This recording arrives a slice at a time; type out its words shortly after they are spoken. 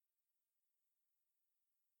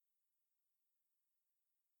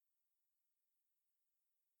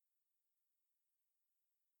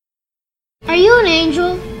Are you an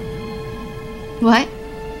angel? What?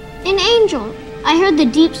 An angel. I heard the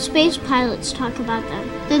deep space pilots talk about them.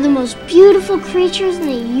 They're the most beautiful creatures in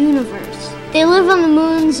the universe. They live on the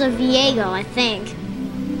moons of Viego, I think.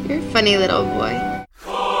 You're a funny little boy.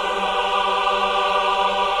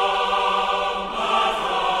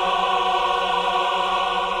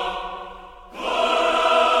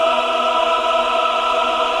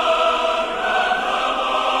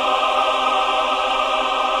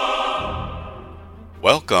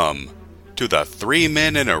 Welcome to the 3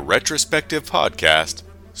 Men in a Retrospective Podcast,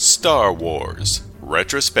 Star Wars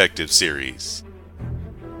Retrospective Series.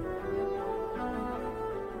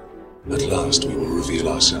 At last we will reveal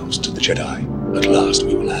ourselves to the Jedi. At last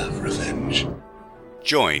we will have revenge.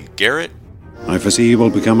 Join Garrett. I foresee you will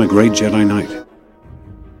become a great Jedi Knight.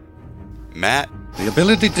 Matt. The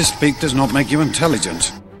ability to speak does not make you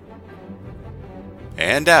intelligent.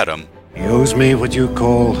 And Adam. He owes me what you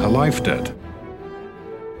call a life debt.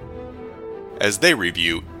 As they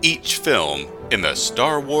review each film in the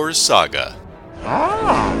Star Wars saga.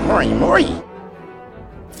 Mori.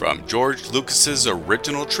 From George Lucas's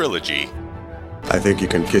original trilogy. I think you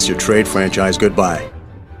can kiss your trade franchise goodbye.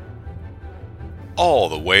 All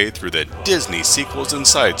the way through the Disney sequels and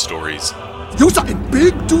side stories. You're in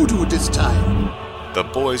big doo-doo this time. The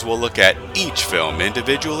boys will look at each film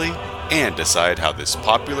individually and decide how this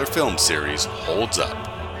popular film series holds up.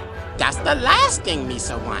 That's the last thing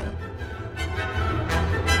Misa want.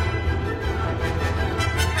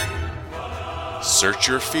 Search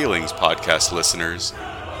your feelings, podcast listeners.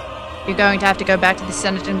 You're going to have to go back to the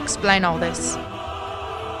Senate and explain all this.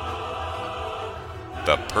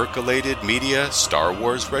 The Percolated Media Star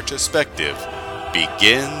Wars Retrospective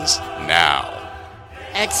begins now.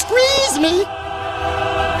 Excuse me.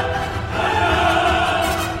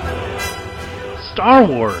 Star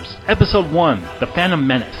Wars Episode 1, The Phantom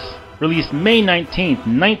Menace. Released May 19th,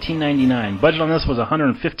 1999. Budget on this was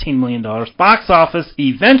 $115 million. Box office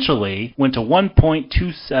eventually went to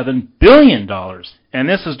 $1.27 billion. And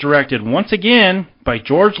this is directed once again by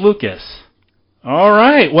George Lucas.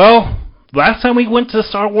 Alright, well, last time we went to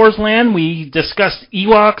Star Wars Land, we discussed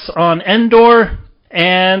Ewoks on Endor,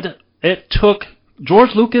 and it took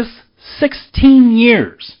George Lucas 16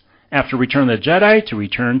 years after Return of the Jedi to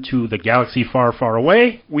return to the galaxy far, far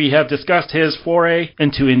away. We have discussed his foray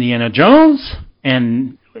into Indiana Jones,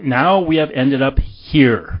 and now we have ended up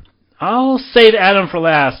here. I'll save Adam for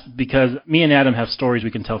last because me and Adam have stories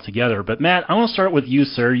we can tell together. But Matt, I want to start with you,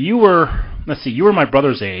 sir. You were my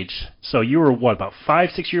brother's age. So you were, what, about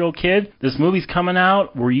 5-6-year-old kid? This movie's coming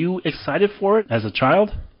out. Were you excited for it as a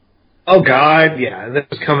child? Oh, God, yeah. This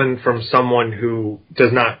is coming from someone who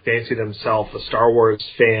does not fancy themselves a Star Wars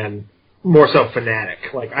fan, more so fanatic.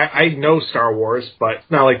 Like, I know Star Wars, but it's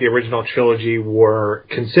not like the original trilogy were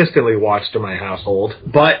consistently watched in my household.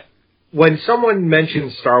 But when someone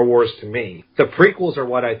mentions Star Wars to me, the prequels are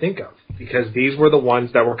what I think of, because these were the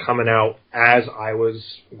ones that were coming out as I was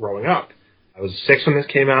growing up. I was 6 when this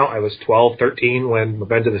came out. I was 12, 13 when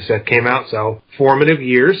Revenge of the Sith came out, so formative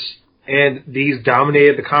years. And these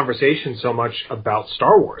dominated the conversation so much about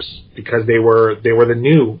Star Wars because they were the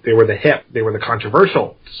new, they were the hip, they were the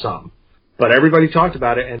controversial to some. But everybody talked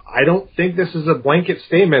about it, and I don't think this is a blanket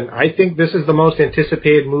statement. I think this is the most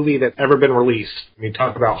anticipated movie that's ever been released. When you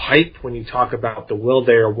talk about hype, when you talk about the will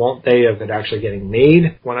they or won't they of it actually getting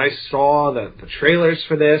made. When I saw the trailers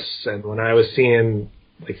for this, and when I was seeing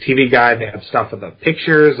like TV Guide, they had stuff with the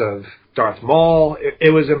pictures of Darth Maul,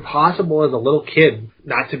 it was impossible as a little kid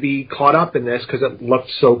not to be caught up in this because it looked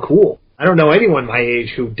so cool. I don't know anyone my age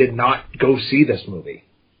who did not go see this movie.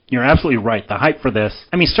 You're absolutely right. The hype for this.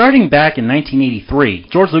 I mean, starting back in 1983,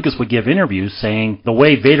 George Lucas would give interviews saying the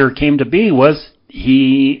way Vader came to be was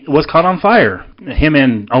he was caught on fire. Him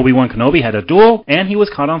and Obi-Wan Kenobi had a duel, and he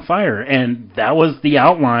was caught on fire. And that was the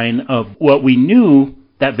outline of what we knew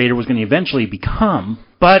that Vader was going to eventually become.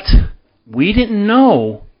 But we didn't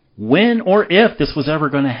know when or if this was ever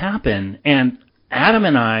going to happen. And Adam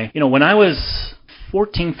and I, when I was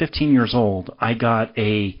 14, 15 years old, I got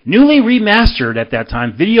a newly remastered, at that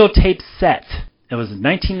time, videotape set. It was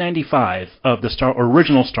 1995 of the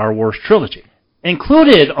original Star Wars trilogy.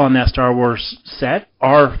 Included on that Star Wars set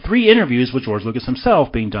are 3 interviews with George Lucas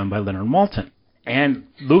himself being done by Leonard Maltin. And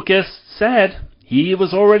Lucas said he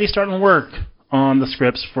was already starting to work on the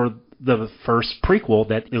scripts for the first prequel,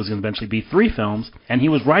 that it was going to eventually be 3 films, and he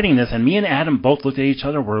was writing this, and me and Adam both looked at each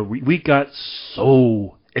other where we got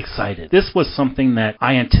so excited. This was something that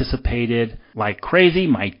I anticipated like crazy.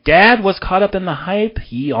 My dad was caught up in the hype.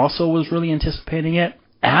 He also was really anticipating it.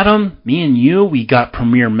 Adam, me and you, we got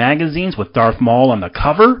premiere magazines with Darth Maul on the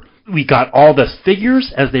cover. We got all the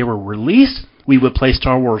figures as they were released. We would play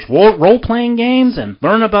Star Wars role-playing games and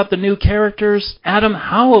learn about the new characters. Adam,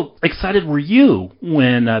 how excited were you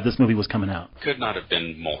when this movie was coming out? Could not have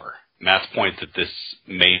been more. Matt's point that this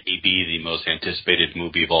may be the most anticipated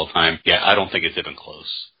movie of all time, yeah, I don't think it's even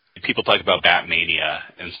close. People talk about Batmania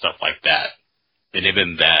and stuff like that, and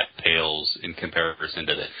even that pales in comparison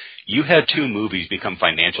to that. You had two movies become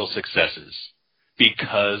financial successes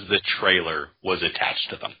because the trailer was attached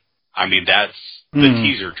to them. I mean, that's the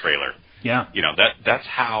teaser trailer. Yeah. You know, that's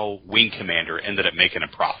how Wing Commander ended up making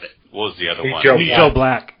a profit. What was the other one? Meet Joe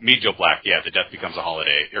Black. Meet Joe Black, yeah, the Death Becomes a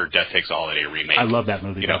Holiday, or Death Takes a Holiday remake. I love that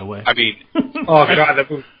movie, by the way. I mean... oh, God, that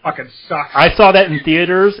movie fucking sucks. I saw that in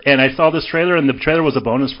theaters, and I saw this trailer, and the trailer was a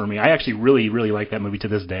bonus for me. I actually really, really like that movie to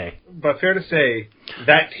this day. But fair to say,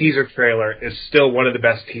 that teaser trailer is still one of the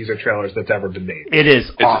best teaser trailers that's ever been made. It is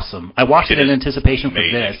awesome. I watched it in anticipation for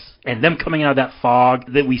this. And them coming out of that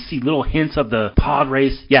fog, that we see little hints of the pod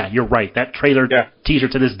race. Yeah, you're right. That trailer teaser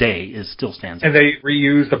to this day still stands out. And they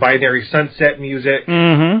reuse the Binary Sunset music.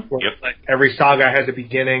 Mm-hmm. Where, like, every saga has a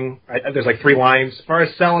beginning. There's like 3 lines. As far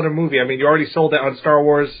as selling a movie, I mean, you already sold it on Star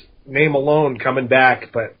Wars name alone coming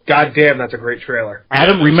back, but goddamn, that's a great trailer.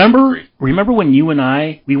 Adam, remember when you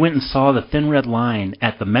and we went and saw The Thin Red Line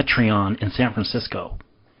at the Metreon in San Francisco?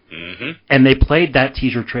 Mm-hmm. And they played that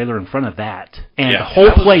teaser trailer in front of that, and the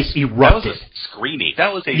whole place erupted. That was a screening.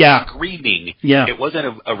 That was a screening. Yeah. It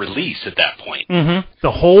wasn't a release at that point. Mm-hmm.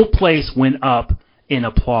 The whole place went up in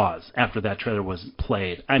applause after that trailer was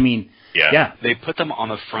played. I mean, yeah. They put them on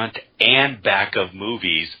the front and back of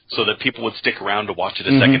movies so that people would stick around to watch it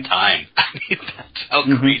a second time. I mean, that's how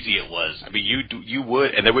crazy it was. I mean, you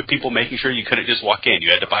would, and there were people making sure you couldn't just walk in.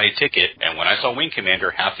 You had to buy a ticket. And when I saw Wing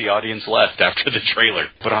Commander, half the audience left after the trailer.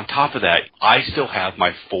 But on top of that, I still have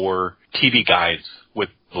my 4 TV guides with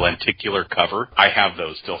lenticular cover. I have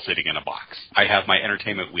those still sitting in a box. I have my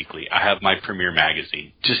Entertainment Weekly. I have my Premiere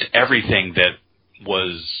Magazine. Just everything that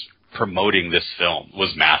was promoting this film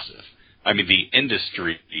was massive. I mean, the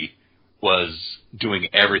industry was doing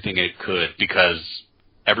everything it could because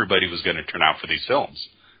everybody was going to turn out for these films.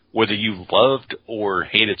 Whether you loved or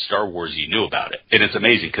hated Star Wars, you knew about it. And it's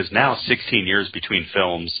amazing because now, 16 years between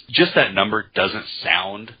films, just that number doesn't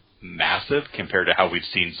sound massive compared to how we've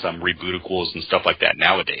seen some rebooticals and stuff like that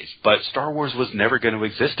nowadays. But Star Wars was never going to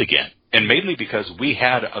exist again. And mainly because we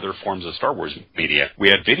had other forms of Star Wars media. We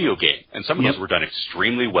had video games, and some of those were done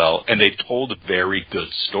extremely well, and they told very good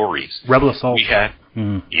stories. Rebel Assault. We had,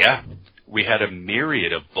 we had a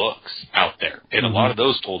myriad of books out there, and a lot of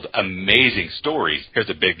those told amazing stories. Here's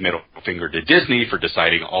a big middle finger to Disney for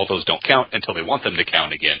deciding all those don't count until they want them to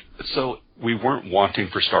count again. So we weren't wanting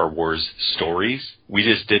for Star Wars stories. We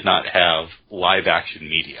just did not have live-action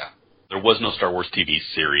media. There was no Star Wars TV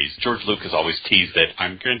series. George Lucas always teased that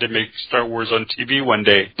I'm going to make Star Wars on TV one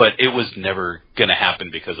day, but it was never going to happen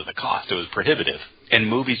because of the cost. It was prohibitive. And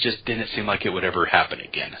movies just didn't seem like it would ever happen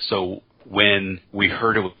again. So when we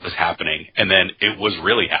heard it was happening, and then it was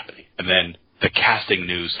really happening, and then the casting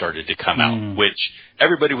news started to come out, which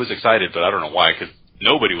everybody was excited, but I don't know why, because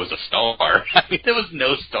nobody was a star. I mean, there was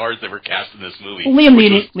no stars that were cast in this movie. Well,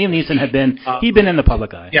 Liam Neeson had been, he'd been in the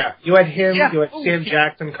public eye. Yeah, you had him, you had Sam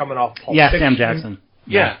Jackson coming off Pulp Fiction. Sam Jackson.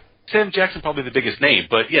 Yeah. Sam Jackson probably the biggest name,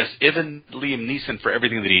 but yes, even Liam Neeson for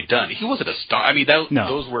everything that he'd done, he wasn't a star. I mean,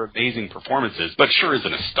 those were amazing performances, but sure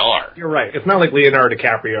isn't a star. You're right. It's not like Leonardo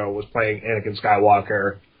DiCaprio was playing Anakin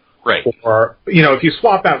Skywalker. Right. Or, if you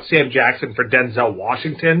swap out Sam Jackson for Denzel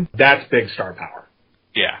Washington, that's big star power.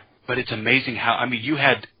 Yeah. But it's amazing how, you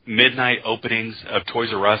had midnight openings of Toys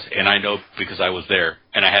R Us, and I know because I was there,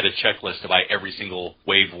 and I had a checklist to buy every single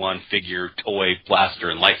Wave 1 figure, toy,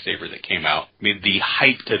 blaster, and lightsaber that came out. I mean, the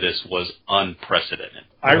hype to this was unprecedented.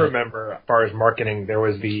 I remember, as far as marketing, there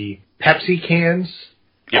was the Pepsi cans.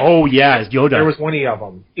 Yep. Oh, yeah, Yoda. There was 20 of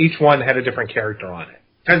them. Each one had a different character on it.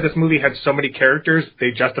 Because this movie had so many characters,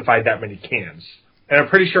 they justified that many cans. And I'm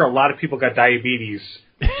pretty sure a lot of people got diabetes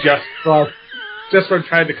just from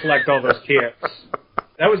trying to collect all those cans.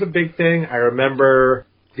 That was a big thing. I remember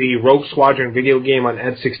the Rogue Squadron video game on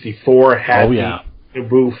N64 had the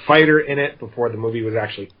Naboo fighter in it before the movie was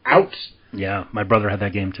actually out. Yeah, my brother had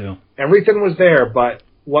that game too. Everything was there, but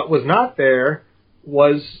what was not there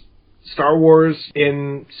was Star Wars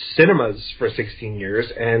in cinemas for 16 years.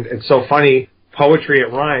 And it's so funny, poetry,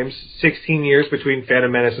 it rhymes, 16 years between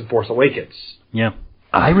Phantom Menace and Force Awakens. Yeah.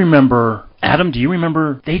 I remember, Adam, do you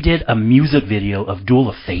remember they did a music video of Duel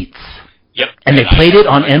of Fates? Yep. And they played it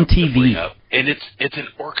on MTV. And it's an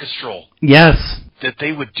orchestral. Yes. That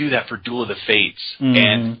they would do that for Duel of the Fates.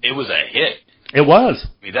 And it was a hit. It was.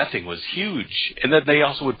 I mean, that thing was huge. And then they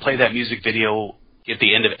also would play that music video at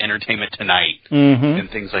the end of Entertainment Tonight Mm-hmm. and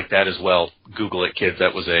things like that as well. Google it, kids.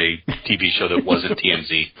 That was a TV show that wasn't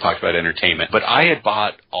TMZ. Talked about entertainment. But I had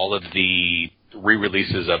bought all of the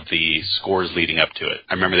re-releases of the scores leading up to it.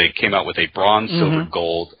 I remember they came out with a bronze, silver,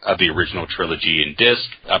 gold of the original trilogy in disc.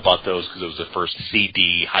 I bought those because it was the first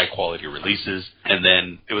CD high-quality releases. And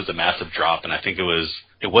then it was a massive drop, and I think it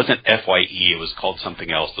wasn't FYE, it was called something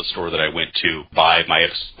else, the store that I went to buy my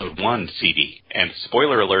episode 1 CD. And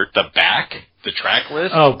spoiler alert, the back, the track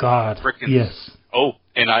list. Oh, God. Yes. Oh,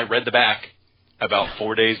 and I read the back about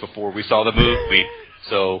 4 days before we saw the movie.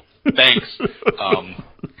 So, thanks.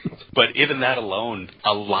 But even that alone,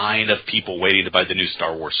 a line of people waiting to buy the new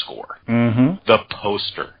Star Wars score. Mm-hmm. The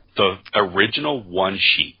poster, the original one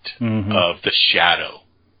sheet of The Shadow,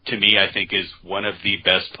 to me, I think is one of the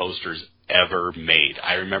best posters ever made.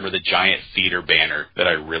 I remember the giant theater banner that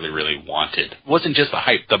I really, really wanted. It wasn't just the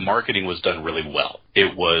hype. The marketing was done really well.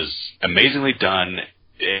 It was amazingly done.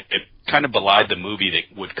 It kind of belied the movie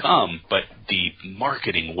that would come, but the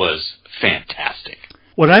marketing was fantastic.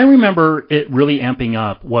 What I remember it really amping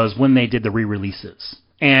up was when they did the re-releases.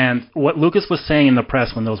 And what Lucas was saying in the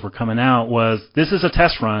press when those were coming out was, this is a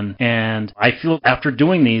test run, and I feel after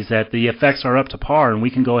doing these that the effects are up to par, and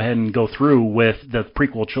we can go ahead and go through with the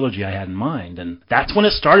prequel trilogy I had in mind. And that's when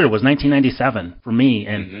it started, was 1997 for me.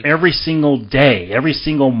 And every single day, every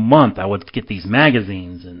single month, I would get these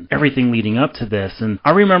magazines and everything leading up to this. And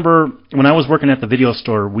I remember when I was working at the video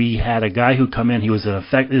store, we had a guy who come in. He was a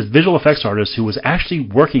visual effects artist who was actually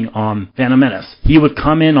working on Phantom Menace. He would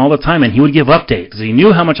come in all the time, and he would give updates. He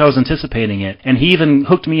knew how much I was anticipating it, and he even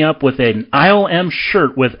hooked me up with an ILM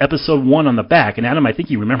shirt with episode 1 on the back. And Adam, I think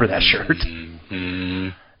you remember that shirt.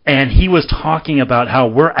 And he was talking about how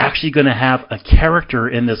we're actually going to have a character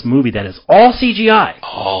in this movie that is all CGI.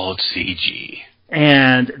 All CG.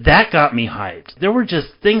 And that got me hyped. There were just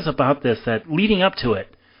things about this that leading up to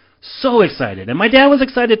it, so excited. And my dad was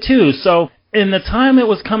excited too. So in the time it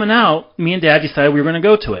was coming out, me and Dad decided we were going to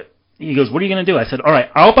go to it. He goes, what are you going to do? I said, all right,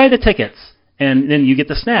 I'll buy the tickets, and then you get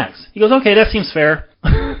the snacks. He goes, okay, that seems fair.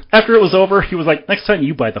 After it was over, he was like, next time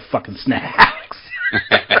you buy the fucking snacks.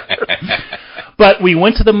 But we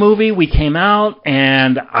went to the movie, we came out,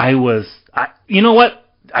 and you know what?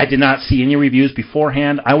 I did not see any reviews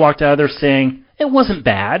beforehand. I walked out of there saying, it wasn't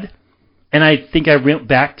bad. And I think I went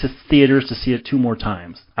back to theaters to see it 2 more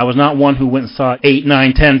times. I was not one who went and saw it 8,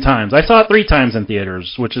 9, 10 times. I saw it 3 times in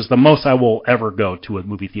theaters, which is the most I will ever go to a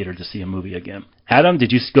movie theater to see a movie again. Adam,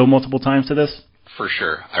 did you go multiple times to this? For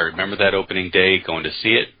sure. I remember that opening day going to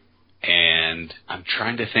see it, and I'm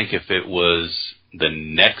trying to think if it was the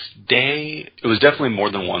next day. It was definitely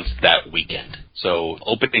more than once that weekend. So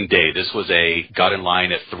opening day, this was got in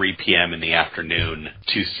line at 3 p.m. in the afternoon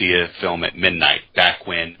to see a film at midnight, back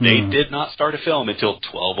when they did not start a film until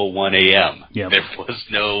 12:01 a.m. Yep. There was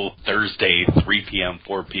no Thursday, 3 p.m.,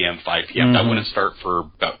 4 p.m., 5 p.m. That wouldn't start for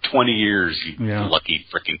about 20 years, you lucky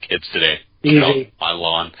freaking kids today. Easy. My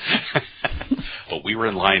lawn. But we were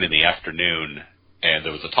in line in the afternoon, and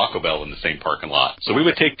there was a Taco Bell in the same parking lot. So we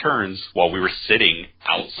would take turns while we were sitting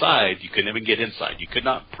outside. You couldn't even get inside. You could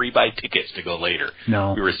not pre-buy tickets to go later.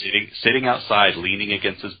 No. We were sitting outside, leaning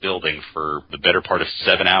against this building for the better part of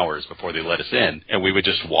 7 hours before they let us in. And we would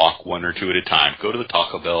just walk 1 or 2 at a time, go to the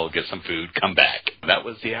Taco Bell, get some food, come back. That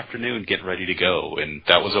was the afternoon, getting ready to go. And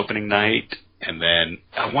that was opening night. And then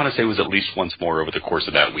I want to say it was at least once more over the course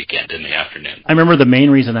of that weekend in the afternoon. I remember the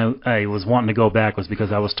main reason I was wanting to go back was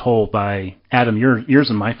because I was told by Adam,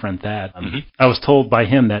 yours and my friend Thad, I was told by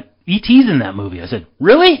him that E.T.'s in that movie. I said,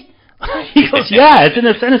 really? He goes, yeah, it's in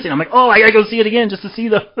the Senate scene. I'm like, oh, I got to go see it again just to see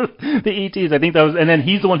the E.T.'s. I think that was, and then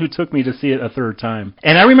he's the one who took me to see it a 3rd time.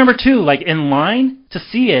 And I remember too, like in line to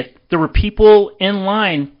see it, there were people in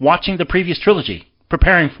line watching the previous trilogy,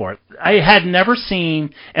 preparing for it. I had never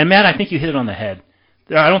seen, and Matt, I think you hit it on the head.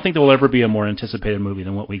 I don't think there will ever be a more anticipated movie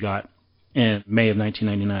than what we got in May of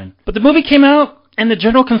 1999. But the movie came out, and the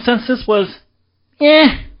general consensus was,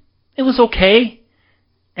 it was okay.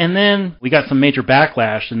 And then we got some major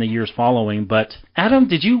backlash in the years following. But Adam,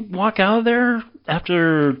 did you walk out of there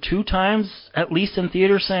after 2 times, at least in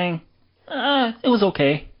theater, saying, it was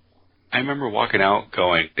okay? I remember walking out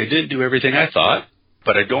going, it didn't do everything I thought.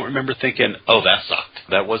 But I don't remember thinking, oh, that sucked.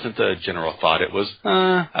 That wasn't the general thought. It was,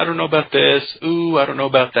 I don't know about this. Ooh, I don't know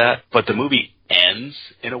about that. But the movie ends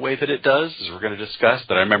in a way that it does, as we're going to discuss,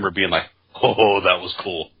 that I remember being like, oh, that was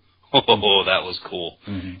cool. Oh, that was cool.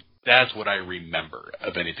 Mm-hmm. That's what I remember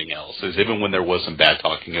of anything else. Is even when there was some bad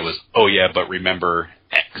talking, it was, oh, yeah, but remember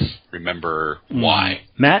X. Remember Y.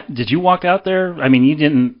 Matt, did you walk out there? I mean, you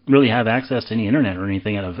didn't really have access to any internet or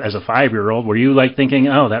anything as a 5-year-old. Were you like thinking,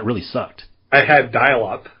 oh, that really sucked? I had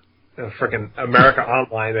dial-up, Freaking America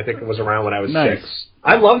Online, I think it was around when I was Nice. 6.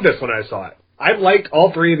 I loved this when I saw it. I liked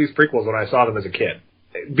all 3 of these prequels when I saw them as a kid.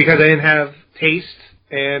 Because I didn't have taste,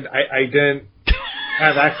 and I didn't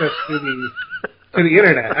have access to the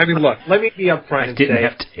internet. I mean, look, let me be upfront and say... didn't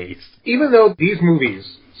have taste. Even though these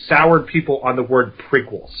movies soured people on the word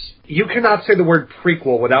prequels, you cannot say the word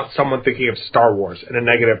prequel without someone thinking of Star Wars in a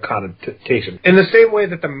negative connotation. In the same way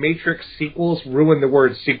that the Matrix sequels ruined the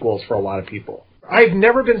word sequels for a lot of people. I've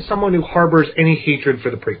never been someone who harbors any hatred for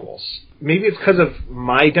the prequels. Maybe it's because of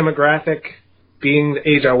my demographic, being the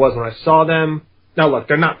age I was when I saw them. Now look,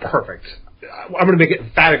 they're not perfect. I'm going to make it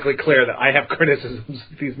emphatically clear that I have criticisms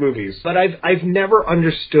of these movies. But I've never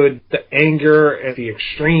understood the anger and the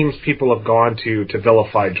extremes people have gone to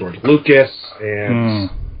vilify George Lucas. And I mean,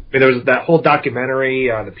 there was that whole documentary,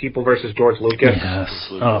 The People versus George Lucas. Yes.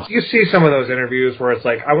 Oh. You see some of those interviews where it's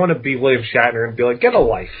like, I want to be William Shatner and be like, get a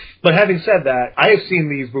life. But having said that, I have seen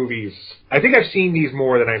these movies. I think I've seen these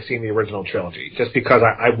more than I've seen the original trilogy, just because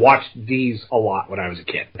I watched these a lot when I was a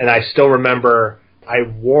kid. And I still remember... I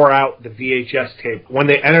wore out the VHS tape. When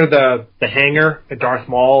they enter the hangar and Darth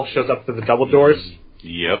Maul shows up to the double doors,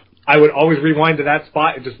 Yep. I would always rewind to that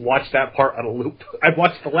spot and just watch that part on a loop. I'd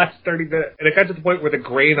watch the last 30 minutes, and it got to the point where the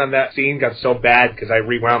grain on that scene got so bad because I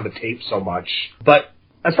rewound the tape so much. But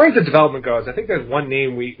as far as the development goes, I think there's one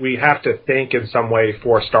name we have to thank in some way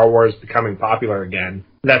for Star Wars becoming popular again.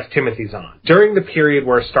 That's Timothy Zahn. During the period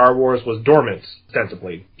where Star Wars was dormant,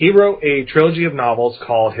 ostensibly, he wrote a trilogy of novels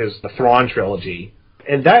called the Thrawn Trilogy.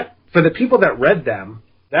 And that, for the people that read them,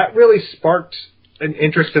 that really sparked an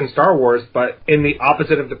interest in Star Wars, but in the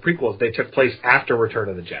opposite of the prequels. They took place after Return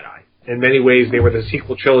of the Jedi. In many ways, they were the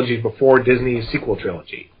sequel trilogy before Disney's sequel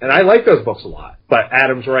trilogy. And I like those books a lot. But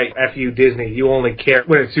Adam's right, F you Disney, you only care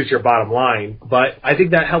when it suits your bottom line. But I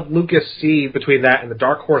think that helped Lucas see, between that and the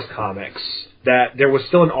Dark Horse comics, that there was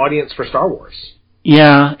still an audience for Star Wars.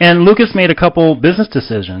 Yeah, and Lucas made a couple business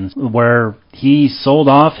decisions where he sold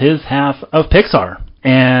off his half of Pixar.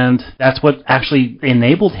 And that's what actually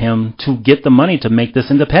enabled him to get the money to make this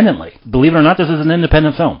independently. Believe it or not, this is an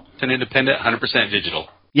independent film. It's an independent, 100% digital.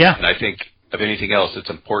 Yeah. And I think, if anything else, it's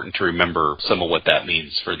important to remember some of what that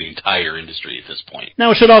means for the entire industry at this point. Now,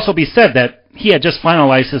 it should also be said that he had just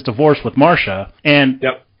finalized his divorce with Marcia, and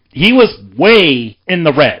he was way in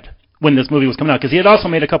the red when this movie was coming out, because he had also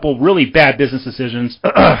made a couple really bad business decisions,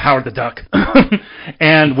 Howard the Duck,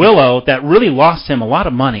 and Willow, that really lost him a lot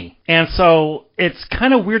of money. And so it's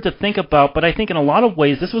kind of weird to think about, but I think in a lot of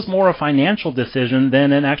ways this was more a financial decision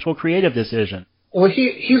than an actual creative decision. Well,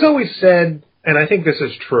 he's always said, and I think this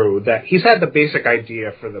is true, that he's had the basic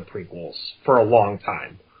idea for the prequels for a long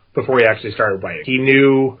time before he actually started writing. He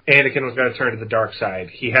knew Anakin was going to turn to the dark side.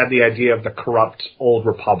 He had the idea of the corrupt old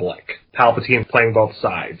Republic, Palpatine playing both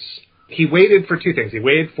sides. He waited for two things. He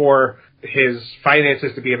waited for his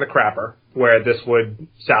finances to be in the crapper, where this would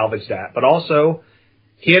salvage that. But also,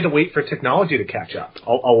 he had to wait for technology to catch up.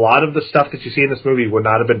 A lot of the stuff that you see in this movie would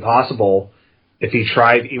not have been possible if he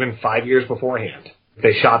tried even 5 years beforehand. If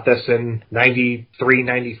they shot this in 93,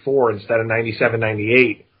 94 instead of 97,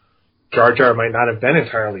 98, Jar Jar might not have been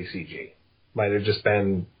entirely CG. Might have just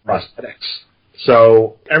been prosthetics.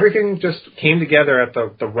 So everything just came together at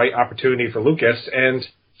the right opportunity for Lucas, and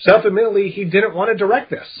self-admittedly, he didn't want to direct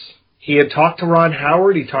this. He had talked to Ron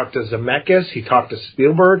Howard, he talked to Zemeckis, he talked to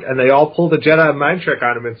Spielberg, and they all pulled a Jedi mind trick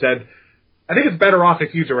on him and said, I think it's better off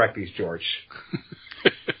if you direct these, George.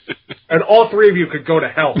 And all three of you could go to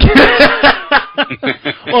hell.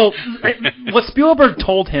 Well, what Spielberg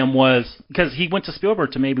told him was, because he went to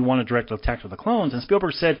Spielberg to maybe want to direct Attack of the Clones, and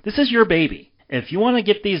Spielberg said, this is your baby. If you want to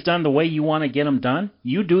get these done the way you want to get them done,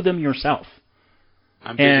 you do them yourself.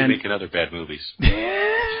 I'm busy making other bad movies.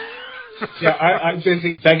 Yeah, I'm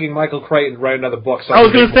busy begging Michael Crichton to write another book. So I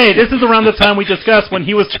was going to say, this is around the time we discussed when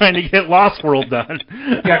he was trying to get Lost World done.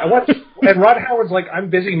 Yeah, and Ron Howard's like,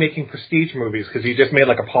 I'm busy making prestige movies because he just made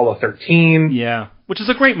like Apollo 13. Yeah, which is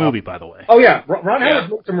a great movie, by the way. Oh yeah, Ron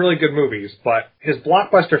Howard's made some really good movies, but his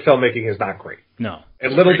blockbuster filmmaking is not great. No.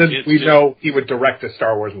 And little did we know he would direct a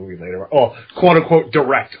Star Wars movie later. Oh, quote unquote,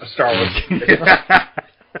 direct a Star Wars movie.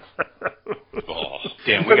 Oh,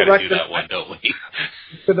 damn, we got to do that one, don't we?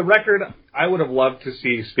 For the record, I would have loved to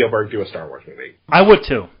see Spielberg do a Star Wars movie. I would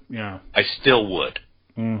too, yeah. I still would.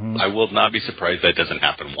 Mm-hmm. I will not be surprised that doesn't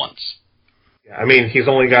happen once. Yeah, I mean, he's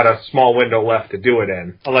only got a small window left to do it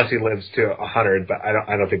in, unless he lives to 100, but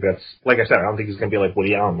I don't think that's, like I said, I don't think he's going to be like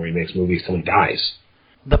Woody Allen where he makes movies till he dies.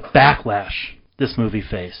 The backlash this movie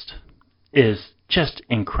faced is just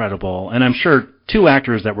incredible. And I'm sure two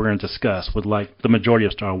actors that we're going to discuss would like the majority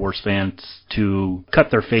of Star Wars fans to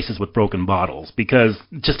cut their faces with broken bottles, because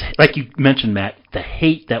just like you mentioned, Matt, the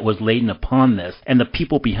hate that was laden upon this and the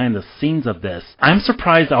people behind the scenes of this, I'm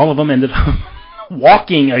surprised all of them ended up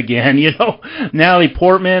walking again, you know. Natalie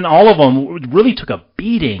Portman, all of them really took a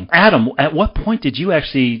beating. Adam, at what point did you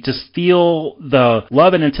actually just feel the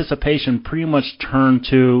love and anticipation pretty much turn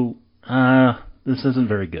to, this isn't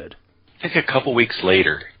very good? I think a couple weeks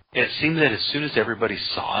later, it seemed that as soon as everybody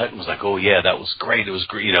saw it and was like, oh yeah, that was great, it was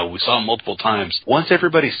great, you know, we saw it multiple times. Once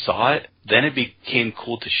everybody saw it, then it became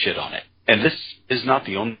cool to shit on it. And this is not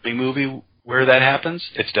the only movie where that happens.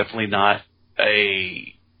 It's definitely not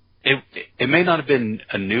it may not have been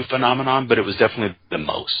a new phenomenon, but it was definitely the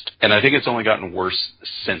most. And I think it's only gotten worse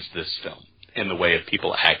since this film in the way of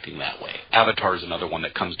people acting that way. Avatar is another one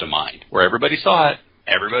that comes to mind, where everybody saw it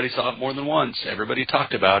more than once, everybody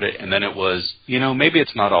talked about it, and then it was, you know, maybe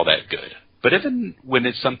it's not all that good. But even when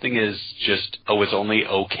something is just, oh, it's only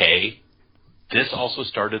okay, this also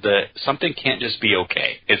started something can't just be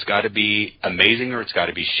okay. It's got to be amazing or it's got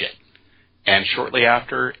to be shit. And shortly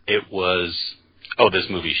after, it was, oh, this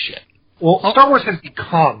movie's shit. Well, Star Wars has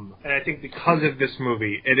become, and I think because of this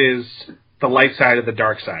movie, it is the light side of the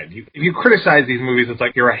dark side. If you criticize these movies, it's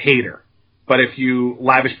like you're a hater. But if you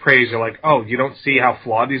lavish praise, you're like, oh, you don't see how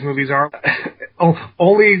flawed these movies are?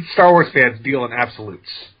 Only Star Wars fans deal in absolutes.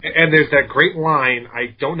 And there's that great line,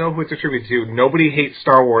 I don't know who it's attributed to, nobody hates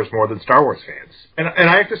Star Wars more than Star Wars fans. And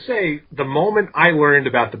I have to say, the moment I learned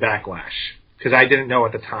about the backlash, because I didn't know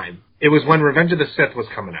at the time, it was when Revenge of the Sith was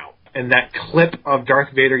coming out. And that clip of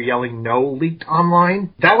Darth Vader yelling no leaked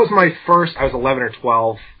online. That was my first, I was 11 or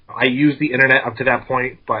 12. I used the internet up to that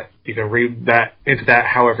point, but you can read that into that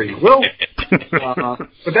however you will.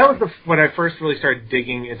 But that was when I first really started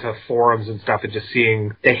digging into forums and stuff and just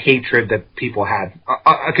seeing the hatred that people had,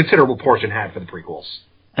 a considerable portion had for the prequels.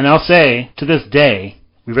 And I'll say, to this day,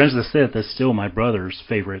 Revenge of the Sith is still my brother's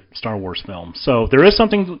favorite Star Wars film. So there is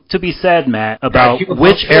something to be said, Matt, about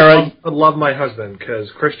which era... I love my husband,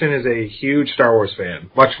 because Christian is a huge Star Wars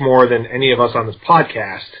fan, much more than any of us on this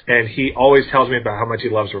podcast, and he always tells me about how much he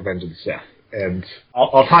loves Revenge of the Sith. And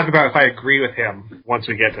I'll talk about if I agree with him once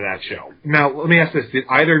we get to that show. Now, let me ask this. Did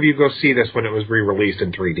either of you go see this when it was re-released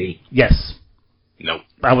in 3D? Yes. Nope.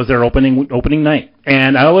 I was there opening night,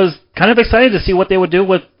 and I was kind of excited to see what they would do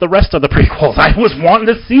with the rest of the prequels. I was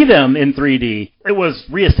wanting to see them in 3D. It was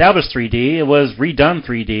reestablished 3D, it was redone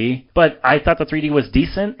 3D, but I thought the 3D was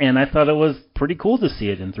decent, and I thought it was pretty cool to see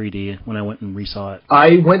it in 3D when I went and resaw it.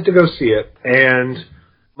 I went to go see it, and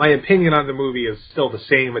my opinion on the movie is still the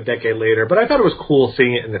same a decade later, but I thought it was cool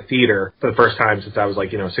seeing it in the theater for the first time since I was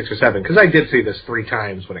 6 or 7, because I did see this 3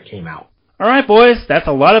 times when it came out. All right, boys, that's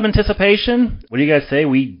a lot of anticipation. What do you guys say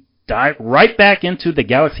we dive right back into the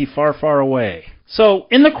galaxy far, far away? So,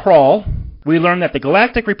 in the crawl, we learn that the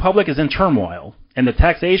Galactic Republic is in turmoil, and the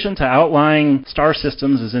taxation to outlying star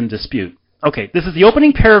systems is in dispute. Okay, this is the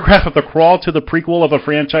opening paragraph of the crawl to the prequel of a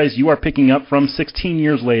franchise you are picking up from 16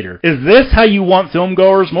 years later. Is this how you want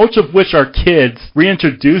filmgoers, most of which are kids,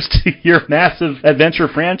 reintroduced to your massive adventure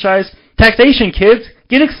franchise? Taxation, kids!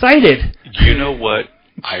 Get excited! You know what?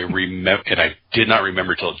 I remember, and I did not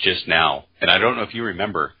remember till just now, and I don't know if you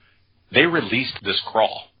remember, they released this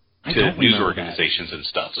crawl to news organizations and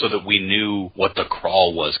stuff so that we knew what the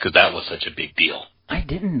crawl was, because that was such a big deal. I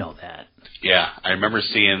didn't know that. Yeah, I remember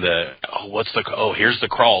seeing here's the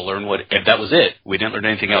crawl, learn what, and that was it. We didn't learn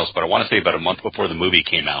anything else, but I want to say about a month before the movie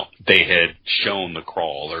came out, they had shown the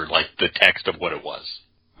crawl, or the text of what it was.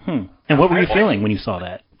 And what were you feeling when you saw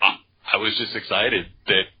that? I was just excited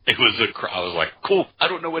that it was I was like, cool, I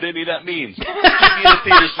don't know what any of that means. Give me the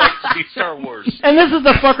theaters like to see Star Wars. And this is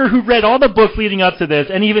the fucker who read all the books leading up to this,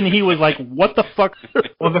 and even he was like, what the fuck?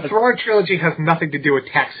 Well, the Throne trilogy has nothing to do with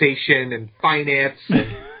taxation and finance.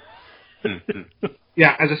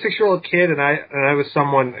 Yeah, as a 6-year-old kid, and I was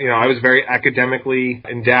someone, I was very academically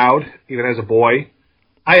endowed, even as a boy.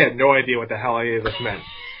 I had no idea what the hell any of this meant.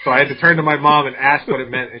 So I had to turn to my mom and ask what it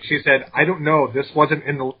meant, and she said, I don't know, this wasn't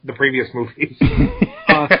in the previous movies.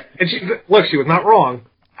 And she was not wrong.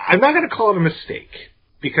 I'm not going to call it a mistake,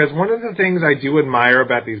 because one of the things I do admire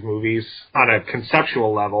about these movies on a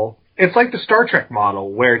conceptual level, it's like the Star Trek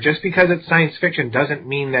model, where just because it's science fiction doesn't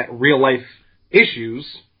mean that real-life issues,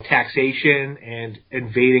 taxation and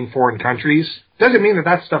invading foreign countries, doesn't mean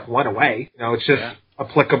that stuff went away. It's just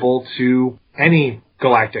applicable to any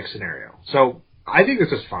galactic scenario. So I think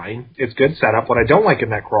this is fine. It's good setup. What I don't like in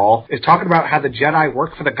that crawl is talking about how the Jedi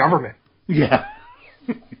work for the government. Yeah.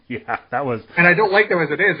 Yeah, that was... And I don't like them as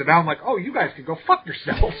it is, and now I'm like, oh, you guys can go fuck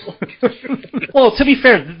yourselves. Well, to be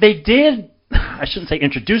fair, they did I shouldn't say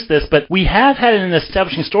introduced this, but we have had an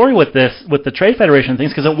establishing story with this, with the Trade Federation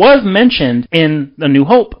things, because it was mentioned in A New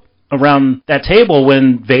Hope. Around that table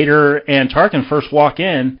when Vader and Tarkin first walk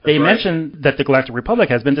in, they mention that the Galactic Republic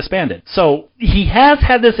has been disbanded. So he has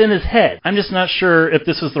had this in his head. I'm just not sure if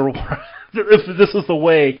this is the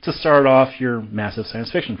way to start off your massive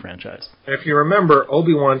science fiction franchise. And if you remember,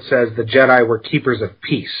 Obi-Wan says the Jedi were keepers of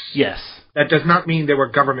peace. Yes. That does not mean they were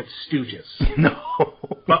government stooges. No.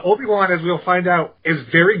 But Obi-Wan, as we'll find out, is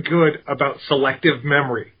very good about selective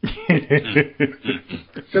memory.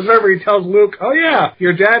 Because remember, he tells Luke, oh yeah,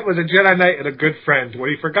 your dad was a Jedi Knight and a good friend. What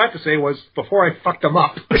he forgot to say was, before I fucked him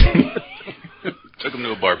up. Took him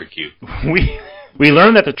to a barbecue. We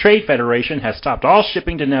learn that the Trade Federation has stopped all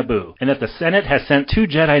shipping to Naboo, and that the Senate has sent 2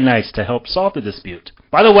 Jedi Knights to help solve the dispute.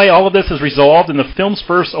 By the way, all of this is resolved in the film's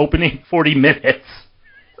first opening 40 minutes.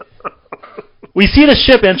 We see the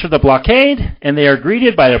ship enter the blockade, and they are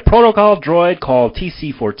greeted by a protocol droid called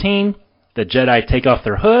TC-14. The Jedi take off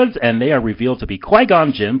their hoods, and they are revealed to be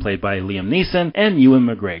Qui-Gon Jinn, played by Liam Neeson, and Ewan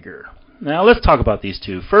McGregor. Now, let's talk about these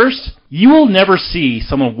two. First, you will never see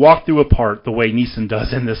someone walk through a part the way Neeson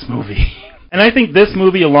does in this movie. And I think this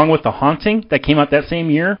movie, along with The Haunting, that came out that same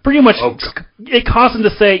year, pretty much, it caused him to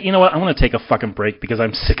say, you know what, I want to take a fucking break because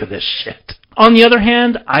I'm sick of this shit. On the other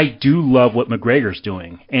hand, I do love what McGregor's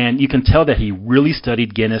doing, and you can tell that he really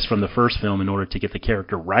studied Guinness from the first film in order to get the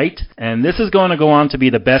character right, and this is going to go on to be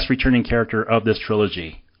the best returning character of this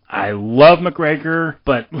trilogy. I love McGregor,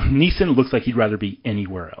 but Neeson looks like he'd rather be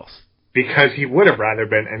anywhere else. Because he would have rather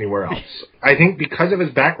been anywhere else. I think because of his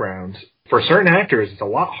background, for certain actors, it's a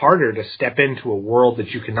lot harder to step into a world that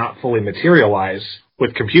you cannot fully materialize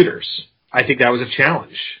with computers. I think that was a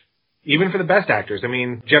challenge. Even for the best actors. I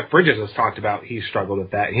mean, Jeff Bridges has talked about he struggled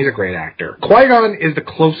with that, and he's a great actor. Qui-Gon is the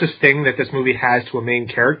closest thing that this movie has to a main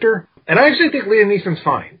character, and I actually think Liam Neeson's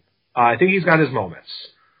fine. I think he's got his moments.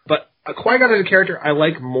 But Qui-Gon as a character I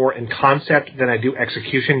like more in concept than I do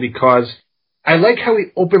execution, because I like how he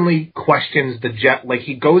openly questions the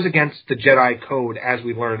he goes against the Jedi code as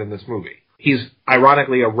we learned in this movie. He's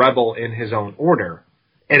ironically a rebel in his own order,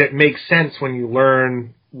 and it makes sense when you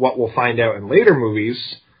learn what we'll find out in later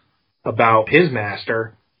movies about his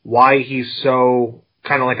master, why he's so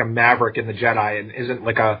kind of like a maverick in the Jedi and isn't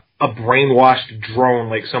like a brainwashed drone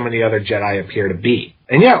like so many other Jedi appear to be.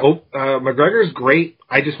 And yeah, McGregor's great.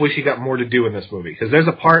 I just wish he got more to do in this movie, because there's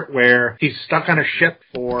a part where he's stuck on a ship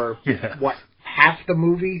for, half the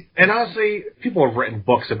movie. And honestly, people have written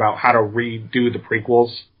books about how to redo the prequels.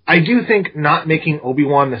 I do think not making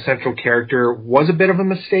Obi-Wan the central character was a bit of a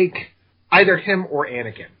mistake. Either him or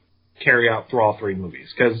Anakin carry out through all 3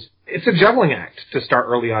 movies, because it's a juggling act to start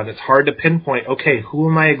early on. It's hard to pinpoint, okay, who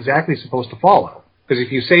am I exactly supposed to follow? Because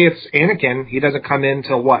if you say it's Anakin, he doesn't come in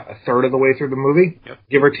till, a third of the way through the movie? Yep.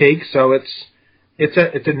 Give or take. So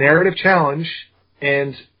it's a narrative challenge,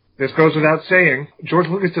 and this goes without saying, George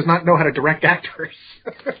Lucas does not know how to direct actors.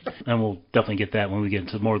 And we'll definitely get that when we get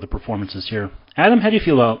into more of the performances here. Adam, how do you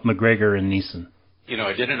feel about McGregor and Neeson? You know,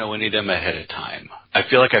 I didn't know any of them ahead of time. I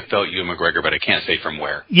feel like I felt Ewan McGregor, but I can't say from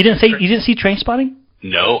where. You didn't see Trainspotting?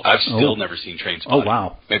 No, I've still never seen Trainspotting. Oh,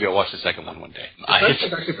 wow. Maybe I'll watch the second one day. That's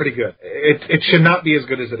actually pretty good. It should not be as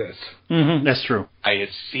good as it is. Mm-hmm, that's true. I had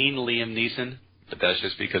seen Liam Neeson, but that's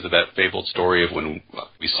just because of that fabled story of when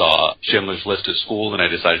we saw Schindler's List at school, and I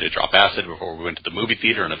decided to drop acid before we went to the movie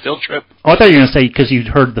theater on a field trip. Oh, I thought you were going to say because you'd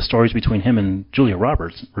heard the stories between him and Julia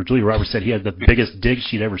Roberts, where Julia Roberts said he had the biggest dig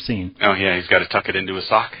she'd ever seen. Oh, yeah, he's got to tuck it into a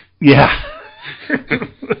sock. Yeah.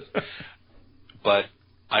 But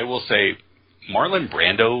I will say, Marlon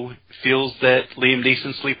Brando feels that Liam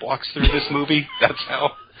Neeson sleepwalks through this movie. That's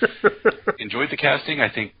how. Enjoyed the casting. I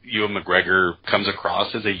think Ewan McGregor comes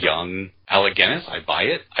across as a young Alec Guinness. I buy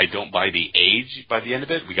it. I don't buy the age by the end of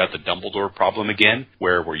it. We got the Dumbledore problem again,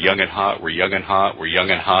 where we're young and hot, we're young and hot, we're young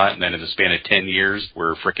and hot, and then in the span of 10 years,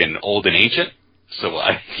 we're frickin' old and ancient. So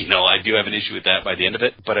I do have an issue with that by the end of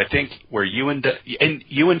it. But I think where Ewan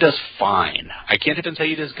does fine. I can't even say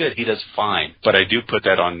he does good. He does fine. But I do put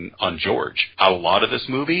that on George. A lot of this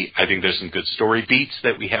movie, I think there's some good story beats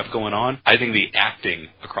that we have going on. I think the acting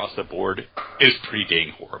across the board is pretty dang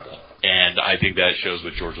horrible. And I think that shows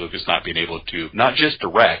with George Lucas not being able to not just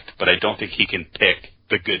direct, but I don't think he can pick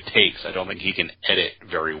the good takes. I don't think he can edit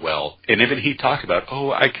very well. And even he talked about,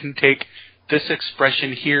 I can take this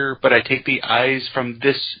expression here, but I take the eyes from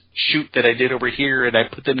this shoot that I did over here and I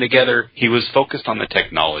put them together. He was focused on the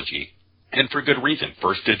technology. And for good reason.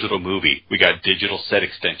 First digital movie. We got digital set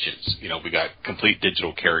extensions. We got complete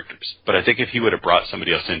digital characters. But I think if he would have brought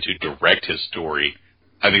somebody else in to direct his story,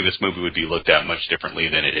 I think this movie would be looked at much differently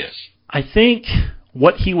than it is. I think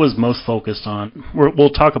what he was most focused on,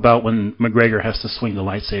 we'll talk about when McGregor has to swing the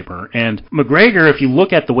lightsaber. And McGregor, if you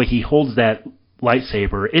look at the way he holds that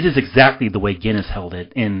lightsaber, it is exactly the way Guinness held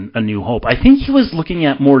it in A New Hope. I think he was looking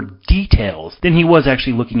at more details than he was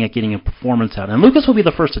actually looking at getting a performance out. And Lucas will be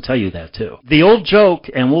the first to tell you that, too. The old joke,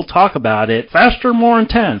 and we'll talk about it, faster, more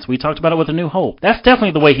intense. We talked about it with A New Hope. That's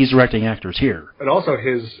definitely the way he's directing actors here. And also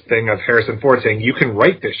his thing of Harrison Ford saying, you can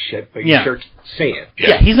write this shit, but you sure can't say it.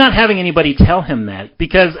 Yeah, he's not having anybody tell him that,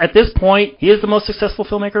 because at this point, he is the most successful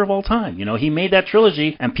filmmaker of all time. You know, he made that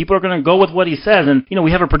trilogy, and people are going to go with what he says. And, you know,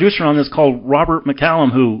 we have a producer on this called Robert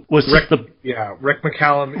McCallum, who was Rick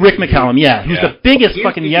McCallum. Rick McCallum, who's the biggest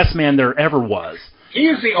fucking yes man there ever was. He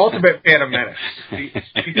is the ultimate Phantom Menace.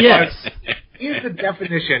 Yes. He is the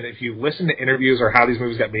definition, if you listen to interviews or how these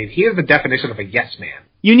movies got made, he is the definition of a yes man.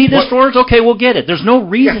 You need this storage? Okay, we'll get it. There's no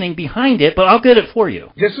reasoning behind it, but I'll get it for you.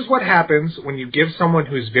 This is what happens when you give someone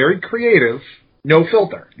who's very creative no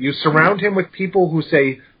filter. You surround him with people who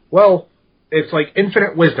say, well, it's like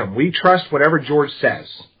infinite wisdom. We trust whatever George says.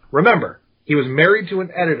 Remember, he was married to an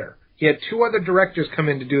editor. He had 2 other directors come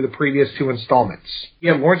in to do the previous 2 installments. He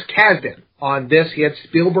had Lawrence Kasdan on this. He had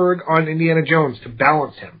Spielberg on Indiana Jones to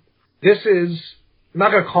balance him. This is, I'm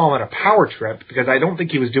not going to call it a power trip because I don't think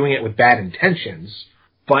he was doing it with bad intentions,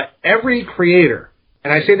 but every creator,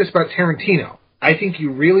 and I say this about Tarantino, I think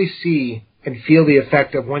you really see and feel the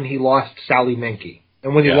effect of when he lost Sally Menke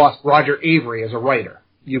and when he lost Roger Avery as a writer.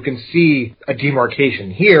 You can see a demarcation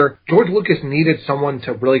here. George Lucas needed someone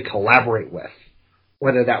to really collaborate with,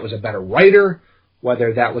 whether that was a better writer,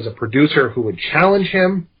 whether that was a producer who would challenge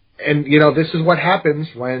him. And, you know, this is what happens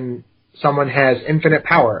when someone has infinite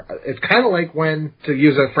power. It's kind of like when, to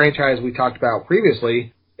use a franchise we talked about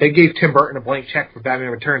previously, they gave Tim Burton a blank check for Batman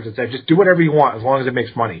Returns and said, just do whatever you want as long as it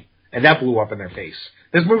makes money. And that blew up in their face.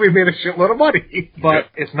 This movie made a shitload of money, but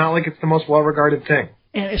it's not like it's the most well-regarded thing.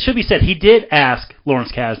 And it should be said, he did ask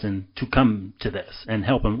Lawrence Kasdan to come to this and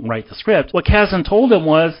help him write the script. What Kasdan told him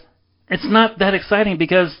was, it's not that exciting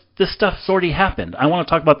because this stuff's already happened. I want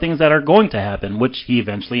to talk about things that are going to happen, which he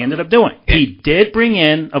eventually ended up doing. He did bring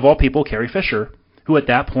in, of all people, Carrie Fisher, who at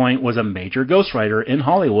that point was a major ghostwriter in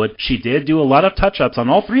Hollywood. She did do a lot of touch-ups on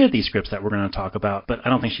all 3 of these scripts that we're going to talk about, but I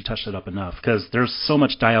don't think she touched it up enough because there's so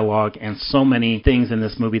much dialogue and so many things in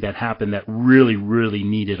this movie that happened that really, really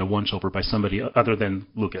needed a once-over by somebody other than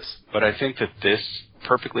Lucas. But I think that this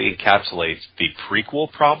perfectly encapsulates the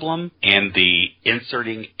prequel problem and the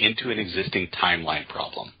inserting into an existing timeline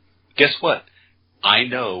problem. Guess what? I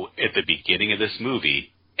know at the beginning of this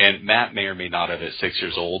movie, and Matt may or may not have at 6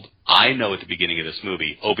 years old, I know at the beginning of this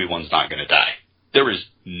movie, Obi-Wan's not going to die. There is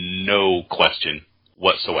no question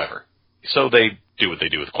whatsoever. So they do what they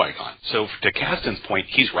do with Qui-Gon. So to Kasdan's point,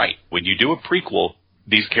 he's right. When you do a prequel,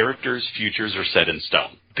 these characters' futures are set in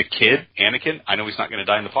stone. The kid, Anakin, I know he's not going to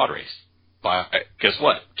die in the pod race. But guess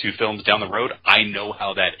what? 2 films down the road, I know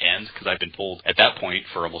how that ends because I've been told at that point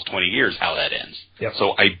for almost 20 years how that ends. Yep.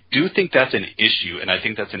 So I do think that's an issue, and I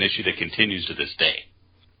think that's an issue that continues to this day.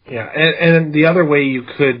 Yeah, and the other way you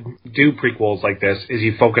could do prequels like this is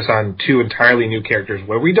you focus on 2 entirely new characters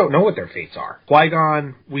where we don't know what their fates are.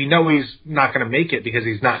 Qui-Gon, we know he's not going to make it because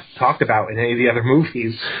he's not talked about in any of the other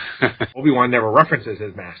movies. Obi-Wan never references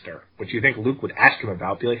his master, which you think Luke would ask him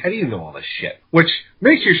about, be like, how do you know all this shit? Which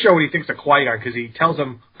makes you show what he thinks of Qui-Gon because he tells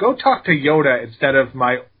him, go talk to Yoda instead of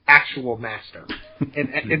my actual master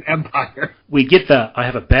in Empire. We get the, I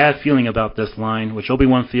have a bad feeling about this line, which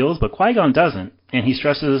Obi-Wan feels, but Qui-Gon doesn't, and he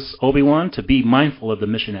stresses Obi-Wan to be mindful of the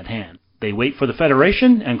mission at hand. They wait for the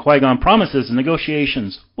Federation, and Qui-Gon promises the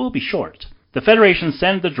negotiations will be short. The Federation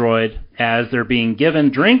send the droid as they're being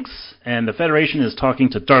given drinks, and the Federation is talking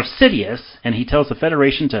to Darth Sidious, and he tells the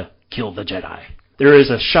Federation to kill the Jedi. There is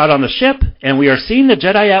a shot on the ship, and we are seeing the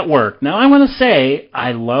Jedi at work. Now, I want to say,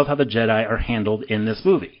 I love how the Jedi are handled in this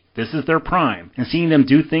movie. This is their prime. And seeing them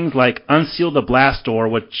do things like unseal the blast door,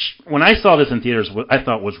 which, when I saw this in theaters, I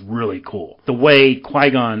thought was really cool. The way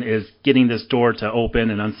Qui-Gon is getting this door to open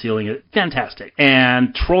and unsealing it, fantastic.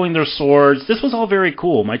 And trolling their swords, this was all very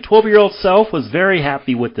cool. My 12-year-old self was very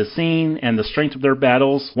happy with the scene and the strength of their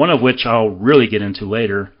battles, one of which I'll really get into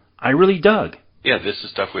later. I really dug. Yeah, this is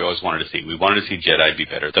stuff we always wanted to see. We wanted to see Jedi be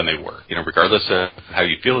better than they were. You know, regardless of how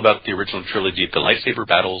you feel about the original trilogy, the lightsaber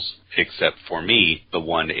battles, except for me, the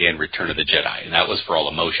one in Return of the Jedi, and that was for all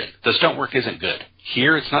emotion. The stunt work isn't good.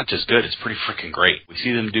 Here, it's not just good, it's pretty freaking great. We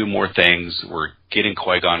see them do more things. We're getting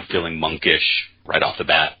Qui-Gon feeling monkish right off the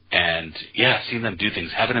bat. And, yeah, seeing them do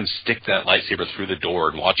things, having him stick that lightsaber through the door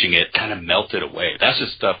and watching it kind of melt it away. That's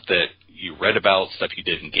just stuff that you read about, stuff you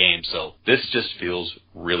did in games, so this just feels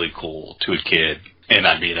really cool to a kid. And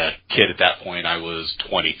I mean, a kid at that point, I was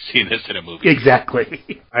 20, seeing this in a movie.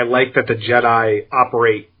 Exactly. I like that the Jedi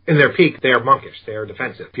operate, in their peak, they are monkish, they are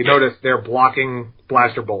defensive. If you notice, they're blocking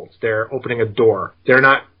blaster bolts, they're opening a door. They're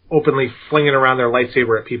not openly flinging around their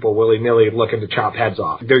lightsaber at people willy-nilly looking to chop heads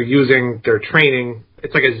off. They're using their training,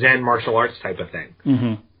 it's like a Zen martial arts type of thing.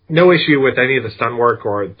 Mm-hmm. No issue with any of the stunt work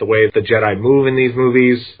or the way the Jedi move in these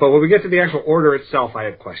movies, but when we get to the actual order itself, I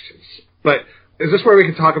have questions. But is this where we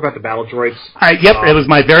can talk about the battle droids? Yep, it was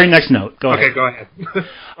my very next note. Go ahead. Okay, go ahead.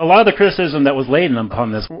 A lot of the criticism that was laid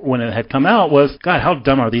upon this when it had come out was, God, how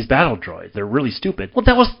dumb are these battle droids? They're really stupid. Well,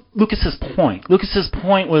 that was Lucas's point. Lucas's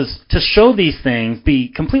point was to show these things be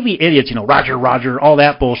completely idiots, Roger, Roger, all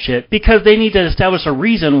that bullshit, because they need to establish a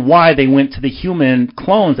reason why they went to the human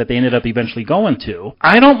clones that they ended up eventually going to.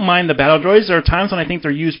 I don't mind the battle droids. There are times when I think they're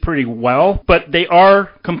used pretty well, but they are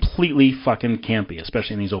completely fucking campy,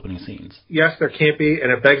 especially in these opening scenes. Yes, they're campy,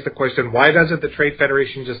 and it begs the question, why doesn't the Trade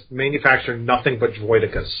Federation just manufacture nothing but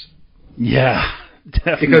droidicas? Yeah,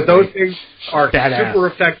 definitely. Because those things are badass. super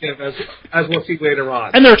effective, as we'll see later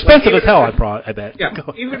on. And they're expensive as hell, I bet. Yeah,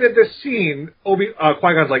 even in this scene,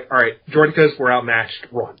 Qui-Gon's like, all right, droidicas, we're outmatched,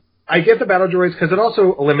 run. I get the battle droids because it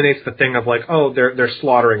also eliminates the thing of like, oh, they're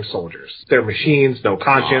slaughtering soldiers. They're machines, no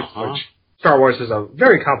conscience, which Star Wars has a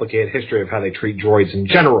very complicated history of how they treat droids in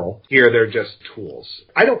general. Here, they're just tools.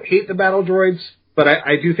 I don't hate the battle droids, but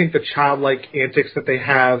I do think the childlike antics that they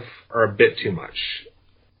have are a bit too much.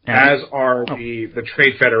 As are the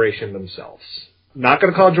Trade Federation themselves. Not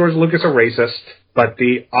going to call George Lucas a racist, but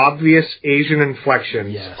the obvious Asian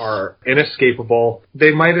inflections are inescapable. They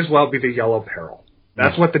might as well be the Yellow Peril.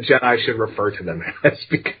 That's what the Jedi should refer to them as,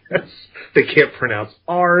 because they can't pronounce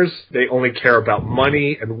R's. They only care about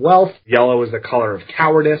money and wealth. Yellow is the color of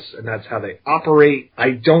cowardice, and that's how they operate.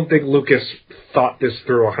 I don't think Lucas thought this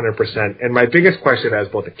through 100%. And my biggest question as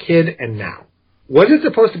both a kid and now, was it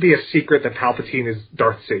supposed to be a secret that Palpatine is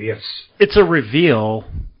Darth Sidious? It's a reveal,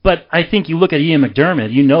 but I think you look at Ian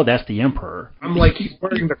McDiarmid, that's the Emperor. I'm like, he's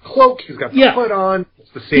wearing the cloak, he's got the hood on, it's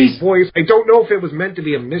the same voice. I don't know if it was meant to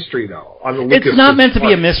be a mystery, though. On the Lucas, it's not meant to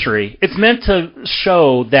be a mystery. It's meant to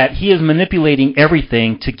show that he is manipulating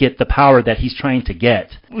everything to get the power that he's trying to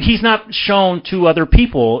get. He's not shown to other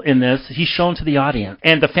people in this, he's shown to the audience.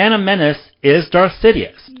 And the Phantom Menace is Darth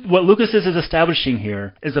Sidious. What Lucas is establishing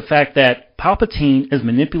here is the fact that Palpatine is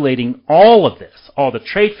manipulating all of this. All the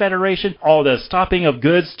Trade Federation, all the stopping of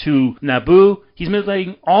goods to Naboo. He's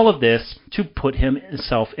manipulating all of this to put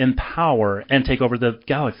himself in power and take over the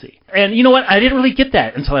galaxy. And you know what? I didn't really get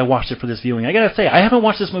that until I watched it for this viewing. I gotta say, I haven't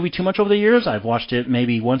watched this movie too much over the years. I've watched it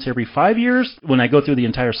maybe once every 5 years when I go through the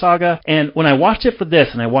entire saga. And when I watched it for this,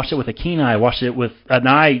 and I watched it with a keen eye, I watched it with an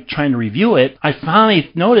eye trying to review it, I finally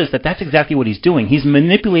noticed that that's exactly what he's doing. He's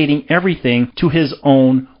manipulating everything to his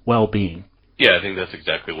own well-being. Yeah, I think that's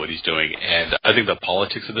exactly what he's doing. And I think the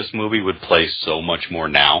politics of this movie would play so much more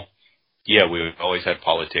now. Yeah, we've always had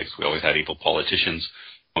politics. We always had evil politicians,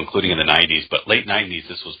 including in the 90s. But late 90s,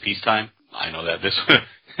 this was peacetime. I know that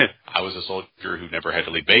I was a soldier who never had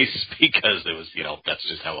to leave base because it was, that's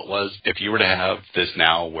just how it was. If you were to have this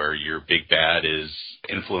now where your big bad is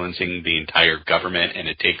influencing the entire government and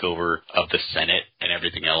a takeover of the Senate and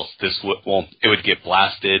everything else, it would get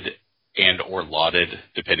blasted and or lauded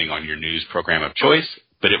depending on your news program of choice,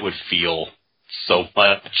 but it would feel so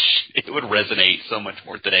much, it would resonate so much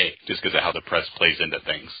more today just because of how the press plays into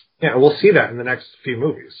things. Yeah, we'll see that in the next few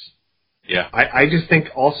movies. Yeah. I just think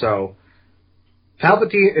also,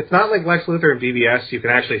 Palpatine, it's not like Lex Luthor and BBS, you can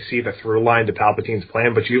actually see the through line to Palpatine's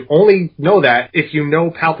plan, but you only know that if you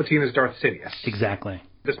know Palpatine is Darth Sidious. Exactly.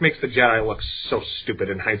 This makes the Jedi look so stupid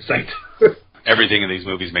in hindsight. Everything in these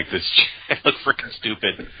movies makes this look freaking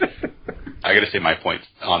stupid. I gotta say my point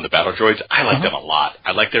on the battle droids, I like them a lot.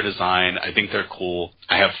 I like their design. I think they're cool.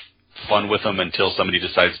 I have fun with them until somebody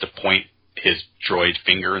decides to point his droid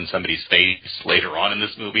finger in somebody's face later on in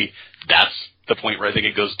this movie. That's the point where I think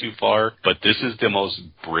it goes too far. But this is the most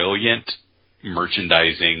brilliant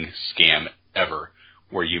merchandising scam ever,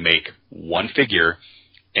 where you make one figure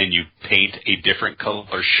and you paint a different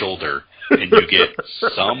color shoulder, and you get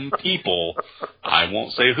some people, I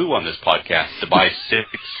won't say who on this podcast, to buy 6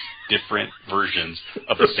 different versions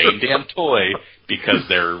of the same damn toy because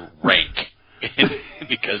they're rank.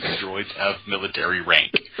 Because droids have military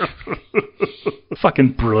rank.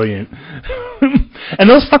 Fucking brilliant. And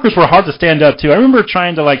those fuckers were hard to stand up to. I remember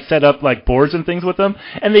trying to set up boards and things with them,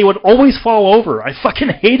 and they would always fall over. I fucking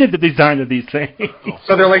hated the design of these things.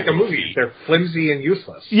 So they're like the movies. They're flimsy and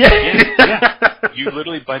useless. Yeah. You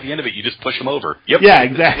literally, by the end of it, you just push them over. Yep. Yeah,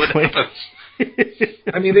 exactly.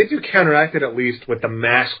 I mean, they do counteract it at least with the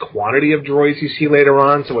mass quantity of droids you see later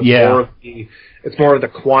on, so it's more of the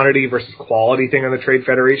quantity versus quality thing on the Trade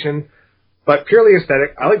Federation. But purely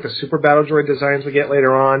aesthetic, I like the super battle droid designs we get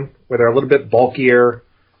later on, where they're a little bit bulkier.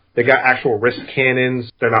 They got actual wrist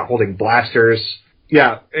cannons. They're not holding blasters.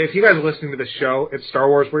 Yeah, if you guys are listening to the show, it's Star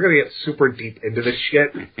Wars. We're going to get super deep into this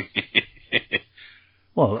shit.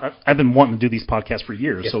 Well, I've been wanting to do these podcasts for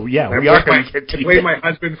years, so we are going to get deep. Blame my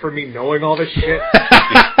husband for me knowing all this shit.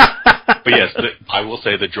 But yes, I will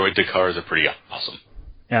say the droid Dakars are pretty awesome.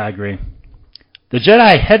 Yeah, I agree. The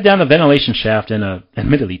Jedi head down the ventilation shaft in a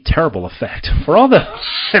admittedly terrible effect. For all the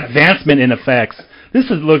advancement in effects, this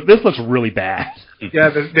looks really bad. Yeah,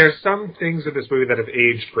 there's some things in this movie that have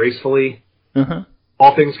aged gracefully, uh-huh.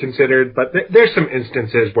 all things considered, but there's some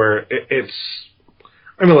instances where it's...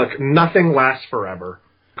 I mean, look, nothing lasts forever.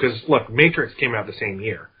 Because, look, Matrix came out the same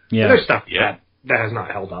year. Yeah. And there's stuff that has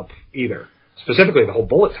not held up either. Specifically, the whole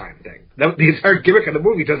bullet time thing. The entire gimmick of the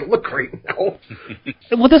movie doesn't look great now.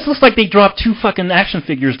 Well, this looks like they dropped 2 fucking action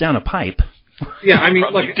figures down a pipe. Yeah, I mean,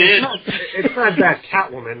 look, it's not that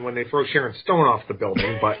Catwoman when they throw Sharon Stone off the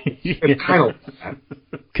building, but it's kind of like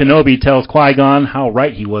that. Kenobi tells Qui-Gon how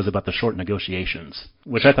right he was about the short negotiations,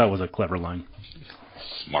 which I thought was a clever line.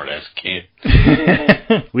 Smart-ass kid.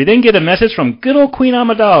 We then get a message from good old Queen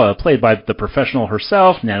Amidala, played by the professional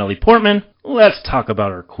herself, Natalie Portman. Let's talk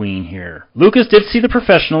about our queen here. Lucas did see the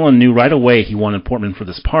professional and knew right away he wanted Portman for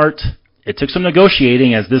this part. It took some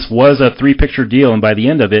negotiating, as this was a 3-picture deal, and by the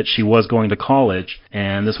end of it, she was going to college,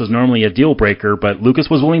 and this was normally a deal breaker, but Lucas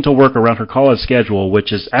was willing to work around her college schedule,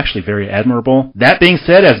 which is actually very admirable. That being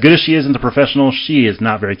said, as good as she is in The Professional, she is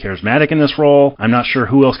not very charismatic in this role. I'm not sure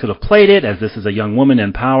who else could have played it, as this is a young woman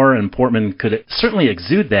in power, and Portman could certainly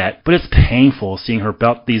exude that, but it's painful seeing her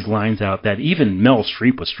belt these lines out that even Meryl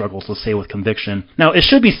Streep would struggle to say with conviction. Now, it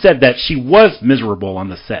should be said that she was miserable on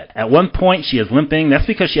the set. At one point, she is limping. That's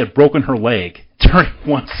because she had broken her leg during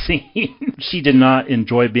one scene. She did not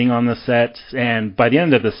enjoy being on the set, and by the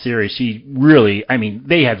end of the series, she really,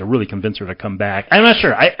 they had to really convince her to come back. I'm not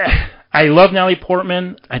sure. I love Natalie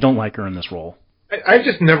Portman. I don't like her in this role. I've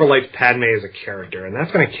just never liked Padme as a character, and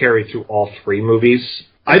that's going to carry through all 3 movies.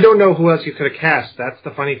 I don't know who else you could have cast. That's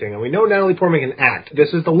the funny thing. And we know Natalie Portman can act. This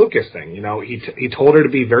is the Lucas thing. You know, he told her to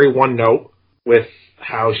be very one-note with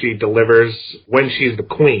how she delivers when she's the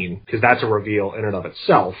queen, because that's a reveal in and of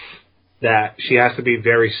itself. That she has to be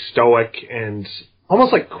very stoic and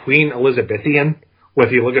almost like Queen Elizabethan,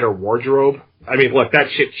 if you look at her wardrobe. I mean, look, that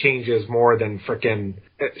shit changes more than frickin'...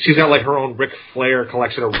 She's got like her own Ric Flair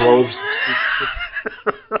collection of robes.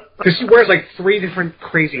 Because she wears like 3 different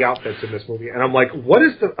crazy outfits in this movie. And I'm like, what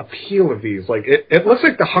is the appeal of these? Like, it looks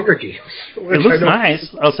like the Hunger Games. It looks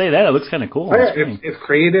nice. I'll say that. It looks kind of cool. It's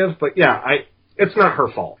creative, but yeah, it's not her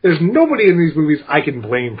fault. There's nobody in these movies I can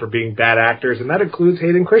blame for being bad actors, and that includes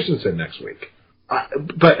Hayden Christensen next week.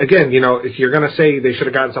 But again, if you're going to say they should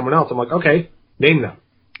have gotten someone else, I'm like, okay, name them.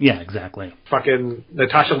 Yeah, exactly. Fucking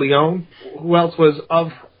Natasha Lyonne. Who else was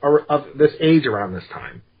of this age around this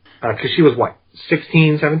time? Because she was,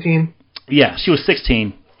 16, 17? Yeah, she was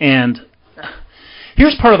 16. And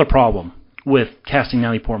here's part of the problem with casting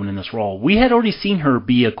Natalie Portman in this role. We had already seen her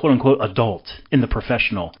be a quote-unquote adult in The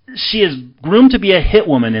Professional. She is groomed to be a hit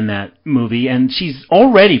woman in that movie, and she's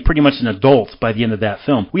already pretty much an adult by the end of that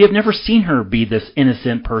film. We have never seen her be this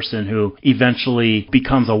innocent person who eventually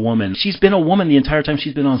becomes a woman. She's been a woman the entire time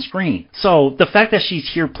she's been on screen. So the fact that she's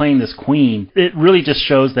here playing this queen, it really just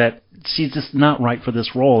shows that she's just not right for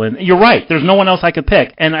this role. And you're right, there's no one else I could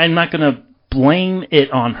pick, and I'm not going to blame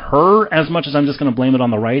it on her as much as I'm just going to blame it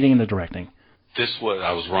on the writing and the directing.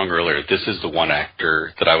 I was wrong earlier. This is the one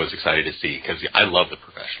actor that I was excited to see because I love The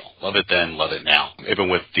Professional. Love it then, love it now. Even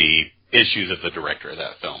with the issues of the director of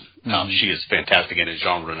that film. She is fantastic in it.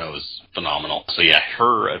 Jean Reno is phenomenal. So yeah,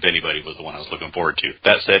 her, of anybody, was the one I was looking forward to.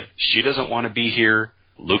 That said, she doesn't want to be here.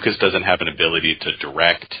 Lucas doesn't have an ability to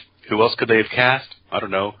direct. Who else could they have cast? I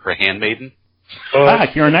don't know. Her handmaiden?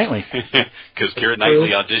 Keira Knightley. Because Keira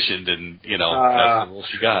Knightley auditioned and, that's all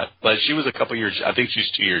she got. But she was a couple years, I think she's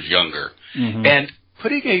 2 years younger. Mm-hmm. And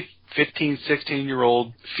putting a 15,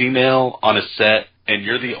 16-year-old female on a set and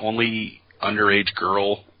you're the only underage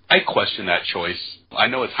girl, I question that choice. I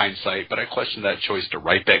know it's hindsight, but I question that choice to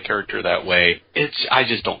write that character that way. I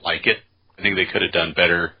just don't like it. I think they could have done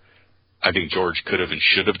better. I think George could have and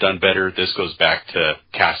should have done better. This goes back to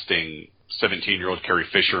casting 17-year-old Carrie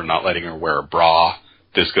Fisher and not letting her wear a bra.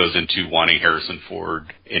 This goes into wanting Harrison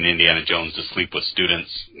Ford in Indiana Jones to sleep with students.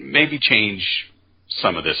 Maybe change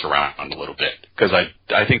some of this around a little bit, because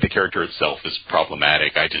I think the character itself is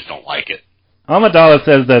problematic. I just don't like it. Amidala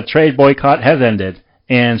says the trade boycott has ended,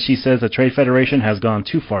 And she says the Trade Federation has gone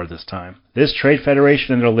too far this time. This Trade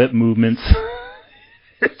Federation and their lip movements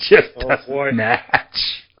just doesn't match.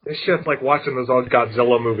 This shit's like watching those old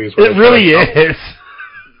Godzilla movies. It really is.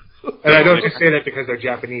 And I don't just say that because they're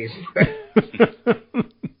Japanese.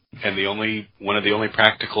 And one of the only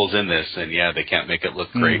practicals in this, and yeah, they can't make it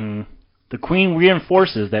look great. Mm-hmm. The Queen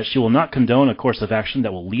reinforces that she will not condone a course of action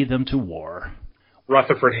that will lead them to war.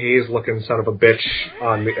 Rutherford Hayes looking son of a bitch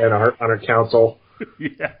on her council.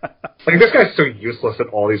 Yeah. Like, this guy's so useless in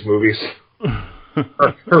all these movies.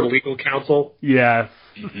 Her legal counsel. Yeah.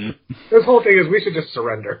 Mm-hmm. This whole thing is we should just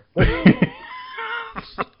surrender.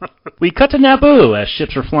 We cut to Naboo as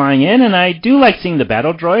ships are flying in, and I do like seeing the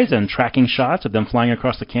battle droids and tracking shots of them flying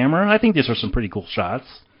across the camera. I think these are some pretty cool shots.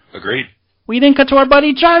 Agreed. We then cut to our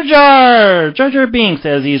buddy Jar Jar! Jar Jar Binks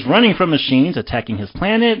as he's running from machines attacking his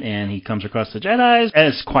planet, and he comes across the Jedi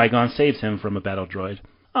as Qui-Gon saves him from a battle droid.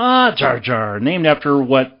 Jar Jar, named after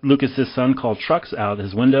what Lucas's son called trucks out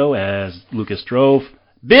his window as Lucas drove.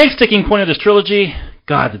 Big sticking point of this trilogy.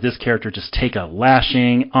 God, did this character just take a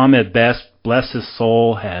lashing. Ahmed Best, bless his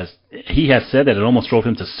soul, has said that it almost drove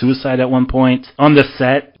him to suicide at one point. On the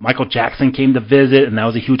set, Michael Jackson came to visit, and that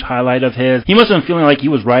was a huge highlight of his. He must have been feeling like he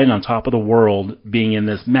was riding on top of the world, being in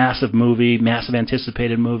this massive movie, massive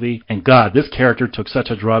anticipated movie. And God, this character took such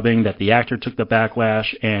a drubbing that the actor took the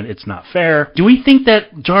backlash, and it's not fair. Do we think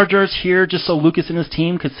that Jar Jar's here just so Lucas and his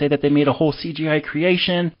team could say that they made a whole CGI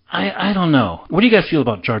creation? I don't know. What do you guys feel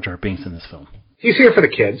about Jar Jar Binks in this film? He's here for the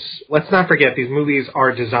kids. Let's not forget, these movies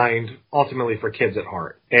are designed ultimately for kids at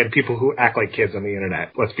heart. And people who act like kids on the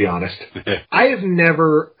internet, let's be honest. I have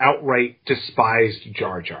never outright despised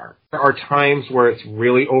Jar Jar. There are times where it's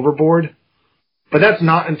really overboard, but that's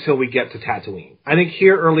not until we get to Tatooine. I think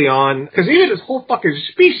here early on, because even his whole fucking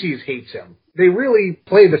species hates him. They really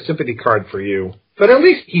play the sympathy card for you. But at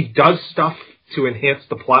least he does stuff to enhance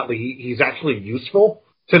the plot. Like he's actually useful.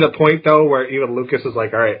 To the point, though, where even Lucas is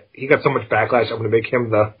like, all right, he got so much backlash, I'm going to make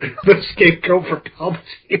him the scapegoat for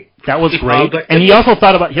Palpatine. That was great. And he also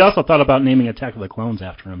thought about naming Attack of the Clones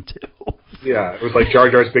after him, too. Yeah, it was like Jar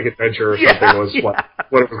Jar's Big Adventure or something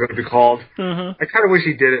what it was going to be called. Mm-hmm. I kind of wish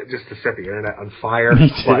he did it just to set the internet on fire. Me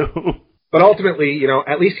too. But ultimately,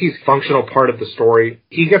 at least he's a functional part of the story.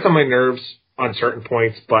 He gets on my nerves on certain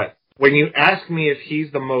points, but when you ask me if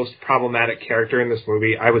he's the most problematic character in this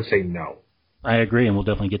movie, I would say no. I agree, and we'll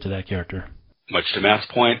definitely get to that character. Much to Matt's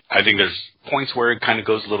point, I think there's points where it kind of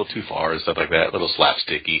goes a little too far and stuff like that, a little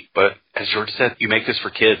slapsticky. But as George said, you make this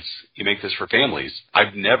for kids. You make this for families.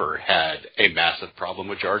 I've never had a massive problem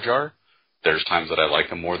with Jar Jar. There's times that I like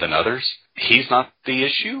him more than others. He's not the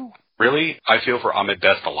issue, really. I feel for Ahmed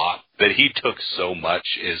Best a lot. That he took so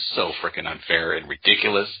much is so freaking unfair and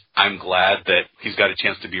ridiculous. I'm glad that he's got a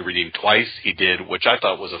chance to be redeemed twice. He did, which I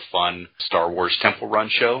thought was a fun Star Wars Temple Run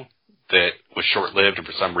show that was short-lived, and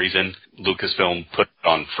for some reason, Lucasfilm put it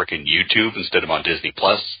on frickin' YouTube instead of on Disney+.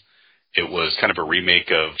 It was kind of a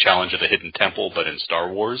remake of Challenge of the Hidden Temple, but in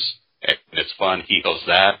Star Wars. And it's fun. He does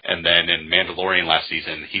that. And then in Mandalorian last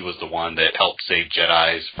season, he was the one that helped save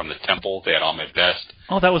Jedis from the temple. They had Ahmed Best.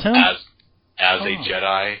 Oh, that was him? As a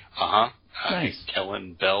Jedi. Nice.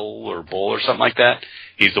 Kellen Bell or Bull or something like that.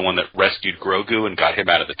 He's the one that rescued Grogu and got him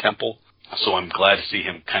out of the temple. So I'm glad to see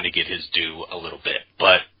him kind of get his due a little bit.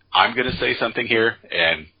 But I'm going to say something here,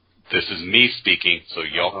 and this is me speaking, so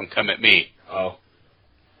y'all can come at me.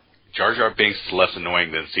 Jar Jar Binks is less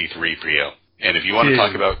annoying than C-3PO. And if you want to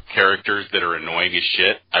talk about characters that are annoying as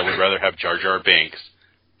shit, I would rather have Jar Jar Binks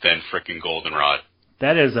than frickin' Goldenrod.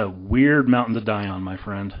 That is a weird mountain to die on, my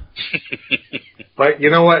friend. But you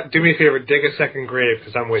know what? Do me a favor, dig a second grave,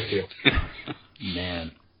 because I'm with you.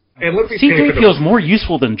 Man. Hey, let me C-3PO is more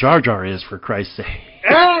useful than Jar Jar is, for Christ's sake.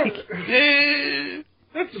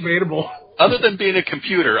 That's debatable. Other than being a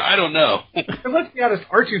computer, I don't know. Let's be honest,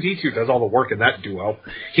 R2-D2 does all the work in that duo.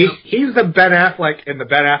 He's the Ben Affleck and the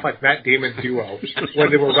Ben Affleck-Matt Damon duo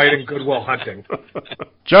when they were writing Good Will Hunting.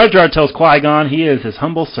 Jar Jar tells Qui-Gon he is his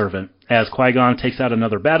humble servant as Qui-Gon takes out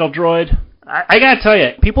another battle droid. I gotta tell you,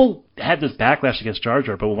 people had this backlash against Jar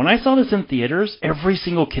Jar, but when I saw this in theaters, every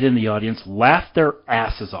single kid in the audience laughed their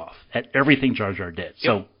asses off at everything Jar Jar did.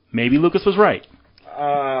 So maybe Lucas was right.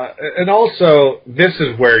 And also, this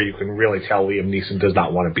is where you can really tell Liam Neeson does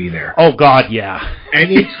not want to be there. Oh, God, yeah.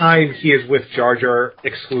 Anytime he is with Jar Jar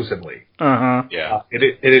exclusively. Yeah.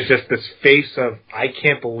 It is just this face of, I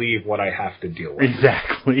can't believe what I have to deal with.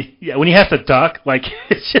 Exactly. Yeah, when he has to duck, like,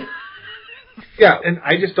 it's just... Yeah, and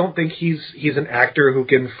I just don't think he's an actor who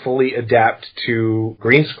can fully adapt to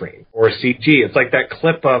green screen or CG. It's like that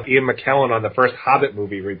clip of Ian McKellen on the first Hobbit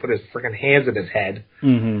movie where he put his freaking hands in his head.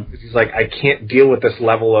 Mm-hmm. He's like, I can't deal with this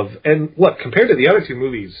level of... And look, compared to the other two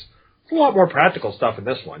movies, there's a lot more practical stuff in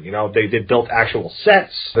this one. You know, they built actual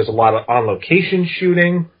sets. There's a lot of on-location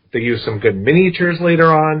shooting. They use some good miniatures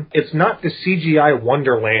later on. It's not the CGI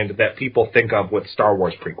wonderland that people think of with Star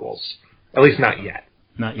Wars prequels. At least not yet.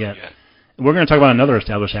 Not yet. We're going to talk about another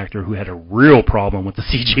established actor who had a real problem with the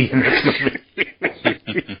CG in this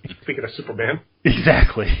movie. Speaking of Superman.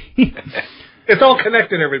 Exactly. It's all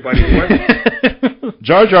connected, everybody.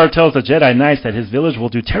 Jar Jar tells the Jedi Knights that his village will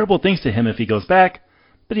do terrible things to him if he goes back,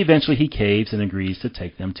 but eventually he caves and agrees to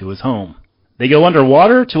take them to his home. They go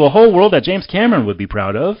underwater to a whole world that James Cameron would be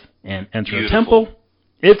proud of and enter a temple.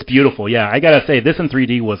 It's beautiful, yeah. I gotta say, this in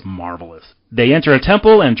 3D was marvelous. They enter a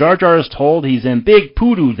temple, and Jar Jar is told he's in big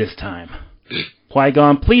poodoo this time.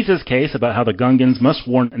 Qui-Gon pleads his case about how the Gungans must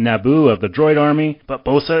warn Naboo of the droid army, but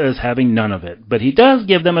Bosa is having none of it. But he does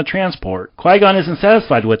give them a transport. Qui-Gon isn't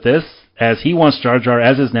satisfied with this, as he wants Jar Jar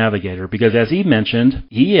as his navigator, because as he mentioned,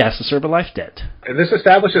 he has to serve a life debt. And this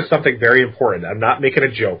establishes something very important. I'm not making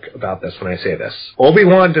a joke about this when I say this.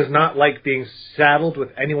 Obi-Wan does not like being saddled with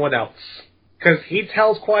anyone else. Because he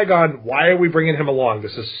tells Qui-Gon, why are we bringing him along?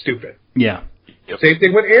 This is stupid. Yeah. Yep. Same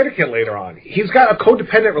thing with Anakin later on. He's got a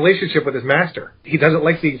codependent relationship with his master. He doesn't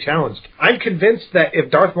like being challenged. I'm convinced that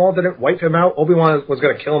if Darth Maul didn't wipe him out, Obi-Wan was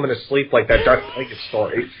going to kill him in his sleep like that Darth Plagueis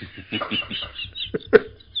story.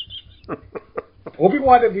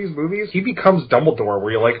 Obi-Wan in these movies, he becomes Dumbledore,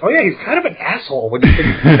 where you're like, oh yeah, he's kind of an asshole when you think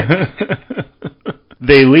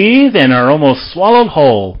They leave and are almost swallowed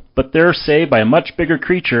whole, but they're saved by a much bigger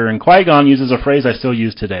creature, and Qui-Gon uses a phrase I still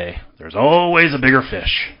use today. There's always a bigger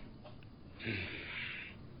fish.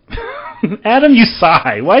 Adam, you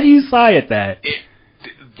sigh. Why do you sigh at that?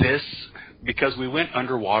 Because we went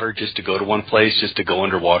underwater just to go to one place, just to go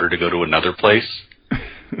underwater to go to another place.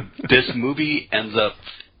 This movie ends up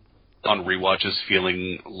on rewatches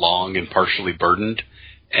feeling long and partially burdened,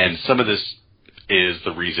 and some of this is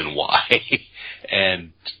the reason why.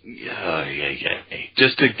 And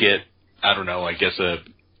just to get, I don't know, I guess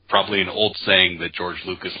probably an old saying that George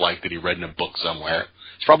Lucas liked that he read in a book somewhere.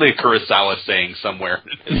 It's probably a Kurosawa saying somewhere.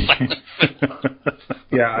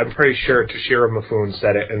 Yeah, I'm pretty sure Toshiro Mifune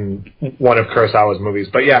said it in one of Kurosawa's movies.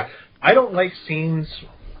 But yeah, I don't like scenes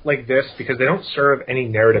like this because they don't serve any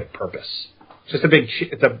narrative purpose. It's just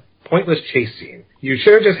it's a pointless chase scene. You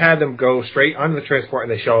should have just had them go straight onto the transport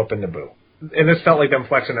and they show up in Naboo. And this felt like them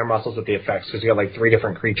flexing their muscles with the effects because you got like 3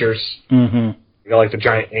 different creatures. Mm-hmm. You got like the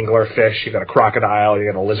giant anglerfish, you got a crocodile,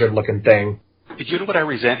 you got a lizard-looking thing. You know what I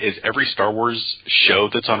resent is every Star Wars show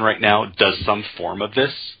that's on right now does some form of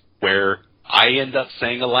this, where I end up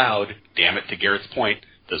saying aloud, damn it, to Garrett's point,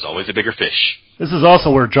 there's always a bigger fish. This is also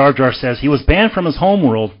where Jar Jar says he was banned from his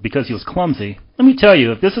homeworld because he was clumsy. Let me tell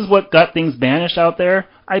you, if this is what got things banished out there,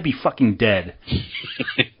 I'd be fucking dead.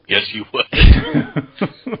 Yes, you would.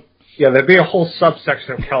 Yeah, there'd be a whole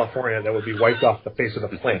subsection of California that would be wiped off the face of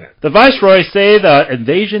the planet. The Viceroy say the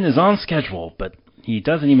invasion is on schedule, but he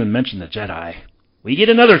doesn't even mention the Jedi. We get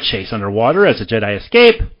another chase underwater as the Jedi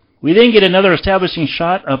escape. We then get another establishing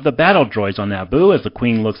shot of the battle droids on Naboo as the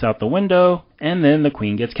Queen looks out the window, and then the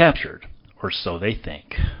Queen gets captured. Or so they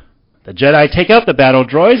think. The Jedi take out the battle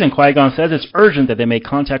droids, and Qui-Gon says it's urgent that they make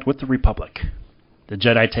contact with the Republic. The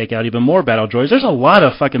Jedi take out even more battle droids. There's a lot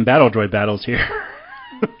of fucking battle droid battles here.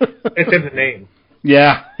 It's in the name.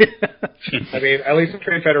 Yeah. I mean, at least the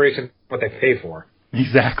Trade Federation, what they pay for.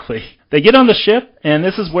 Exactly. They get on the ship, and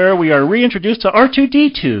this is where we are reintroduced to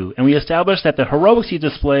R2-D2, and we establish that the heroics he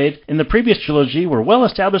displayed in the previous trilogy were well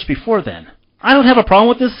established before then. I don't have a problem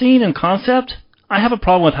with this scene in concept. I have a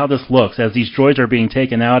problem with how this looks. As these droids are being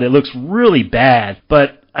taken out, it looks really bad,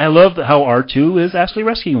 but I love how R2 is actually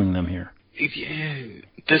rescuing them here.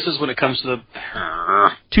 This is when it comes to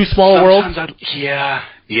the... Too small a world?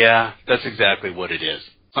 Yeah, that's exactly what it is.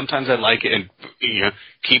 Sometimes I like it and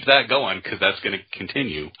keep that going because that's going to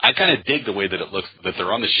continue. I kind of dig the way that it looks, that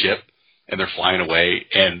they're on the ship and they're flying away,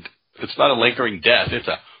 and it's not a lingering death. It's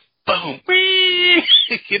a boom. Whee!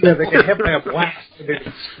 Yeah, they get hit by a blast and they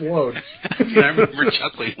explode. I remember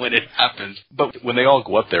chuckling when it happens. But when they all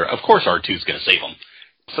go up there, of course R2's going to save them.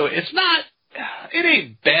 So it's not... It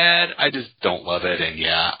ain't bad. I just don't love it, and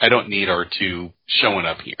yeah, I don't need R2 showing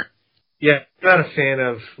up here. Yeah, I'm not a fan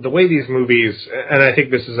of the way these movies, and I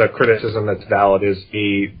think this is a criticism that's valid, is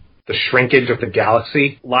the shrinkage of the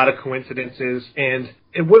galaxy. A lot of coincidences, and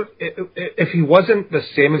if he wasn't the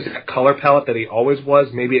same exact color palette that he always was,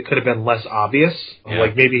 maybe it could have been less obvious. Yeah.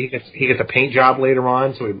 Like maybe he gets a paint job later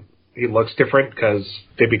on, so he looks different because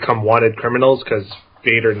they become wanted criminals because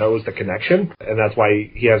Vader knows the connection, and that's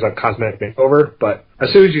why he has a cosmetic makeover. But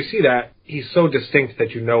as soon as you see that, he's so distinct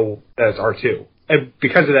that you know that it's R2. And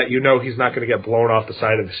because of that, you know he's not going to get blown off the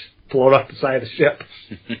side of the ship.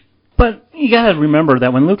 But you gotta remember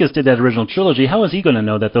that when Lucas did that original trilogy, how was he going to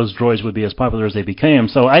know that those droids would be as popular as they became?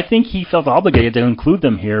 So I think he felt obligated to include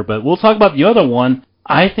them here, but we'll talk about the other one.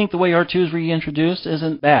 I think the way R2 is reintroduced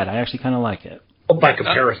isn't bad. I actually kind of like it. Well, by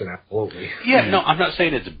comparison, absolutely. Yeah, no, I'm not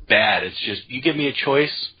saying it's bad. It's just, you give me a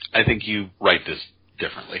choice, I think you write this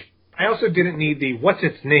differently. I also didn't need the, what's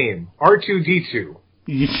its name? R2-D2.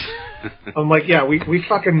 I'm like, yeah, we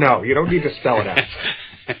fucking know. You don't need to spell it out.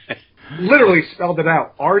 Literally spelled it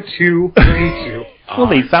out. R2-D2. Well,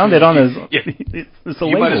 they found it on his... Yeah. It's a you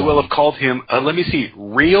label. might as well have called him, let me see,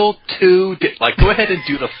 Real 2... Like, go ahead and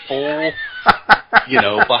do the full,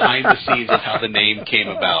 behind the scenes of how the name came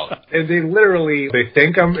about. And they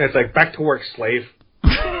thank him. It's like, back to work, slave.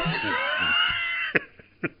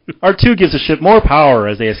 R2 gives the ship more power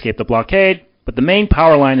as they escape the blockade, but the main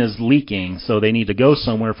power line is leaking, so they need to go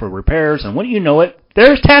somewhere for repairs, and wouldn't you know it,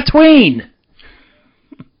 there's Tatooine!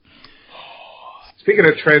 Speaking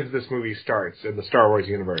of trends, this movie starts in the Star Wars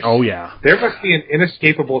universe. Oh, yeah. There must be an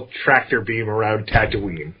inescapable tractor beam around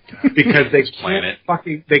Tatooine because they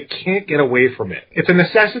can't get away from it. It's a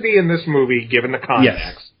necessity in this movie, given the context.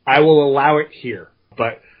 Yes. I will allow it here,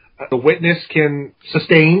 but the witness can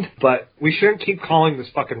sustain, but we shouldn't keep calling this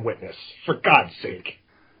fucking witness, for God's sake.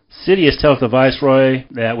 Sidious tells the Viceroy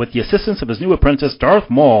that with the assistance of his new apprentice,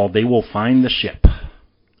 Darth Maul, they will find the ship.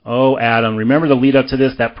 Oh, Adam, remember the lead-up to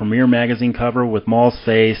this, that Premiere magazine cover with Maul's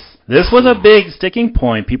face? This was a big sticking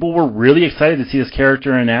point. People were really excited to see this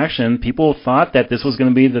character in action. People thought that this was going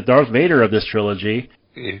to be the Darth Vader of this trilogy.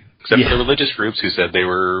 Yeah. Except for the religious groups who said they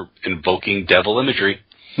were invoking devil imagery.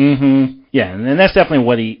 Mm-hmm. Yeah, and that's definitely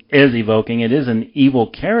what he is evoking. It is an evil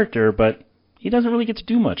character, but he doesn't really get to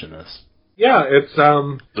do much in this. Yeah, it's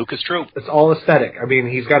Lucas trope. It's all aesthetic. I mean,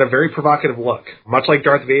 he's got a very provocative look. Much like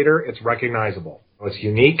Darth Vader, it's recognizable. It's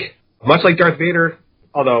unique. Much like Darth Vader,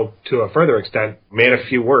 although to a further extent, man of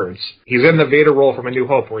few words. He's in the Vader role from A New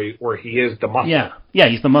Hope, where he is the muscle. Yeah,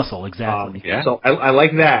 he's the muscle, exactly. So I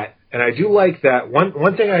like that, and I do like that.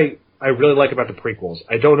 One thing I really like about the prequels,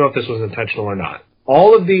 I don't know if this was intentional or not.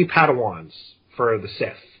 All of the Padawans for the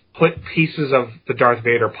Sith put pieces of the Darth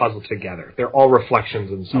Vader puzzle together. They're all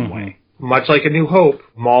reflections in some way. Much like A New Hope,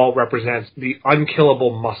 Maul represents the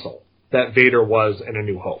unkillable muscle that Vader was in A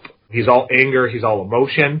New Hope. He's all anger, he's all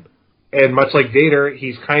emotion, and much like Vader,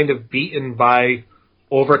 he's kind of beaten by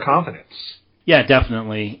overconfidence. Yeah,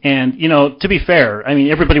 definitely. And, to be fair, I mean,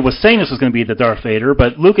 everybody was saying this was going to be the Darth Vader,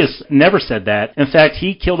 but Lucas never said that. In fact,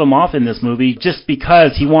 he killed him off in this movie just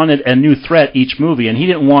because he wanted a new threat each movie, and he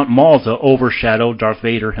didn't want Maul to overshadow Darth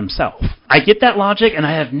Vader himself. I get that logic, and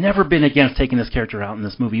I have never been against taking this character out in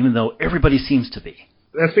this movie, even though everybody seems to be.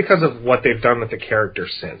 That's because of what they've done with the character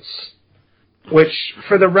since. Which,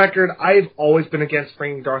 for the record, I've always been against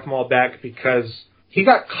bringing Darth Maul back because he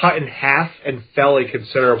got cut in half and fell a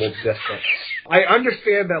considerable distance. I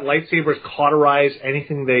understand that lightsabers cauterize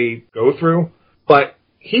anything they go through, but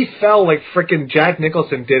he fell like frickin' Jack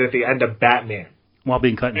Nicholson did at the end of Batman. While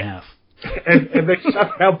being cut in half. and they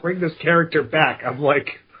somehow bring this character back. I'm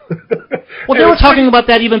like... Well, they were talking about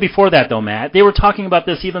that even before that, though, Matt. They were talking about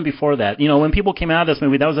this even before that. When people came out of this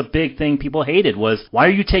movie, that was a big thing people hated, was, why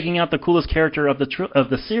are you taking out the coolest character of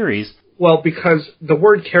the series? Well, because the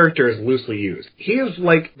word character is loosely used. He is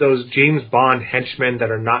like those James Bond henchmen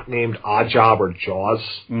that are not named Oddjob or Jaws,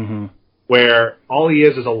 where all he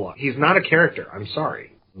is a look. He's not a character, I'm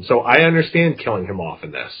sorry. So I understand killing him off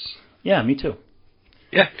in this. Yeah, me too.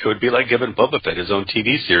 Yeah, it would be like giving Boba Fett his own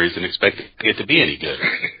TV series and expecting it to be any good.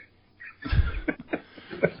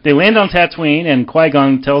 They land on Tatooine, and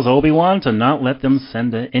Qui-Gon tells Obi-Wan to not let them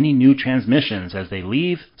send any new transmissions as they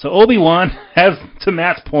leave. So Obi-Wan has, to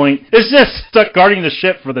Matt's point, is just stuck guarding the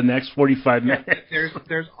ship for the next 45 minutes.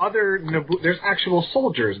 There's actual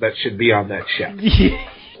soldiers that should be on that ship.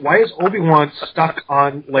 Why is Obi-Wan stuck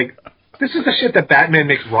on, this is the shit that Batman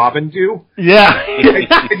makes Robin do. Yeah.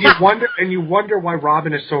 and you wonder why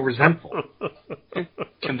Robin is so resentful.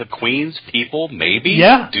 Can the Queen's people maybe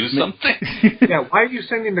do something? Yeah, why are you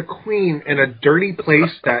sending the Queen in a dirty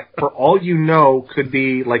place that, for all you know, could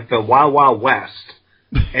be like the Wild Wild West,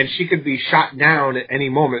 and she could be shot down at any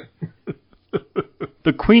moment?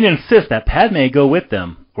 The Queen insists that Padme go with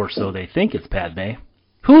them, or so they think it's Padme.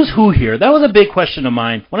 Who's who here? That was a big question of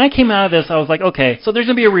mine. When I came out of this, I was like, okay, so there's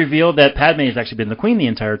going to be a reveal that Padme has actually been the Queen the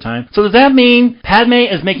entire time. So does that mean Padme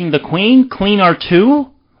is making the Queen Clean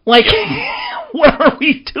R2? What are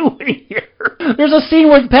we doing here? There's a scene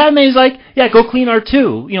where Padme's like, yeah, go clean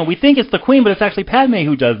R2. You know, we think it's the Queen, but it's actually Padme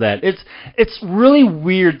who does that. It's really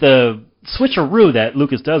weird, the switcheroo that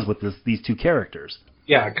Lucas does with these two characters.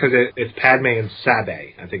 Yeah, because it's Padme and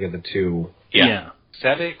Sabe, I think, are the two. Yeah.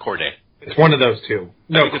 Sabe, Corday. It's one of those two.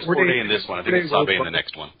 No, I think it's Corday in this one. I think it's Sabe in the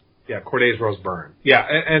next one. Yeah, Corday's Rose Byrne. Yeah,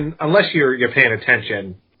 and unless you're paying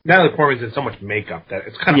attention, Natalie Portman's in so much makeup that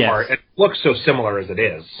it's kind of hard. It looks so similar as it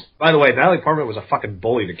is. By the way, Natalie Portman was a fucking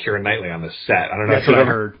bully to Keira Knightley on the set. I don't know if you've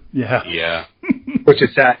ever heard. Yeah. Yeah. Which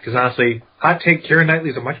is sad, because honestly, hot take, Keira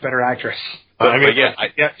Knightley's a much better actress.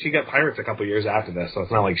 She got Pirates a couple years after this, so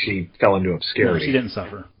it's not like she fell into obscurity. No, she didn't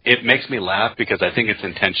suffer. It makes me laugh because I think it's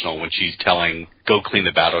intentional when she's telling, go clean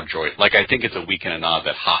the battle droid. Like, I think it's a wink and a nod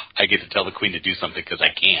that, I get to tell the Queen to do something because I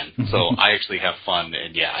can. So I actually have fun,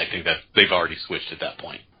 and yeah, I think that they've already switched at that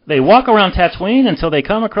point. They walk around Tatooine until they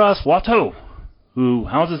come across Watto, who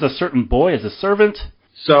houses a certain boy as a servant.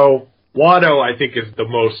 So, Watto, I think, is the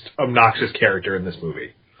most obnoxious character in this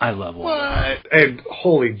movie. I love Watto. And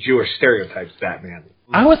holy Jewish stereotypes, Batman.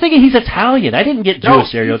 I was thinking he's Italian. I didn't get Jewish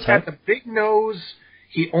stereotypes. He's got the big nose.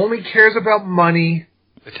 He only cares about money.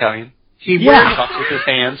 Italian. He talks with his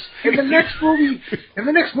hands. In the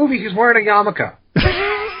next movie, he's wearing a yarmulke.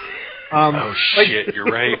 Shit, you're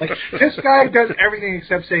right. Like, this guy does everything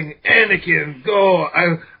except saying, Anakin, go.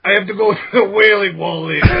 I have to go to the whaling wall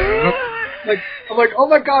later. I'm like, oh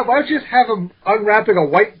my god, why don't you just have him unwrapping a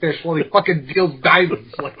whitefish while he fucking deals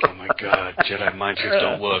diamonds? Like, oh my god, Jedi mind tricks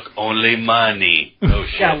don't work. Only money. Oh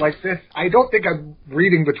shit. Yeah, like this. I don't think I'm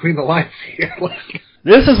reading between the lines here.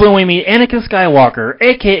 This is when we meet Anakin Skywalker,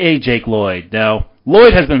 a.k.a. Jake Lloyd. Now,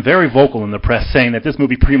 Lloyd has been very vocal in the press saying that this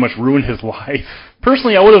movie pretty much ruined his life.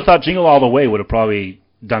 Personally, I would have thought Jingle All the Way would have probably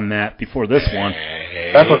done that before this one.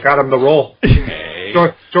 That's what got him the role.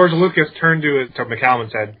 George Lucas turned to McCallum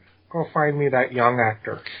and said, go find me that young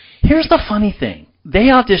actor. Here's the funny thing. They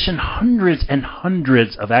auditioned hundreds and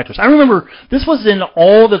hundreds of actors. I remember this was in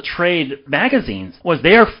all the trade magazines, was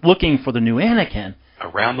they are looking for the new Anakin.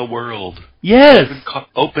 Around the world. Yes.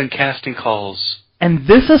 Open casting calls. And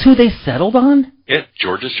this is who they settled on? Yeah,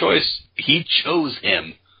 George's choice. He chose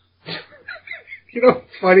him. You know,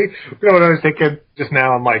 it's funny. You know what I was thinking just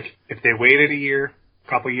now? I'm like, if they waited a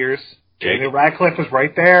couple years, Daniel Radcliffe was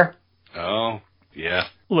right there. Oh, yeah.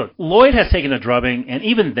 Look, Lloyd has taken a drubbing, and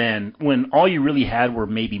even then, when all you really had were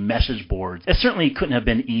maybe message boards, it certainly couldn't have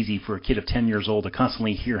been easy for a kid of 10 years old to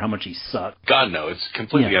constantly hear how much he sucked. God, no. It's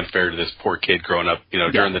completely unfair to this poor kid growing up,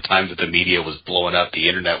 during the time that the media was blowing up, the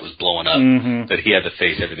internet was blowing up, that he had to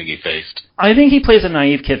face everything he faced. I think he plays a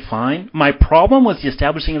naive kid fine. My problem was the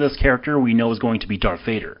establishing of this character we know is going to be Darth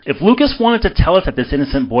Vader. If Lucas wanted to tell us that this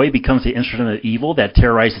innocent boy becomes the instrument of evil that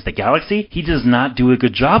terrorizes the galaxy, he does not do a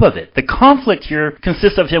good job of it. The conflict here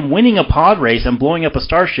consists of him winning a pod race and blowing up a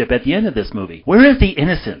starship at the end of this movie. Where is the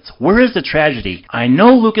innocence? Where is the tragedy? I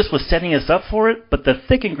know Lucas was setting us up for it, but the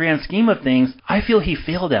thick and grand scheme of things, I feel he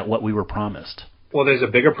failed at what we were promised. Well, there's a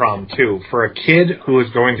bigger problem, too. For a kid who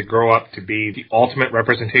is going to grow up to be the ultimate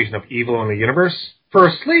representation of evil in the universe, for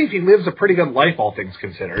a slave, he lives a pretty good life, all things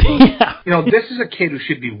considered. Yeah. This is a kid who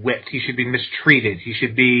should be whipped. He should be mistreated. He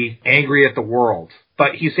should be angry at the world.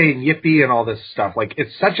 But he's saying yippee and all this stuff. Like,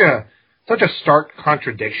 it's such a stark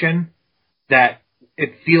contradiction that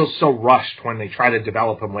it feels so rushed when they try to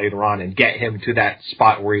develop him later on and get him to that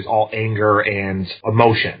spot where he's all anger and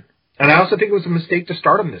emotion. And I also think it was a mistake to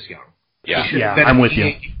start him this young. Yeah, I'm with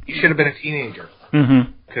you. He should have been a teenager.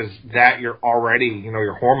 Mm-hmm. Because you're already,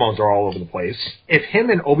 your hormones are all over the place. If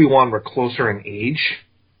him and Obi-Wan were closer in age,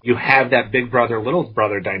 you have that big brother, little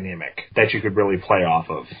brother dynamic that you could really play off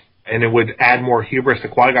of. And it would add more hubris to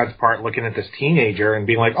Qui-Gon's part looking at this teenager and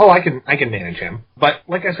being like, oh, I can manage him. But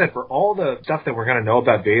like I said, for all the stuff that we're going to know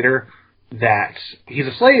about Vader, that he's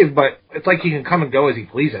a slave, but it's like he can come and go as he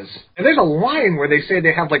pleases. And there's a line where they say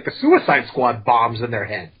they have like the Suicide Squad bombs in their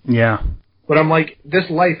head. Yeah. But I'm like, this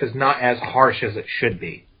life is not as harsh as it should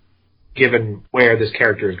be, given where this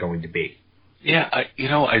character is going to be. Yeah,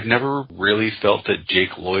 I've never really felt that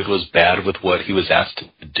Jake Lloyd was bad with what he was asked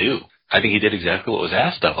to do. I think he did exactly what was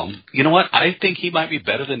asked of him. You know what? I think he might be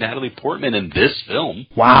better than Natalie Portman in this film.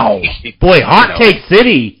 Wow. Boy, Hot Take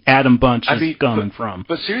City, Adam Bunch is coming from.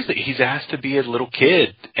 But seriously, he's asked to be a little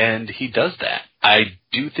kid, and he does that. I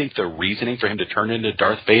do think the reasoning for him to turn into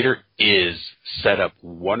Darth Vader is set up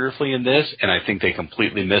wonderfully in this, and I think they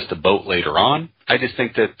completely missed the boat later on. I just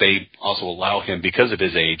think that they also allow him, because of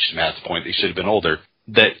his age, to Matt's point, he should have been older,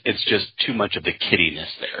 that it's just too much of the kiddiness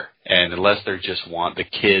there. And unless they just want the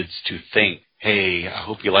kids to think, hey, I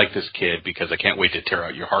hope you like this kid because I can't wait to tear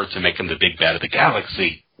out your hearts and make him the big bad of the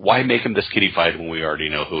galaxy, why make him this kiddified when we already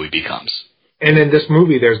know who he becomes? And in this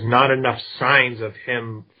movie, there's not enough signs of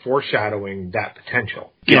him foreshadowing that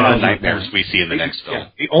potential. Yeah, the nightmares we see in the next film. Yeah.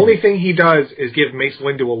 The only thing he does is give Mace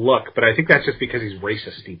Windu a look, but I think that's just because he's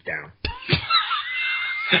racist deep down.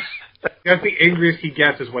 That's the angriest he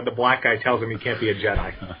gets is when the black guy tells him he can't be a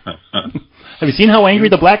Jedi. Have you seen how angry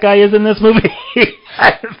the black guy is in this movie?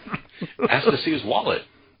 Has to see his wallet.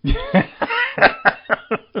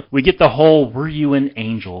 We get the whole "were you an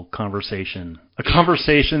angel" conversation. A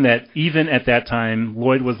conversation that even at that time,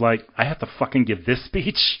 Lloyd was like, I have to fucking give this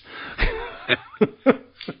speech?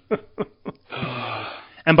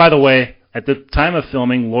 And by the way, at the time of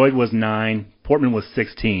filming, Lloyd was 9, Portman was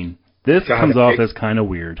 16. This comes off as kind of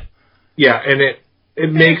weird. Yeah, and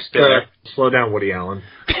it makes slow down, Woody Allen.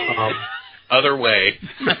 Other way.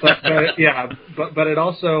 but it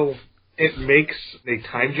also... It makes a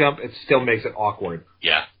time jump. It still makes it awkward.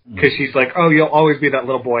 Yeah. Because she's like, oh, you'll always be that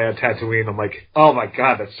little boy on Tatooine. I'm like, oh, my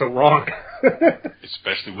God, that's so wrong.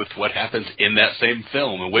 Especially with what happens in that same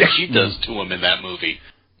film and what she does to him in that movie.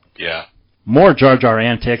 Yeah. More Jar Jar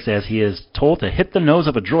antics as he is told to hit the nose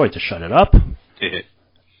of a droid to shut it up.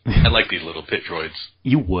 I like these little pit droids.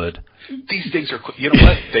 You would. These things are cool. You know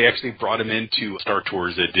what? They actually brought him into Star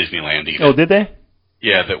Tours at Disneyland even. Oh, did they?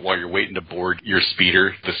 Yeah, that while you're waiting to board your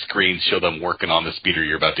speeder, the screens show them working on the speeder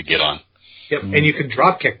you're about to get on. Yep, and you can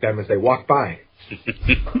drop kick them as they walk by.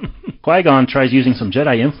 Qui-Gon tries using some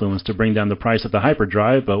Jedi influence to bring down the price of the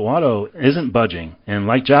hyperdrive, but Watto isn't budging. And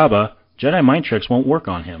like Jabba, Jedi mind tricks won't work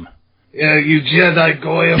on him. Yeah, you Jedi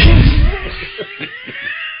goyim.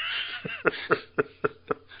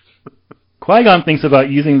 Qui-Gon thinks about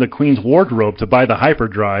using the Queen's wardrobe to buy the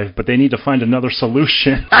hyperdrive, but they need to find another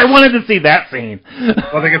solution. I wanted to see that scene.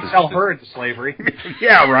 Well, they could sell her into slavery.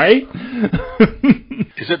 Yeah, right?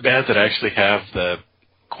 Is it bad that I actually have the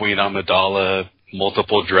Queen Amidala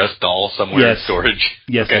multiple dress doll somewhere in storage?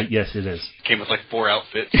 Yes, okay. Yes, it is. Came with like 4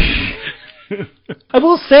 outfits. I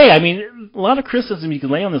will say, I mean, a lot of criticism you can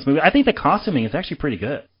lay on this movie. I think the costuming is actually pretty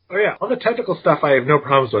good. Oh, yeah. All the technical stuff I have no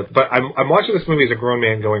problems with, but I'm watching this movie as a grown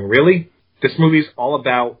man going, really? This movie's all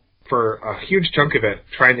about, for a huge chunk of it,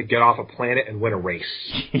 trying to get off a planet and win a race.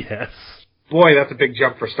 Yes. Boy, that's a big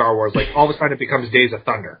jump for Star Wars. Like, all of a sudden it becomes Days of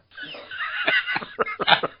Thunder.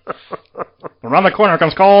 Around the corner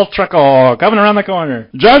comes Cole Trickle, coming around the corner.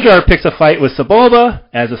 Jar Jar picks a fight with Sebulba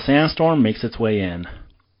as a sandstorm makes its way in.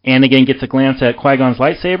 Anakin gets a glance at Qui-Gon's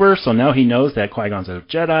lightsaber, so now he knows that Qui-Gon's a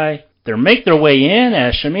Jedi. They make their way in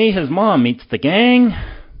as Shmi, his mom, meets the gang.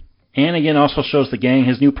 Anakin also shows the gang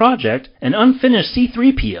his new project, an unfinished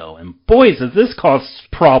C-3PO, and boy, does this cause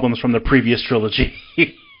problems from the previous trilogy. You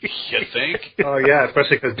think? Oh, yeah,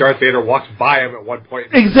 especially because Darth Vader walks by him at one point.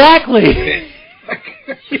 Exactly!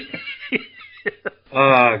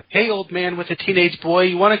 Hey, old man with a teenage boy,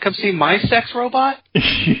 you want to come see my sex robot?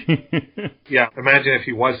 Yeah, imagine if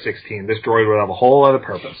he was 16. This droid would have a whole other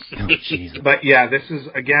purpose. Oh, Jesus. But yeah, this is,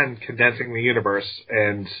 again, condensing the universe,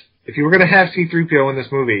 and if you were going to have C-3PO in this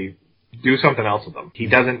movie, do something else with him. He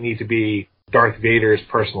doesn't need to be Darth Vader's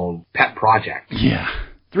personal pet project. Yeah.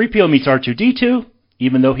 3PO meets R2-D2,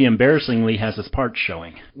 even though he embarrassingly has his parts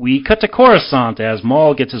showing. We cut to Coruscant as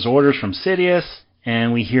Maul gets his orders from Sidious,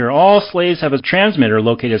 and we hear all slaves have a transmitter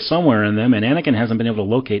located somewhere in them, and Anakin hasn't been able to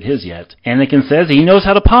locate his yet. Anakin says he knows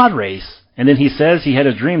how to pod race, and then he says he had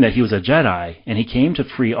a dream that he was a Jedi, and he came to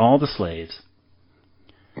free all the slaves.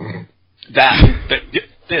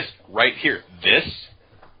 This right here, this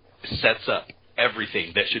sets up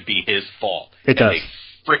everything that should be his fault. It does. They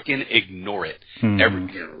frickin' ignore it.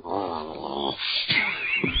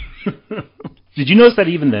 Did you notice that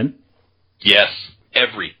even then? Yes,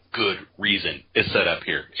 every good reason is set up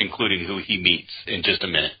here, including who he meets in just a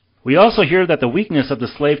minute. We also hear that the weakness of the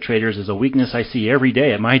slave traders is a weakness I see every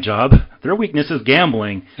day at my job. Their weakness is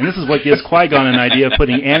gambling, and this is what gives Qui-Gon an idea of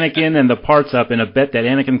putting Anakin and the parts up in a bet that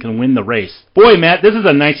Anakin can win the race. Boy, Matt, this is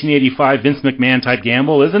a 1985 Vince McMahon type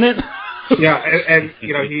gamble, isn't it? Yeah, and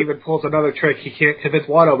you know, he even pulls another trick. He can't convince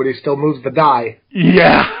Watto, but he still moves the die.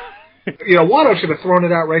 Yeah. You know, Watto should have thrown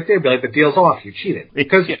it out right there, be like, the deal's off, you cheated.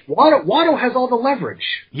 Because Watto has all the leverage.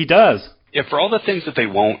 He does. Yeah, for all the things that they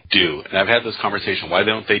won't do, and I've had this conversation, why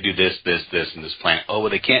don't they do this, and this planet? Oh, well,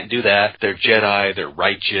 they can't do that. They're Jedi, they're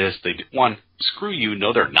righteous. One, screw you,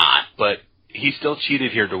 no, they're not. But he still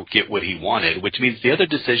cheated here to get what he wanted, which means the other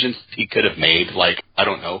decisions he could have made, like, I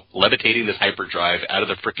don't know, levitating this hyperdrive out of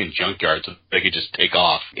the frickin' junkyard so they could just take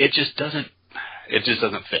off. It just doesn't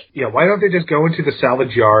fit. Yeah, why don't they just go into the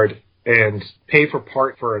salvage yard and pay for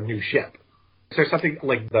part for a new ship? Is there something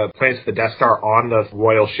like the plans for the Death Star on the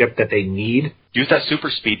royal ship that they need? Use that super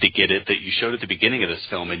speed to get it that you showed at the beginning of this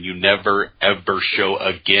film and you never, ever show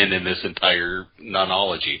again in this entire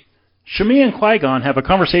nonology. Shmi and Qui-Gon have a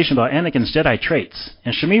conversation about Anakin's Jedi traits,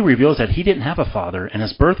 and Shmi reveals that he didn't have a father, and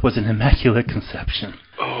his birth was an immaculate conception.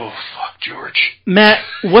 Oh, fuck, George. Matt,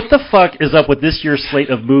 what the fuck is up with this year's slate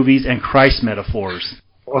of movies and Christ metaphors?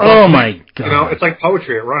 Oh my god. You know, it's like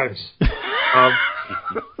poetry, it rhymes.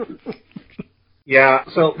 Yeah,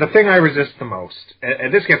 so the thing I resist the most,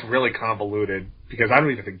 and this gets really convoluted, because I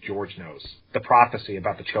don't even think George knows, the prophecy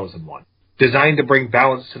about the Chosen One. Designed to bring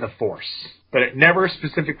balance to the Force. But it never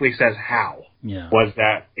specifically says how. Yeah. Was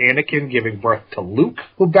that Anakin giving birth to Luke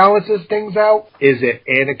who balances things out? Is it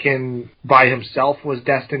Anakin by himself was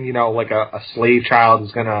destined, you know, like a slave child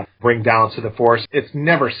is going to bring balance to the Force? It's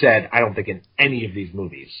never said, I don't think, in any of these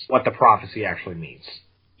movies, what the prophecy actually means.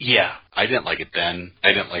 Yeah, I didn't like it then. I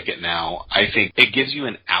didn't like it now. I think it gives you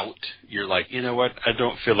an out. You're like, you know what? I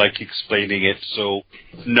don't feel like explaining it, so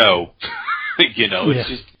no. You know, it's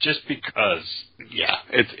just because. Yeah,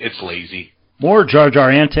 it's lazy. More Jar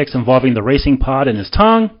Jar antics involving the racing pod and his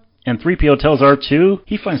tongue, and 3PO tells R2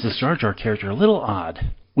 he finds this Jar Jar character a little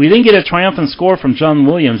odd. We then get a triumphant score from John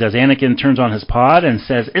Williams as Anakin turns on his pod and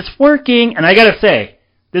says, "It's working!" And I gotta say,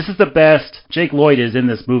 this is the best Jake Lloyd is in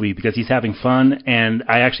this movie because he's having fun, and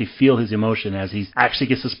I actually feel his emotion as he actually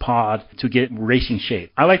gets his pod to get racing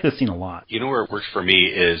shape. I like this scene a lot. You know where it works for me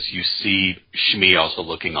is you see Shmi also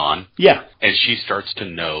looking on. Yeah. And she starts to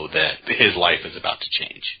know that his life is about to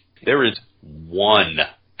change. There is one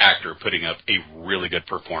actor putting up a really good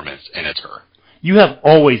performance, and it's her. You have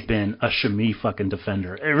always been a Shmi fucking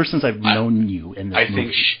defender ever since I've known you in this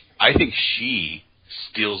movie. I think she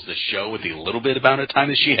steals the show with the little bit amount of time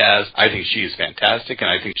that she has. I think she is fantastic, and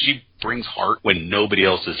I think she brings heart when nobody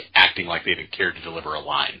else is acting like they even care to deliver a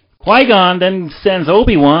line. Qui-Gon then sends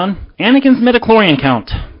Obi-Wan Anakin's midichlorian count.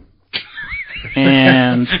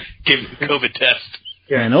 And give him the COVID test.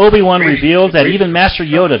 Yeah. And Obi-Wan reveals that even Master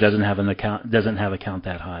Yoda doesn't have a count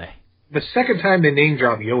that high. The second time they name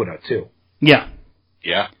drop Yoda too. Yeah.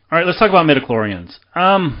 Yeah. All right, let's talk about midichlorians.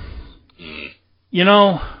 You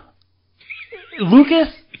know, Lucas,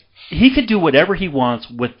 he could do whatever he wants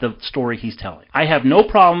with the story he's telling. I have no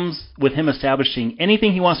problems with him establishing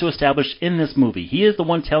anything he wants to establish in this movie. He is the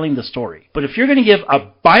one telling the story. But if you're going to give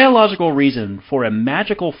a biological reason for a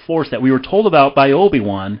magical force that we were told about by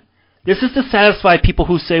Obi-Wan, this is to satisfy people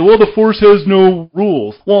who say, well, the Force has no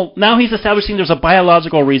rules. Well, now he's establishing there's a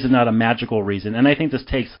biological reason, not a magical reason. And I think this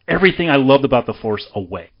takes everything I loved about the Force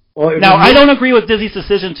away. Well, now, I don't agree with Disney's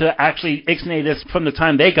decision to actually ixnay this from the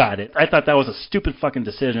time they got it. I thought that was a stupid fucking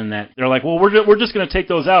decision that they're like, well, we're just going to take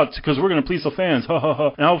those out because we're going to please the fans. Ha, ha, ha.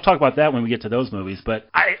 And I'll talk about that when we get to those movies. But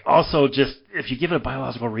I also just, if you give it a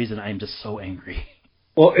biological reason, I'm just so angry.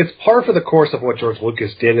 Well, it's par for the course of what George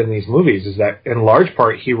Lucas did in these movies is that, in large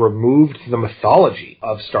part, he removed the mythology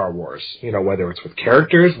of Star Wars. You know, whether it's with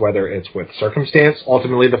characters, whether it's with circumstance,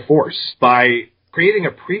 ultimately the Force. By creating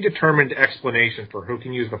a predetermined explanation for who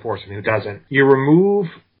can use the Force and who doesn't, you remove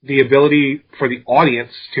the ability for the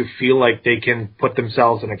audience to feel like they can put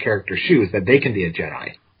themselves in a character's shoes, that they can be a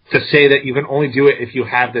Jedi. To say that you can only do it if you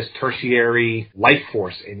have this tertiary life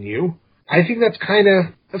force in you, I think that's kind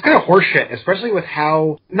of horseshit, especially with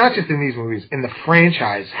how, not just in these movies, in the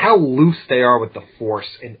franchise, how loose they are with the Force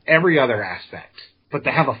in every other aspect. But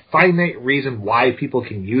to have a finite reason why people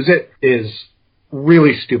can use it is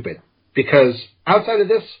really stupid. Because outside of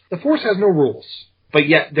this, the Force has no rules. But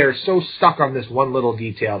yet they're so stuck on this one little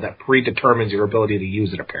detail that predetermines your ability to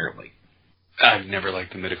use it, apparently. I've never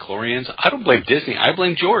liked the midichlorians. I don't blame Disney. I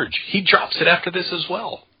blame George. He drops it after this as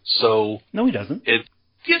well. So no, he doesn't.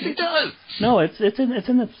 Yes, he does. No, it's in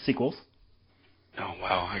the sequels. Oh,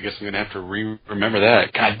 wow. I guess I'm going to have to remember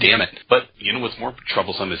that. God damn it. But you know what's more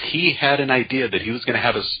troublesome is he had an idea that he was going to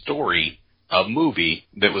have a story, a movie,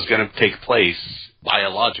 that was going to take place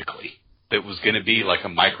biologically. That was going to be like a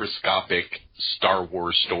microscopic Star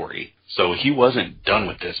Wars story. So he wasn't done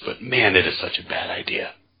with this, but man, it is such a bad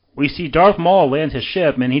idea. We see Darth Maul land his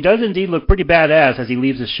ship, and he does indeed look pretty badass as he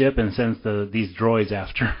leaves his ship and sends these droids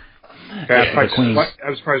after. I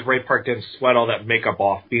was surprised Ray Park didn't sweat all that makeup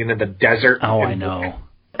off, being in the desert. Oh, I know.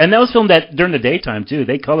 And that was filmed during the daytime, too.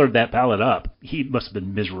 They colored that palette up. He must have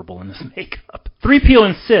been miserable in his makeup. 3PO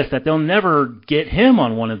insists that they'll never get him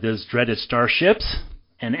on one of those dreaded starships,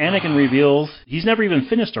 and Anakin reveals he's never even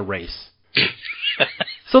finished a race.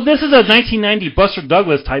 So this is a 1990 Buster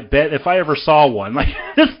Douglas type bet if I ever saw one. Like,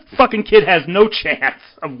 this fucking kid has no chance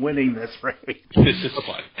of winning this race. This is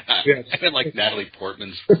fun. I feel like Natalie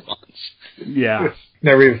Portman's response. Yeah.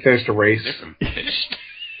 Never even finished a race. Never finished.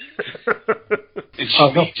 And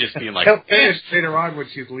she just being like... He'll finish later on when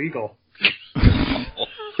she's legal.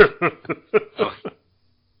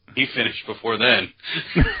 He finished before then.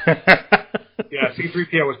 Yeah,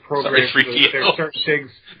 C-3PO was programmed. Sorry,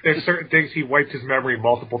 There's certain things he wiped his memory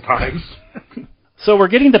multiple times. So we're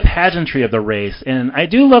getting the pageantry of the race, and I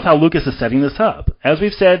do love how Lucas is setting this up. As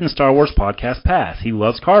we've said in Star Wars Podcast Past, he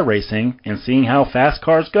loves car racing and seeing how fast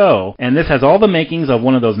cars go, and this has all the makings of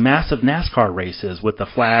one of those massive NASCAR races with the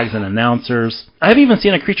flags and announcers. I've even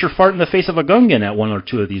seen a creature fart in the face of a Gungan at one or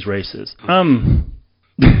two of these races.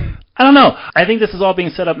 I don't know. I think this is all being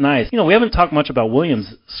set up nice. You know, we haven't talked much about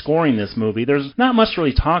Williams scoring this movie. There's not much to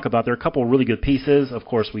really talk about. There are a couple of really good pieces. Of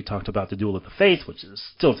course, we talked about The Duel of the Fates, which is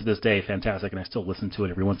still to this day fantastic, and I still listen to it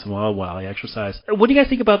every once in a while I exercise. What do you guys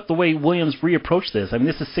think about the way Williams reapproached this? I mean,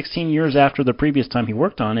 this is 16 years after the previous time he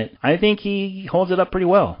worked on it. I think he holds it up pretty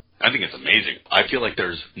well. I think it's amazing. I feel like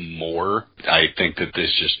there's more. I think that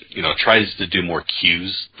this just, tries to do more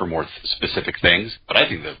cues for more specific things. But I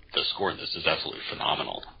think the score in this is absolutely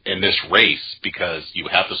phenomenal. In this race, because you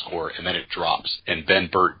have the score and then it drops, and Ben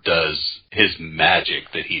Burtt does his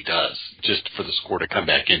magic that he does just for the score to come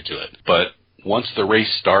back into it. But once the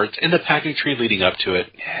race starts and the pageantry leading up to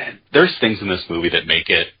it, there's things in this movie that make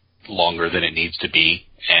it longer than it needs to be,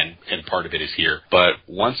 and part of it is here. But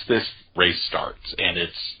once this race starts, and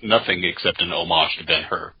it's nothing except an homage to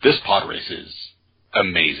Ben-Hur, this pod race is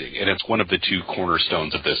amazing, and it's one of the two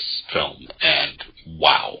cornerstones of this film, and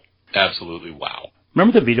wow. Absolutely wow.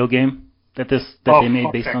 Remember the video game that they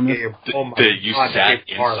made based on this? You sat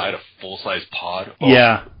inside a full-size pod? Oh.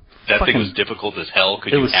 Yeah. That thing was difficult as hell.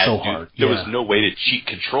 It was so hard. There was no way to cheat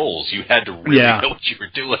controls. You had to really know what you were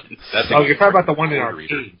doing. You're talking about the one in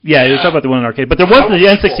arcade. Yeah, you're talking about the one in arcade. But there was the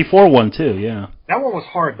N64 one, too, yeah. That one was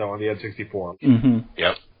hard, though, on the N64. Mm-hmm.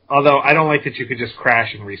 Yep. Although, I don't like that you could just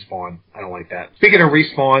crash and respawn. I don't like that. Speaking of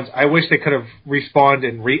respawns, I wish they could have respawned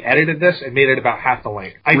and re-edited this and made it about half the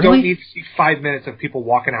length. I don't need to see 5 minutes of people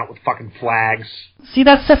walking out with fucking flags. See,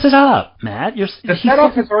 that sets it up, Matt. The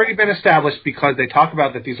setup has already been established because they talk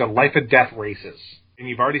about that these are life and death races. And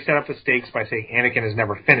you've already set up the stakes by saying Anakin has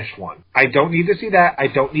never finished one. I don't need to see that. I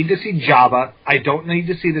don't need to see Jabba. I don't need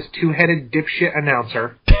to see this two-headed dipshit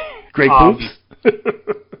announcer. Great boobs.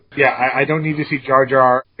 Yeah, I don't need to see Jar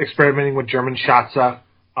Jar experimenting with German Schatza.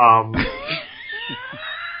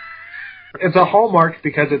 It's a hallmark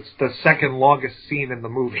because it's the second longest scene in the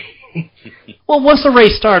movie. Well, once the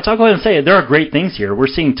race starts, I'll go ahead and say it. There are great things here. We're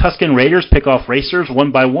seeing Tusken Raiders pick off racers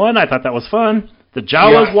one by one. I thought that was fun. The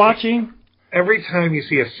Jawas watching. Every time you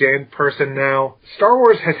see a sand person now, Star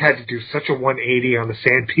Wars has had to do such a 180 on the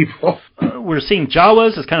sand people. We're seeing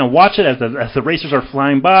Jawas as kind of watch it as the racers are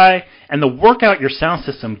flying by, and the workout your sound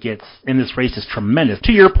system gets in this race is tremendous.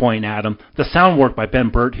 To your point, Adam, the sound work by Ben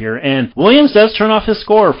Burtt here, and Williams does turn off his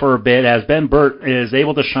score for a bit as Ben Burtt is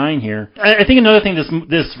able to shine here. I think another thing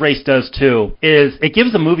this race does too is it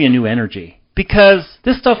gives the movie a new energy. Because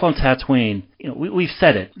this stuff on Tatooine, we've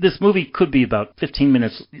said it. This movie could be about 15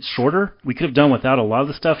 minutes shorter. We could have done without a lot of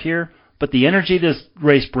the stuff here. But the energy this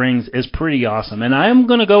race brings is pretty awesome. And I'm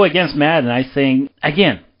going to go against Matt, and I think,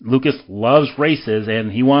 again, Lucas loves races,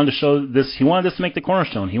 and he wanted to show this. He wanted this to make the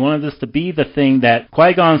cornerstone. He wanted this to be the thing that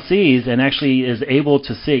Qui-Gon sees and actually is able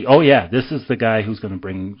to see, oh yeah, this is the guy who's going to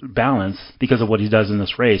bring balance because of what he does in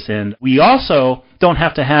this race. And we also don't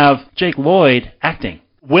have to have Jake Lloyd acting.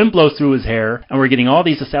 Wind blows through his hair, and we're getting all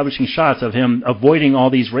these establishing shots of him avoiding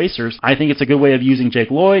all these racers. I think it's a good way of using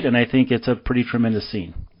Jake Lloyd, and I think it's a pretty tremendous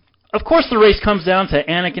scene. Of course, the race comes down to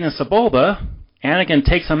Anakin and Sebulba. Anakin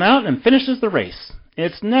takes him out and finishes the race.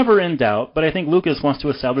 It's never in doubt, but I think Lucas wants to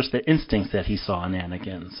establish the instincts that he saw in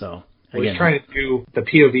Anakin. So again, he's trying to do the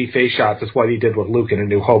POV face shots. That's what he did with Luke in A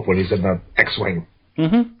New Hope when he's in the X-Wing.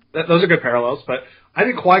 Mm-hmm. Those are good parallels, but I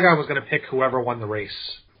think Qui-Gon was going to pick whoever won the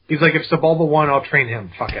race. He's like, if Sebulba won, I'll train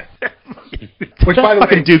him. Fuck it. Which, by the way,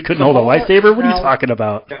 fucking dude couldn't hold a lightsaber? What are you talking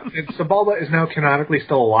about? Yeah, and Sebulba is now canonically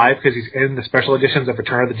still alive because he's in the special editions of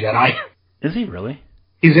Return of the Jedi. Is he really?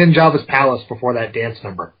 He's in Jabba's palace before that dance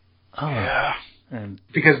number. Oh. Yeah.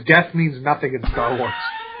 Because death means nothing in Star Wars.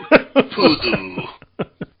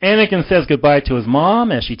 Anakin says goodbye to his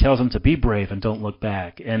mom as she tells him to be brave and don't look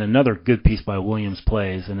back. And another good piece by Williams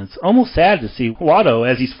plays. And it's almost sad to see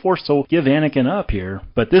Watto as he's forced to give Anakin up here.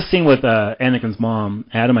 But this scene with Anakin's mom,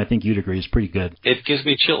 Adam, I think you'd agree, is pretty good. It gives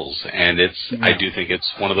me chills. And I do think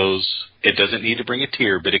it's one of those, it doesn't need to bring a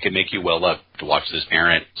tear, but it can make you well up to watch this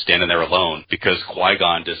parent standing there alone because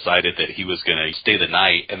Qui-Gon decided that he was going to stay the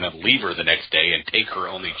night and then leave her the next day and take her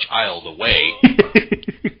only child away.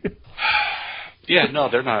 Yeah, no,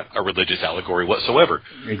 they're not a religious allegory whatsoever.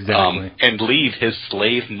 Exactly. And leave his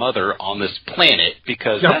slave mother on this planet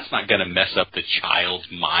because that's not going to mess up the child's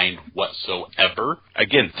mind whatsoever.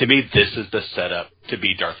 Again, to me, this is the setup to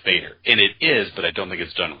be Darth Vader. And it is, but I don't think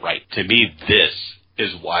it's done right. To me, this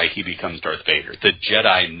is why he becomes Darth Vader. The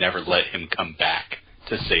Jedi never let him come back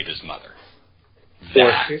to save his mother.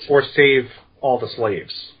 Or save all the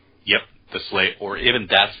slaves. Yep, the slave. Or even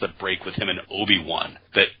that's the break with him and Obi-Wan.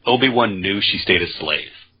 That Obi-Wan knew she stayed a slave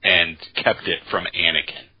and kept it from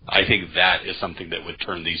Anakin. I think that is something that would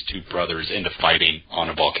turn these two brothers into fighting on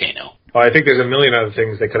a volcano. Well, I think there's a million other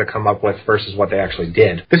things they could have come up with versus what they actually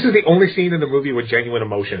did. This is the only scene in the movie with genuine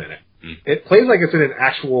emotion in it. It plays like it's in an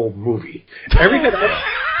actual movie. Everything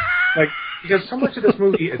else, because so much of this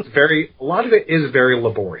movie, a lot of it is very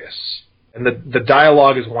laborious. And the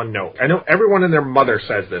dialogue is one note. I know everyone and their mother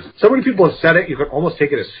says this. So many people have said it, you could almost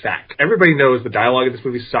take it as fact. Everybody knows the dialogue in this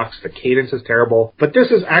movie sucks, the cadence is terrible, but this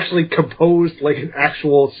is actually composed like an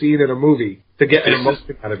actual scene in a movie to get an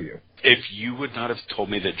emotion out of you. If you would not have told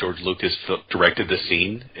me that George Lucas directed the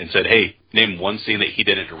scene and said, hey, name one scene that he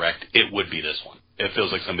didn't direct, it would be this one. It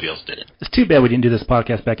feels like somebody else did it. It's too bad we didn't do this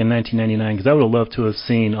podcast back in 1999, because I would have loved to have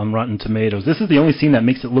seen on Rotten Tomatoes. This is the only scene that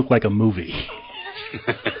makes it look like a movie.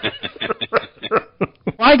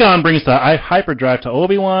 Qui-Gon brings the hyperdrive to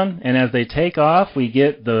Obi-Wan, and as they take off, we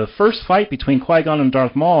get the first fight between Qui-Gon and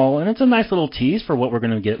Darth Maul, and it's a nice little tease for what we're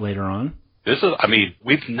going to get later on.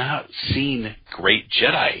 We've not seen great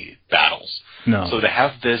Jedi battles. No. So to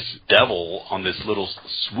have this devil on this little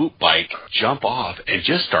swoop bike jump off and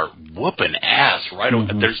just start whooping ass right away.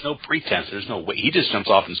 There's no pretense. There's no way. He just jumps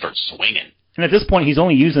off and starts swinging. And at this point, he's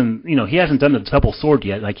only using, he hasn't done the double sword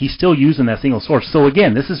yet. Like, he's still using that single sword. So,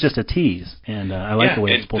 again, this is just a tease. And I like the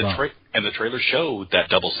way it's pulled off. And the trailer showed that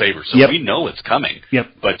double saber. So we know it's coming. Yep.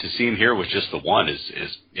 But to see him here with just the one is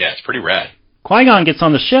it's pretty rad. Qui-Gon gets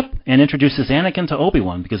on the ship and introduces Anakin to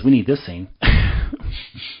Obi-Wan, because we need this scene.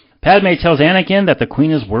 Padme tells Anakin that the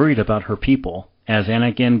Queen is worried about her people, as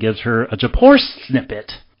Anakin gives her a Japor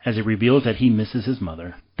snippet, as he reveals that he misses his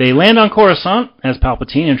mother. They land on Coruscant as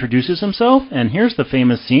Palpatine introduces himself, and here's the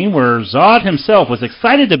famous scene where Zod himself was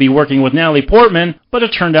excited to be working with Natalie Portman, but it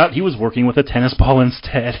turned out he was working with a tennis ball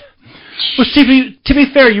instead. Which, to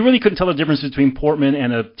be fair, you really couldn't tell the difference between Portman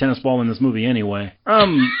and a tennis ball in this movie anyway.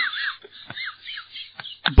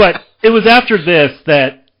 But it was after this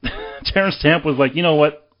that Terrence Stamp was like, you know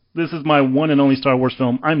what, this is my one and only Star Wars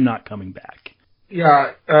film, I'm not coming back.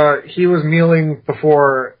 Yeah, he was kneeling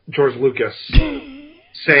before George Lucas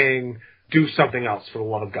saying, do something else for the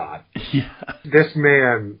love of God. Yeah. This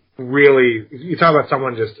man really, you talk about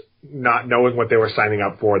someone just not knowing what they were signing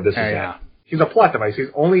up for, this is it. He's a plot device. He's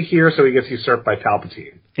only here so he gets usurped by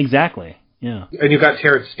Palpatine. Exactly, yeah. And you got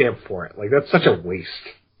Terrence Stamp for it. Like, that's such a waste.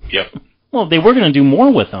 Yep. Well, they were going to do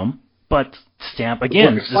more with him, but Stamp,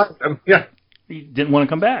 again, he didn't want to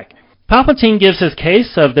come back. Palpatine gives his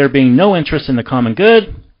case of there being no interest in the common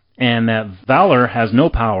good, and that valor has no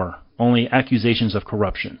power, only accusations of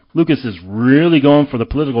corruption. Lucas is really going for the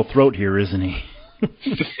political throat here, isn't he?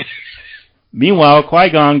 Meanwhile,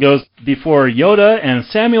 Qui-Gon goes before Yoda and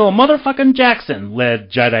Samuel motherfucking Jackson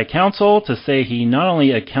led Jedi Council to say he not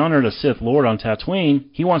only encountered a Sith Lord on Tatooine,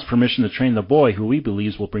 he wants permission to train the boy who he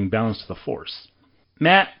believes will bring balance to the Force.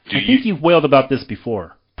 Matt, I think you've wailed about this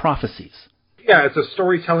before. Prophecies. Yeah, it's a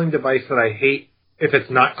storytelling device that I hate if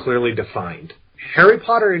it's not clearly defined. Harry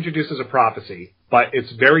Potter introduces a prophecy, but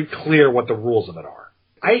it's very clear what the rules of it are.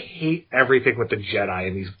 I hate everything with the Jedi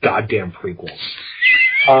in these goddamn prequels.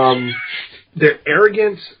 They're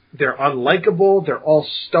arrogant, they're unlikable, they're all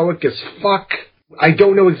stoic as fuck. I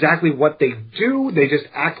don't know exactly what they do. They just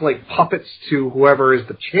act like puppets to whoever is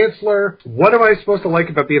the Chancellor. What am I supposed to like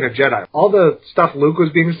about being a Jedi? All the stuff Luke was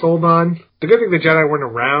being sold on. The good thing the Jedi weren't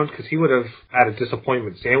around, because he would have had a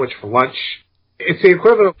disappointment sandwich for lunch. It's the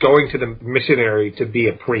equivalent of going to the missionary to be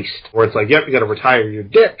a priest, where it's like, yep, you gotta retire your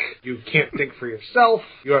dick, you can't think for yourself,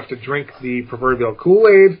 you have to drink the proverbial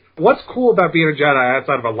Kool-Aid. What's cool about being a Jedi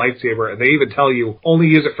outside of a lightsaber, and they even tell you, only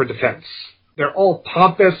use it for defense? They're all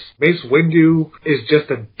pompous. Mace Windu is just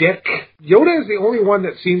a dick. Yoda is the only one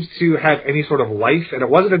that seems to have any sort of life, and it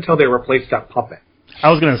wasn't until they replaced that puppet. I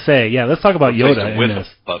was gonna say, yeah, let's talk about Yoda in this.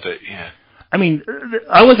 Puppet, yeah. I mean,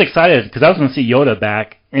 I was excited because I was going to see Yoda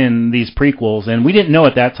back in these prequels, and we didn't know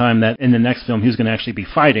at that time that in the next film he was going to actually be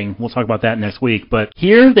fighting. We'll talk about that next week. But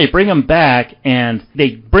here they bring him back, and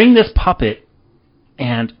they bring this puppet,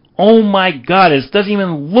 and oh my god, it doesn't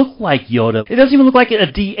even look like Yoda. It doesn't even look like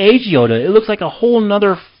a de-aged Yoda. It looks like a whole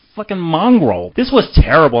nother fucking mongrel. This was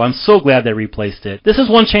terrible. I'm so glad they replaced it. This is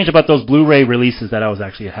one change about those Blu-ray releases that I was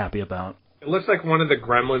actually happy about. It looks like one of the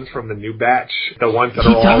gremlins from the new batch. The ones that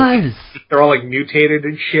they're all like mutated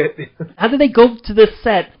and shit. How did they go to this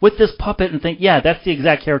set with this puppet and think, yeah, that's the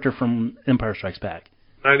exact character from Empire Strikes Back?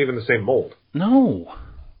 Not even the same mold. No.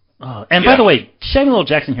 And by the way, Samuel L.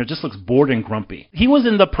 Jackson here just looks bored and grumpy. He was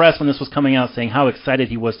in the press when this was coming out saying how excited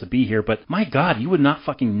he was to be here, but my God, you would not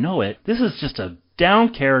fucking know it. This is just a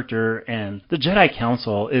down character, and the Jedi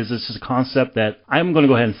Council is just a concept that I'm going to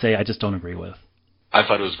go ahead and say I just don't agree with. I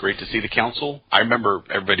thought it was great to see the Council. I remember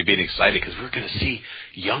everybody being excited because we were going to see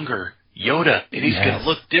younger Yoda, and he's going to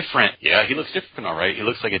look different. Yeah, he looks different, all right. He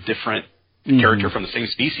looks like a different character from the same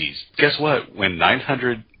species. Guess what? When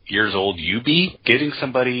 900 years old you be, getting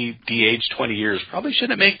somebody de-aged 20 years probably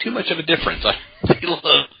shouldn't make too much of a difference.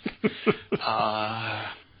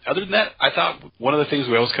 Other than that, I thought one of the things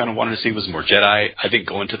we always kind of wanted to see was more Jedi. I think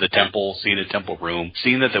going to the temple, seeing a temple room,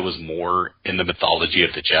 seeing that there was more in the mythology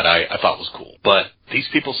of the Jedi, I thought was cool. But these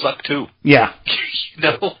people suck too. Yeah.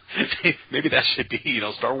 Maybe that should be,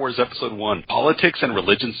 Star Wars Episode 1. Politics and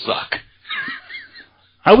religion suck.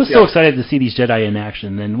 I was so excited to see these Jedi in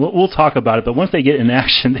action, and we'll talk about it, but once they get in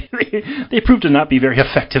action, they prove to not be very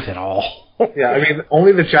effective at all. Yeah, I mean,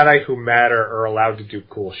 only the Jedi who matter are allowed to do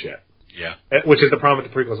cool shit. Yeah. Which is the problem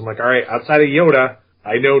with the prequels. I'm like, all right, outside of Yoda,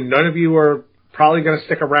 I know none of you are probably going to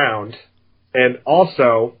stick around. And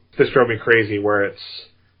also, this drove me crazy, where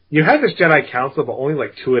you have this Jedi Council, but only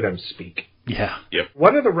like 2 of them speak. Yeah. Yep.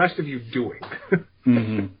 What are the rest of you doing?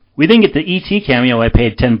 Mm-hmm. We didn't get the E.T. cameo I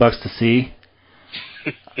paid $10 to see.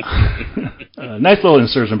 Nice little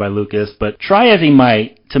insertion by Lucas, but try as he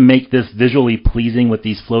might to make this visually pleasing with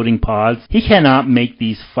these floating pods, he cannot make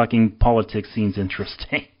these fucking politics scenes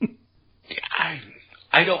interesting.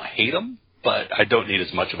 I don't hate them, but I don't need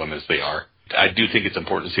as much of them as they are. I do think it's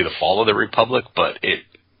important to see the fall of the Republic, but it's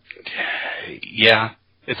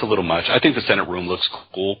a little much. I think the Senate room looks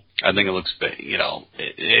cool. I think it looks,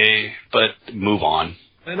 but move on.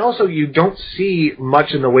 And also, you don't see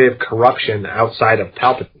much in the way of corruption outside of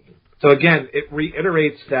Palpatine. So again, it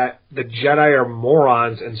reiterates that the Jedi are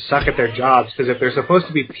morons and suck at their jobs, because if they're supposed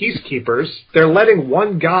to be peacekeepers, they're letting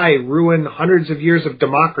one guy ruin hundreds of years of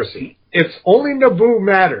democracy. It's only Naboo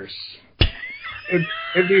matters in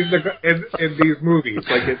these movies.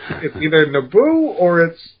 Like, it's either Naboo or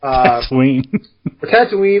it's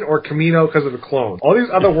Tatooine or Kamino because of the clone. All these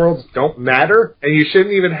other worlds don't matter, and you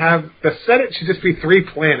shouldn't even have... The Senate should just be 3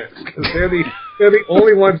 planets, because they're the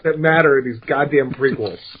only ones that matter in these goddamn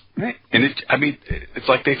prequels. Right. And it's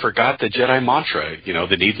like they forgot the Jedi mantra.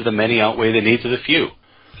 The needs of the many outweigh the needs of the few.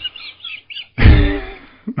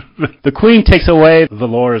 The Queen takes away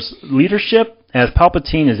Valor's leadership as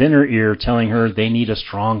Palpatine is in her ear telling her they need a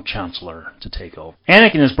strong chancellor to take over.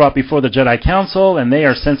 Anakin is brought before the Jedi Council, and they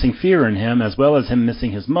are sensing fear in him, as well as him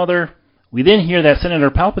missing his mother. We then hear that Senator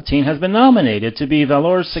Palpatine has been nominated to be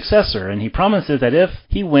Valor's successor, and he promises that if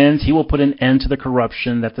he wins, he will put an end to the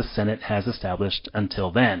corruption that the Senate has established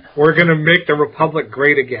until then. We're going to make the Republic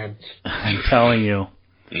great again. I'm telling you.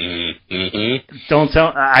 Mm-hmm. Don't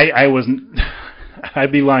tell... I wasn't...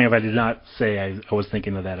 I'd be lying if I did not say I was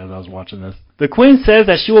thinking of that as I was watching this. The Queen says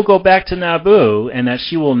that she will go back to Naboo and that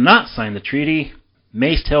she will not sign the treaty.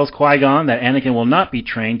 Mace tells Qui-Gon that Anakin will not be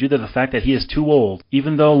trained due to the fact that he is too old,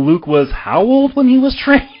 even though Luke was how old when he was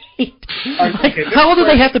trained? How old do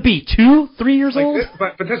they have to be? 2, 3 years old?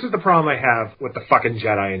 But this is the problem I have with the fucking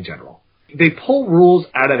Jedi in general. They pull rules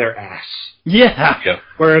out of their ass. Yeah.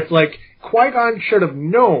 Where it's like, Qui-Gon should have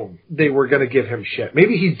known they were going to give him shit.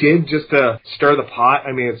 Maybe he did just to stir the pot.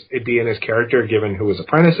 I mean, it'd be in his character, given who his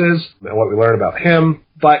apprentice is and what we learn about him.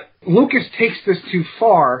 But Lucas takes this too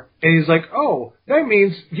far, and he's like, oh, that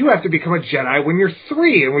means you have to become a Jedi when you're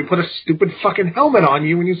 3, and we put a stupid fucking helmet on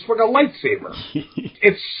you when you swing a lightsaber.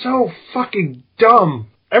 It's so fucking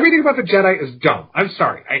dumb. Everything about the Jedi is dumb. I'm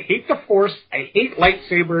sorry. I hate the Force. I hate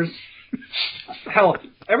lightsabers. Hell,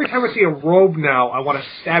 every time I see a robe now, I want to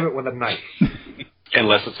stab it with a knife.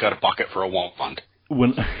 Unless it's got a pocket for a wand.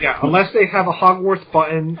 Unless they have a Hogwarts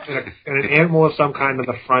button and an animal of some kind on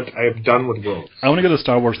the front, I am done with robes. I want to go to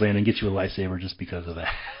Star Wars Land and get you a lightsaber just because of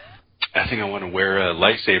that. I think I want to wear a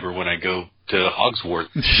lightsaber when I go to Hogwarts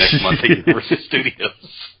next month at Universal Studios.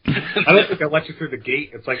 I don't think they'll let you through the gate.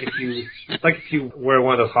 It's like if you wear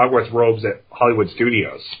one of those Hogwarts robes at Hollywood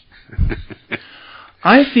Studios.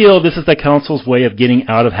 I feel this is the Council's way of getting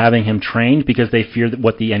out of having him trained because they fear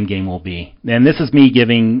what the end game will be. And this is me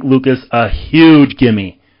giving Lucas a huge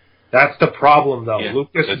gimme. That's the problem, though. Yeah,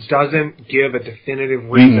 Lucas doesn't give a definitive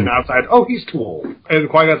reason outside, oh, he's too old. And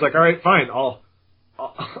Qui-Gon's like, all right, fine, I'll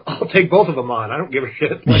take both of them on. I don't give a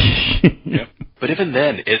shit. Yep. But even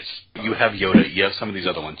then, you have Yoda, you have some of these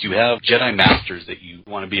other ones. You have Jedi Masters that you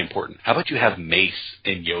want to be important. How about you have Mace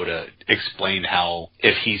and Yoda explain how,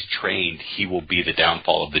 if he's trained, he will be the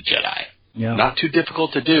downfall of the Jedi? Yeah. Not too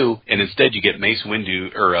difficult to do, and instead you get Mace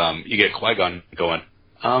Windu, or you get Qui-Gon going,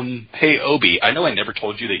 Hey, Obi, I know I never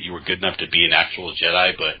told you that you were good enough to be an actual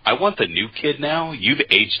Jedi, but I want the new kid now. You've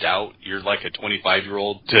aged out. You're like a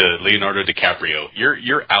 25-year-old to Leonardo DiCaprio.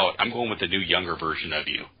 You're out. I'm going with the new younger version of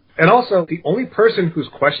you. And also, the only person who's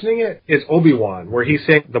questioning it is Obi-Wan, where he's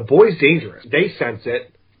saying, the boy's dangerous. They sense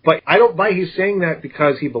it. But I don't buy he's saying that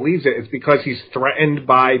because he believes it. It's because he's threatened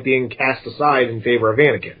by being cast aside in favor of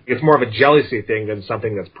Anakin. It's more of a jealousy thing than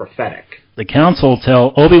something that's prophetic. The Council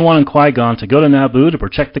tell Obi-Wan and Qui-Gon to go to Naboo to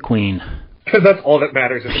protect the Queen. Because that's all that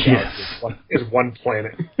matters in the galaxy is one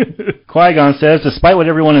planet. Qui-Gon says, despite what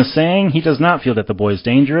everyone is saying, he does not feel that the boy is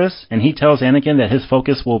dangerous, and he tells Anakin that his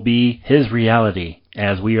focus will be his reality,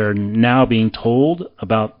 as we are now being told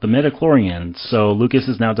about the midichlorians. So Lucas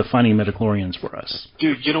is now defining midichlorians for us.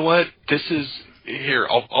 Dude, you know what? This is... Here,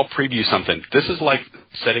 I'll preview something. This is like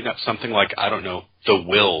setting up something like, I don't know, the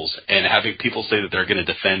Wills, and having people say that they're going to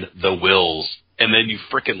defend the Wills, and then you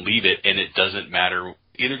frickin' leave it, and it doesn't matter.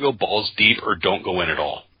 Either go balls deep or don't go in at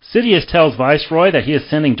all. Sidious tells Viceroy that he is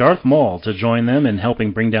sending Darth Maul to join them in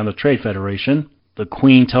helping bring down the Trade Federation. The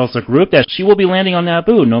Queen tells the group that she will be landing on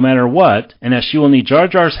Naboo no matter what, and that she will need Jar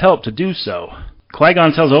Jar's help to do so.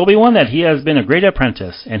 Qui-Gon tells Obi-Wan that he has been a great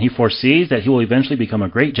apprentice, and he foresees that he will eventually become a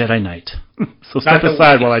great Jedi Knight. So step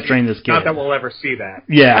aside while I train this kid. Not that we'll ever see that.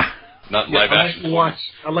 Yeah. Not live action.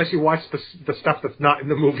 Unless you watch the stuff that's not in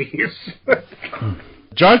the movies.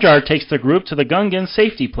 Jar Jar takes the group to the Gungan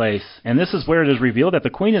safety place, and this is where it is revealed that the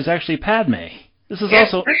Queen is actually Padme. This is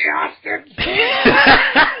also...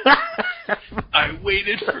 I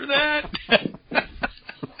waited for that.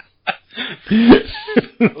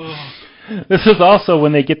 This is also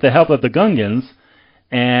when they get the help of the Gungans,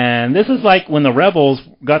 and this is like when the Rebels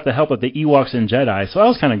got the help of the Ewoks and Jedi, so I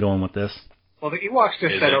was kind of going with this. Well, the Ewoks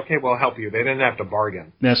just said, okay, we'll help you. They didn't have to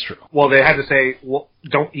bargain. That's true. Well, they had to say, well,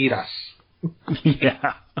 don't eat us.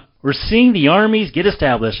 Yeah. We're seeing the armies get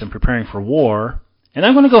established and preparing for war. And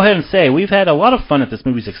I'm going to go ahead and say we've had a lot of fun at this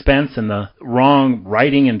movie's expense and the wrong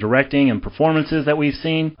writing and directing and performances that we've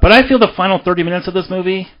seen. But I feel the final 30 minutes of this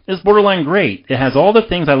movie is borderline great. It has all the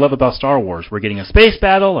things I love about Star Wars. We're getting a space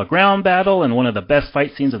battle, a ground battle, and one of the best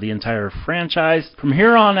fight scenes of the entire franchise. From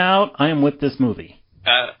here on out, I am with this movie.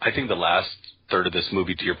 I think the last third of this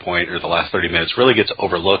movie, to your point, or the last 30 minutes, really gets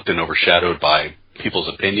overlooked and overshadowed by people's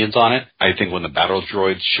opinions on it. I think when the battle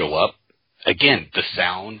droids show up, again, the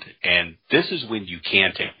sound, and this is when you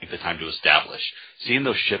can take the time to establish. Seeing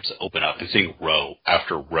those ships open up and seeing row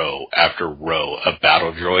after row after row of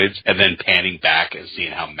battle droids, and then panning back and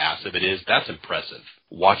seeing how massive it is, that's impressive.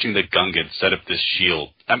 Watching the Gungans set up this shield.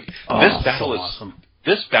 I mean, this battle is awesome.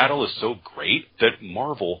 This battle is so great that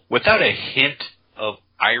Marvel, without a hint of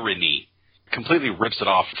irony, completely rips it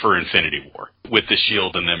off for Infinity War with the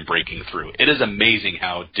shield and them breaking through. It is amazing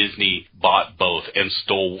how Disney bought both and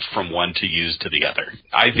stole from one to use to the other.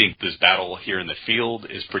 I think this battle here in the field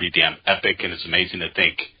is pretty damn epic, and it's amazing to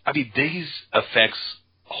think. I mean, these effects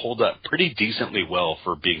hold up pretty decently well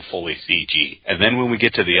for being fully CG. And then when we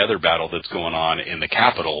get to the other battle that's going on in the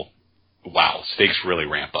Capitol, wow, stakes really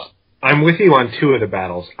ramp up. I'm with you on two of the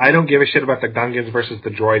battles. I don't give a shit about the Gungans versus the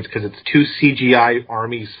droids because it's two CGI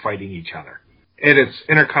armies fighting each other. And it's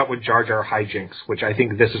intercut with Jar Jar hijinks, which I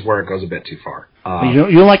think this is where it goes a bit too far. You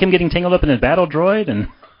don't like him getting tangled up in a battle droid and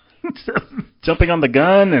jumping on the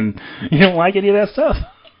gun, and you don't like any of that stuff?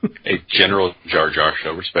 Hey, General Jar Jar,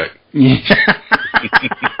 show respect. Yeah,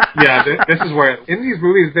 this is where, in these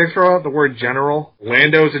movies, they throw out the word general.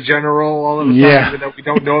 Lando's a general all of a sudden, even though we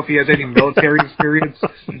don't know if he has any military experience.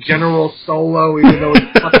 General Solo, even though he's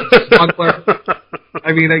fucking smuggler.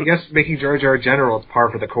 I mean, I guess making Jar Jar general is par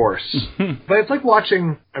for the course. But it's like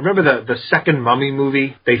watching, I remember the second Mummy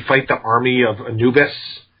movie, they fight the army of Anubis.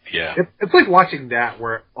 Yeah. It's like watching that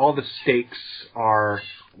where all the stakes are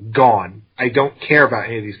gone. I don't care about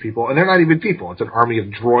any of these people, and they're not even people. It's an army of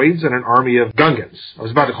droids and an army of Gungans. I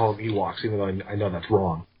was about to call them Ewoks, even though I know that's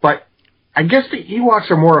wrong. But I guess the Ewoks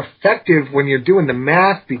are more effective when you're doing the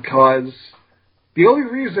math, because the only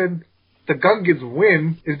reason the Gungans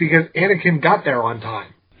win is because Anakin got there on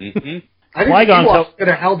time. Mm-hmm. I think the Ewoks could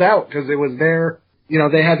have held out because it was their,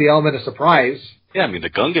 they had the element of surprise. Yeah, I mean, the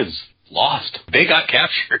Gungans lost. They got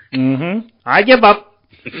captured. Mm-hmm. I give up.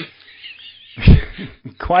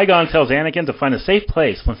 Qui-Gon tells Anakin to find a safe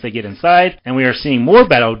place once they get inside, and we are seeing more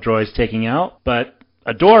battle droids taking out, but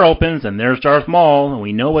a door opens and there's Darth Maul, and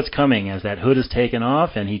we know what's coming as that hood is taken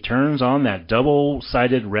off and he turns on that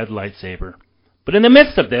double-sided red lightsaber. But in the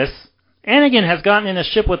midst of this, Anakin has gotten in a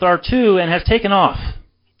ship with R2 and has taken off.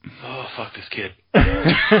 Oh, fuck this kid.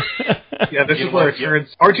 Yeah, this is where it turns.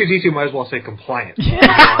 R2-D2 might as well say compliant.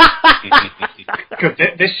 Because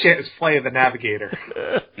this shit is playing the Navigator.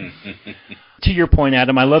 To your point,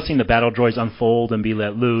 Adam, I love seeing the battle droids unfold and be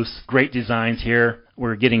let loose. Great designs here.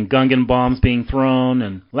 We're getting Gungan bombs being thrown,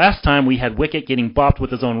 and last time we had Wicket getting bopped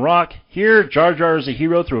with his own rock. Here, Jar Jar is a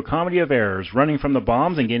hero through a comedy of errors, running from the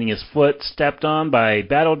bombs and getting his foot stepped on by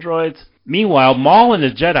battle droids. Meanwhile, Maul and the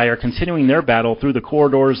Jedi are continuing their battle through the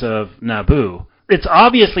corridors of Naboo. It's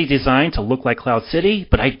obviously designed to look like Cloud City,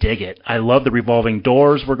 but I dig it. I love the revolving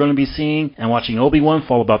doors we're going to be seeing, and watching Obi-Wan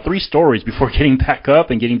fall about 3 stories before getting back up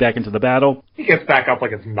and getting back into the battle. He gets back up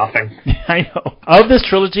like it's nothing. I know. Of this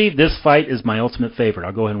trilogy, this fight is my ultimate favorite.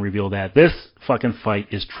 I'll go ahead and reveal that. This fucking fight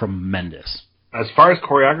is tremendous. As far as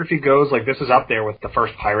choreography goes, like, this is up there with the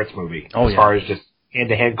first Pirates movie. As far as just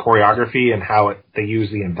hand-to-hand choreography and how they use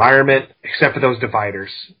the environment, except for those dividers.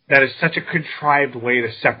 That is such a contrived way to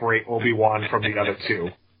separate Obi-Wan from the other two.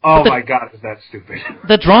 Oh my god, is that stupid.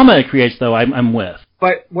 The drama it creates, though, I'm with.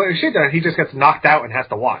 But what it should have done, he just gets knocked out and has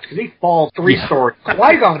to watch, because he falls 3 stories.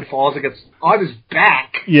 Qui-Gon falls and gets on his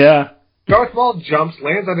back. Yeah. Darth Maul jumps,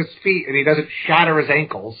 lands on his feet, and he doesn't shatter his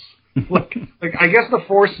ankles. like, I guess the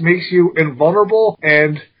Force makes you invulnerable,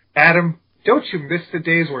 and Adam, don't you miss the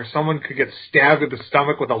days where someone could get stabbed in the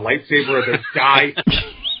stomach with a lightsaber and then die?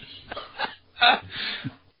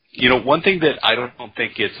 You know, one thing that I don't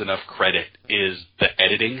think gets enough credit is the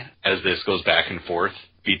editing as this goes back and forth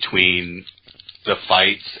between the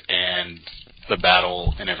fights and the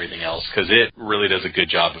battle and everything else, because it really does a good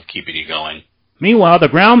job of keeping you going. Meanwhile, the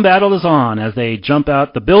ground battle is on as they jump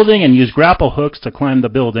out the building and use grapple hooks to climb the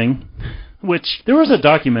building, which there was a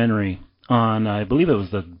documentary on, I believe it was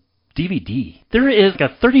the DVD. There is a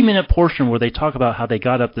 30-minute portion where they talk about how they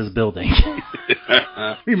got up this building.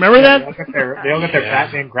 Remember that? They all got their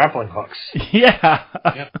Batman grappling hooks. Yeah.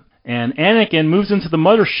 Yep. And Anakin moves into the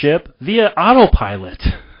mothership via autopilot.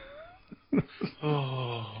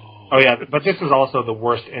 Oh yeah, but this is also the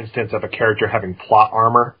worst instance of a character having plot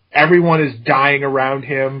armor. Everyone is dying around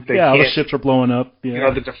him. All the ships are blowing up. Yeah. You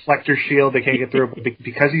know, the deflector shield, they can't get through. But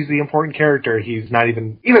because he's the important character, he's not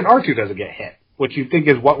even R2 doesn't get hit. Which you think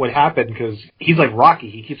is what would happen, because he's like Rocky.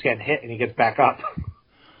 He keeps getting hit and he gets back up.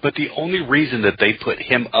 But the only reason that they put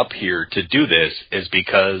him up here to do this is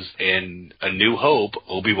because in A New Hope,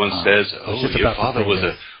 Obi-Wan says, your father was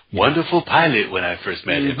a wonderful pilot when I first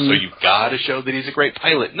met him, so you've got to show that he's a great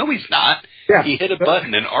pilot. No, he's not. Yeah. He hit a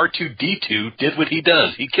button and R2-D2 did what he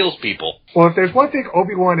does. He kills people. Well, if there's one thing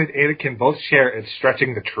Obi-Wan and Anakin both share, it's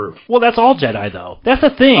stretching the truth. Well, that's all Jedi, though. That's the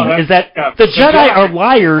thing, is that the Jedi are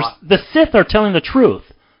liars, the Sith are telling the truth.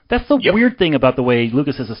 That's the weird thing about the way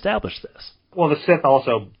Lucas has established this. Well, the Sith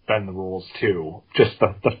also bend the rules, too. Just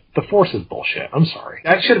the Force is bullshit. I'm sorry.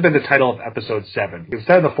 That should have been the title of Episode 7.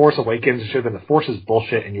 Instead of The Force Awakens, it should have been The Force is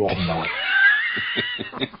bullshit, and you all know it.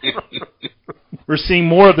 We're seeing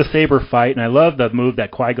more of the saber fight, and I love the move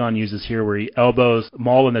that Qui-Gon uses here where he elbows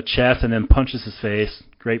Maul in the chest and then punches his face.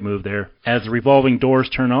 Great move there. As the revolving doors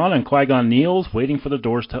turn on and Qui-Gon kneels, waiting for the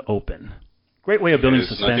doors to open. Great way of building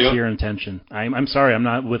suspense here and tension. I'm sorry, I'm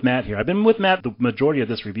not with Matt here. I've been with Matt the majority of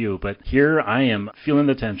this review, but here I am feeling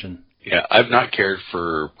the tension. Yeah, I've not cared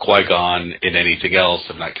for Qui-Gon in anything else.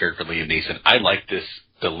 I've not cared for Liam Neeson. I like this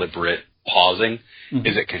deliberate pausing. Mm-hmm.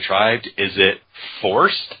 Is it contrived? Is it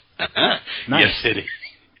forced? Nice. Yes, it is.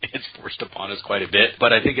 It's forced upon us quite a bit,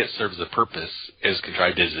 but I think it serves a purpose, as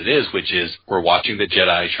contrived as it is, which is we're watching the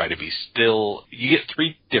Jedi try to be still. You get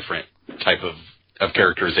 3 different type of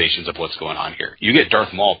characterizations of what's going on here. You get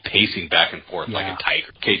Darth Maul pacing back and forth like a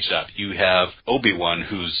tiger, caged up. You have Obi-Wan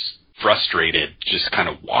who's frustrated, just kind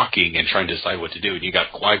of walking and trying to decide what to do. And you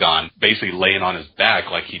got Qui-Gon basically laying on his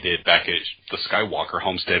back like he did back at the Skywalker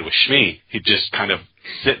homestead with Shmi. He just kind of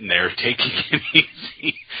sitting there taking it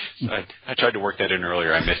easy. So I tried to work that in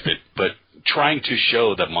earlier. I missed it. But trying to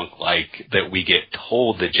show the monk-like that we get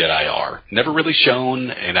told the Jedi are. Never really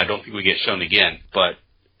shown, and I don't think we get shown again, but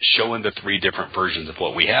showing the 3 different versions of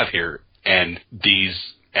what we have here. And these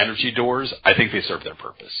energy doors, I think they serve their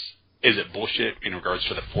purpose. Is it bullshit in regards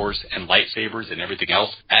to the Force and lightsabers and everything else?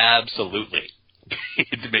 Absolutely.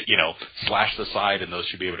 You know, slash the side and those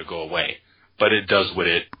should be able to go away. But it does what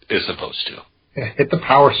it is supposed to. Yeah, hit the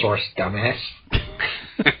power source, dumbass.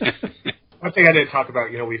 One thing I didn't talk about,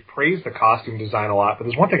 we've praised the costume design a lot, but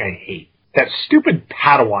there's one thing I hate. That stupid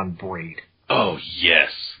Padawan braid. Oh, yes.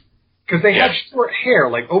 Because they have short hair,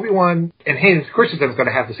 like Obi-Wan and Hayden Christensen's going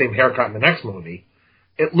to have the same haircut in the next movie.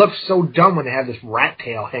 It looks so dumb when they have this rat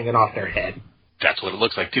tail hanging off their head. That's what it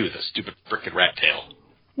looks like, too, the stupid frickin' rat tail.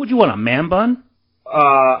 Would you want a man bun?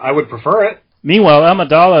 I would prefer it. Meanwhile,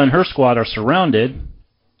 Amidala and her squad are surrounded.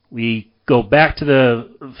 We go back to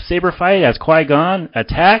the saber fight as Qui-Gon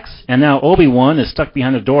attacks, and now Obi-Wan is stuck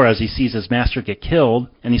behind the door as he sees his master get killed,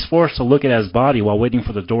 and he's forced to look at his body while waiting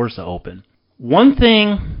for the doors to open. One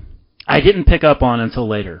thing I didn't pick up on until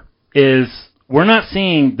later is we're not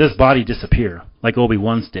seeing this body disappear like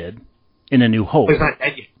Obi-Wan's did in A New Hope.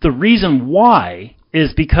 The reason why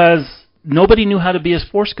is because nobody knew how to be his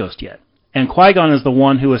Force ghost yet. And Qui-Gon is the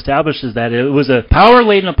one who establishes that it was a power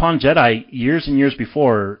laden upon Jedi years and years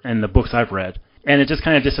before in the books I've read. And it just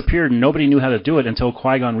kind of disappeared, and nobody knew how to do it until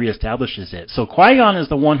Qui-Gon reestablishes it. So Qui-Gon is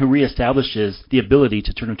the one who reestablishes the ability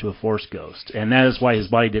to turn into a Force ghost, and that is why his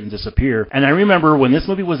body didn't disappear. And I remember when this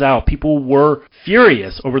movie was out, people were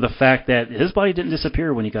furious over the fact that his body didn't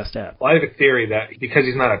disappear when he got stabbed. Well, I have a theory that because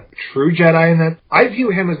he's not a true Jedi in that, I view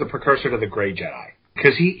him as the precursor to the Grey Jedi,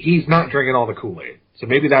 because he's not drinking all the Kool-Aid. So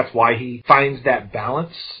maybe that's why he finds that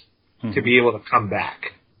balance to be able to come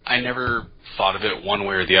back. I never thought of it one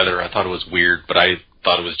way or the other. I thought it was weird, but I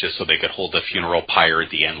thought it was just so they could hold the funeral pyre at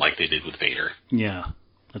the end like they did with Vader. Yeah,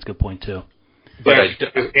 that's a good point, too. But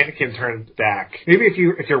because Anakin turned back. Maybe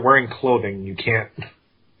if you're wearing clothing, you can't...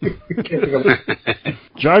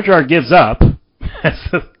 Jar Jar gives up.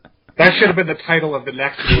 That should have been the title of the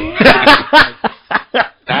next movie.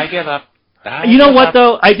 I give up. You know what,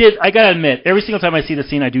 though? I gotta admit, every single time I see the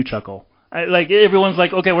scene, I do chuckle. Everyone's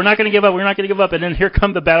like, okay, we're not going to give up, and then here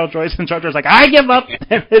come the battle droids, and Jar Jar's like, I give up!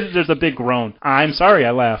 And there's a big groan. I'm sorry,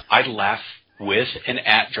 I laughed. I'd laugh with and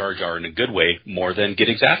at Jar Jar in a good way more than get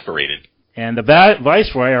exasperated. And the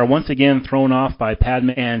Viceroy are once again thrown off by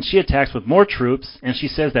Padme, and she attacks with more troops, and she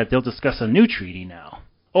says that they'll discuss a new treaty now.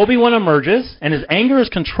 Obi-Wan emerges, and his anger is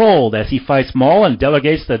controlled as he fights Maul and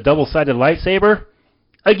delegates the double-sided lightsaber.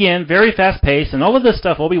 Again, very fast-paced, and all of this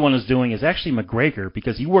stuff Obi-Wan is doing is actually McGregor,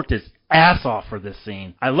 because he worked his ass off for this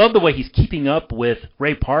scene. I love the way he's keeping up with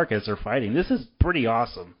Ray Park as they're fighting. This is pretty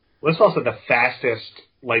awesome. This is also the fastest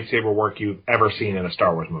lightsaber work you've ever seen in a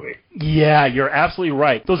Star Wars movie. Yeah, you're absolutely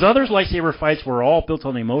right. Those other lightsaber fights were all built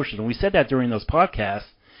on emotion, and we said that during those podcasts.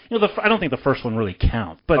 You know, I don't think the first one really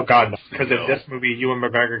counts. But, oh, God, no. Because in this movie, Ewan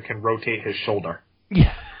McGregor can rotate his shoulder.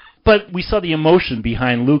 Yeah. But we saw the emotion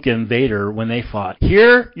behind Luke and Vader when they fought.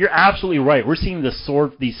 Here, you're absolutely right. We're seeing these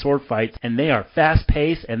sword fights, and they are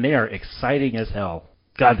fast-paced, and they are exciting as hell.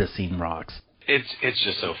 God, this scene rocks. It's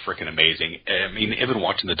just so freaking amazing. I mean, even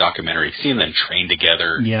watching the documentary, seeing them train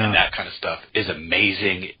together and that kind of stuff is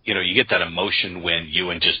amazing. You know, you get that emotion when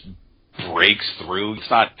Ewan just breaks through. It's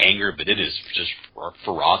not anger, but it is just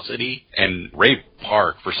ferocity. And Ray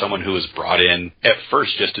Park, for someone who was brought in at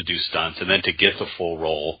first just to do stunts and then to get the full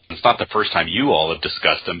role, it's not the first time you all have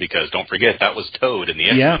discussed him, because don't forget, that was Toad in the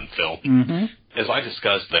X-Men film. Mm-hmm. As I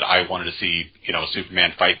discussed that I wanted to see,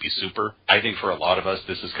 Superman fight be super, I think for a lot of us,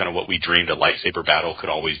 this is kind of what we dreamed a lightsaber battle could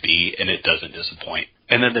always be, and it doesn't disappoint.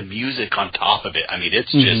 And then the music on top of it, I mean,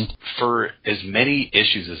 it's just, for as many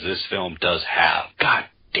issues as this film does have, God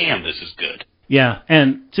damn, this is good. Yeah,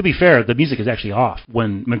 and to be fair, the music is actually off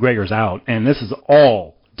when McGregor's out, and this is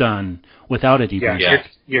all done without it even. Yeah,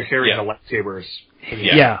 you're hearing the lightsabers.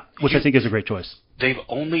 Yeah, which I think is a great choice. They've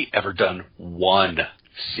only ever done one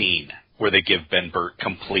scene where they give Ben Burt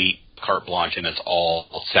complete carte blanche and it's all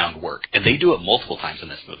sound work. And they do it multiple times in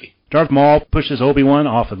this movie. Darth Maul pushes Obi-Wan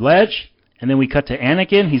off a ledge, and then we cut to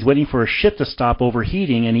Anakin. He's waiting for a ship to stop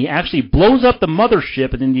overheating, and he actually blows up the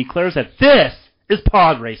mothership and then declares that this is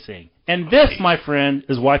pod racing. And this, my friend,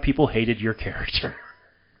 is why people hated your character.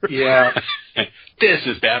 Yeah. This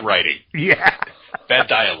is bad writing. Yeah. Bad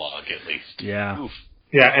dialogue, at least. Yeah. Oof.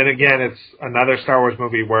 Yeah, and again, it's another Star Wars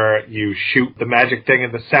movie where you shoot the magic thing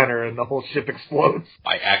in the center and the whole ship explodes.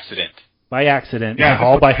 By accident. By accident. Yeah,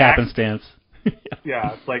 all by happenstance.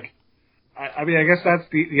 Yeah, it's like, I mean, I guess that's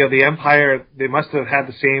the Empire, they must have had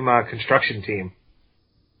the same construction team.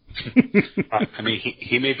 I mean,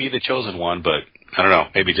 he may be the chosen one, but I don't know.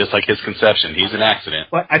 Maybe just like his conception, he's an accident.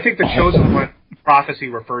 Well, I think the chosen one prophecy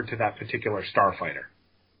referred to that particular starfighter.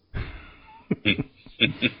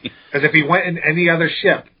 Because if he went in any other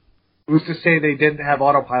ship, who's to say they didn't have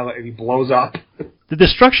autopilot and he blows up? The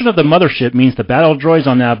destruction of the mothership means the battle droids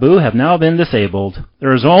on Naboo have now been disabled.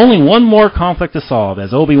 There is only one more conflict to solve,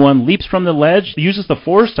 as Obi-Wan leaps from the ledge, uses the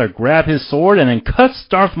Force to grab his sword, and then cuts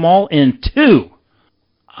Darth Maul in two.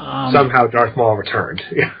 Somehow Darth Maul returned.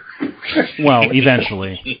 Well,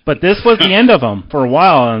 eventually. But this was the end of him for a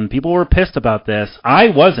while, and people were pissed about this. I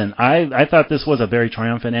wasn't. I thought this was a very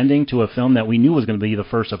triumphant ending to a film that we knew was going to be the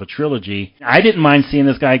first of a trilogy. I didn't mind seeing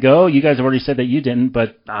this guy go. You guys have already said that you didn't,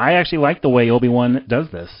 but I actually like the way Obi-Wan does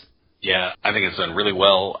this. Yeah, I think it's done really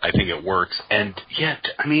well. I think it works. And yet,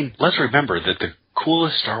 I mean, let's remember that the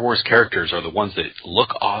coolest Star Wars characters are the ones that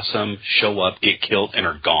look awesome, show up, get killed, and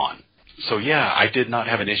are gone. So yeah, I did not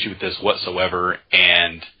have an issue with this whatsoever,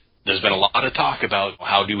 and there's been a lot of talk about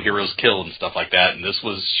how do heroes kill and stuff like that, and this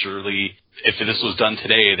was surely if this was done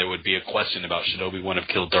today, there would be a question about should Obi-Wan have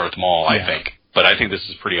killed Darth Maul, I think. But I think this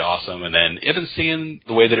is pretty awesome. And then even seeing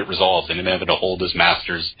the way that it resolves and him having to hold his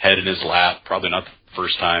master's head in his lap, probably not the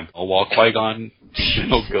first time, while Qui-Gon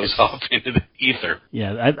goes off into the ether.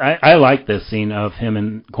 Yeah, I like this scene of him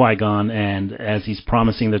and Qui-Gon, and as he's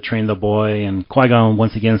promising to train the boy, and Qui-Gon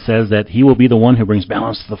once again says that he will be the one who brings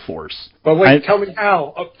balance to the Force. But wait, tell me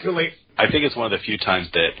how. Oh, too late. I think it's one of the few times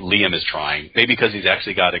that Liam is trying, maybe because he's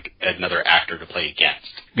actually got another actor to play against.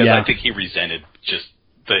 Because I think he resented just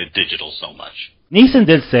the digital so much. Neeson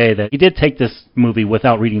did say that he did take this movie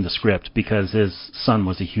without reading the script because his son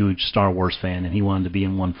was a huge Star Wars fan and he wanted to be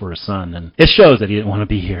in one for his son, and it shows that he didn't want to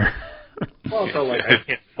be here. Well, so like I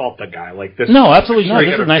can't fault the guy. Like this. No, absolutely not.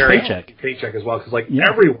 This is a nice paycheck as well, because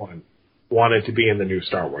everyone wanted to be in the new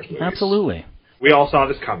Star Wars movies. Absolutely. We all saw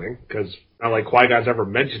this coming because not like Qui-Gon's ever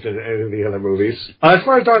mentioned in any of the other movies. As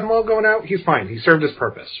far as Darth Maul going out, he's fine. He served his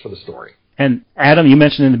purpose for the story. And Adam, you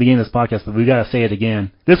mentioned in the beginning of this podcast, but we got to say it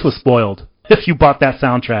again. This was spoiled. If you bought that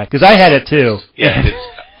soundtrack, because I had it too. Yeah,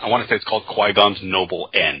 I want to say it's called Qui-Gon's Noble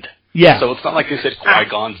End. Yeah. So it's not like they said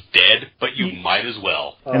Qui-Gon's dead, but you might as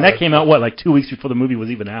well. And that came out, like 2 weeks before the movie was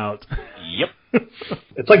even out? Yep.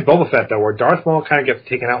 It's like Boba Fett, though, where Darth Maul kind of gets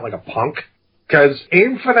taken out like a punk. Because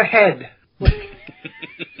aim for the head.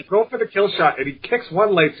 Go for the kill shot, and he kicks one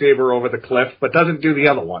lightsaber over the cliff, but doesn't do the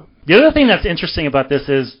other one. The other thing that's interesting about this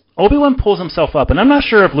is Obi-Wan pulls himself up, and I'm not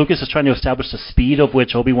sure if Lucas is trying to establish the speed of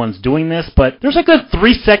which Obi-Wan's doing this, but there's a good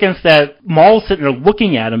 3 seconds that Maul's sitting there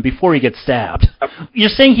looking at him before he gets stabbed. You're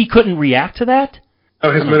saying he couldn't react to that?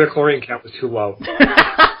 Oh, his midichlorian count was too low.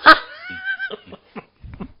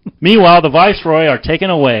 Meanwhile, the Viceroy are taken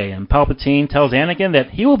away, and Palpatine tells Anakin that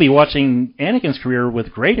he will be watching Anakin's career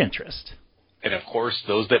with great interest. And of course,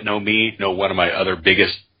 those that know me know one of my other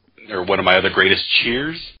greatest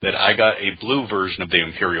cheers, that I got a blue version of the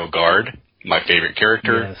Imperial Guard, my favorite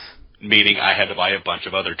character, yes. Meaning I had to buy a bunch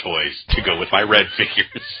of other toys to go with my red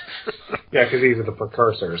figures. Yeah, because these are the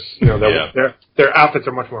precursors. You know, their outfits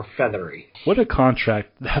are much more feathery. What a contract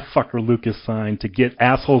that fucker Lucas signed to get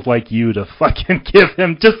assholes like you to fucking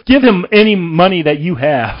give him any money that you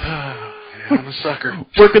have. I'm a sucker.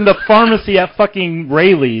 Work in the pharmacy at fucking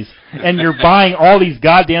Rayleigh's, and you're buying all these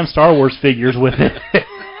goddamn Star Wars figures with it.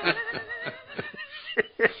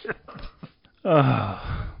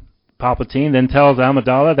 Palpatine then tells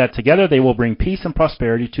Amidala that together they will bring peace and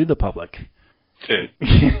prosperity to the public.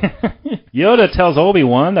 Yoda tells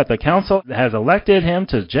Obi-Wan that the Council has elected him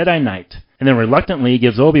to Jedi Knight, and then reluctantly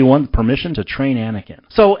gives Obi-Wan permission to train Anakin.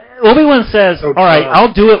 So Obi-Wan says, all right,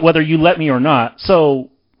 I'll do it whether you let me or not. So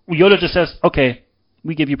Yoda just says, okay,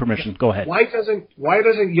 we give you permission. Go ahead. Why doesn't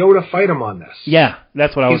Yoda fight him on this? Yeah,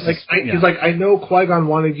 that's what I was... He's like, I know Qui-Gon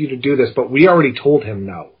wanted you to do this, but we already told him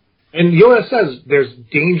no. And Yoda says there's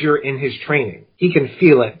danger in his training. He can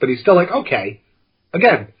feel it, but he's still like, okay.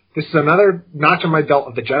 Again, this is another notch on my belt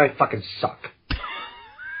of the Jedi fucking suck.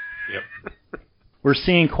 Yep. We're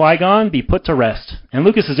seeing Qui-Gon be put to rest. And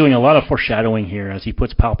Lucas is doing a lot of foreshadowing here as he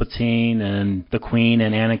puts Palpatine and the Queen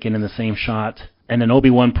and Anakin in the same shot. And then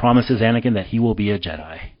Obi-Wan promises Anakin that he will be a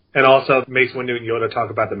Jedi. And also, Mace Windu and Yoda talk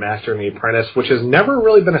about the Master and the Apprentice, which has never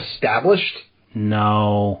really been established.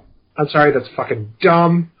 No. I'm sorry, that's fucking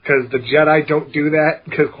dumb, because the Jedi don't do that,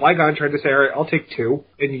 because Qui-Gon tried to say, all right, I'll take 2,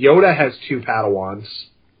 and Yoda has 2 Padawans.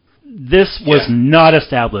 This was not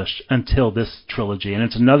established until this trilogy, and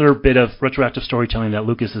it's another bit of retroactive storytelling that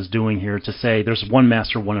Lucas is doing here to say there's one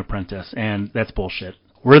master, one apprentice, and that's bullshit.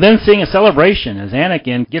 We're then seeing a celebration as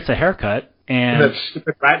Anakin gets a haircut, and that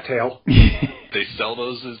stupid rat tail. They sell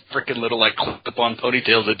those as freaking little, like, clip-on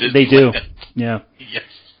ponytails at Disneyland. They do, yeah. Yes.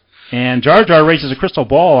 And Jar Jar raises a crystal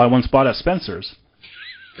ball I once bought at Spencer's.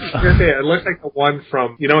 I was gonna say, it looks like the one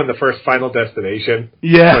from, in the first Final Destination.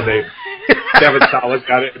 Yeah. When Devin Sawa's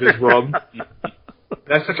got it in his room.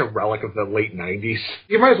 That's such a relic of the late 90s.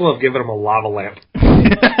 You might as well have given him a lava lamp.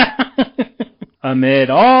 Amid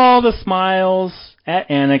all the smiles at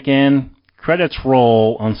Anakin, credits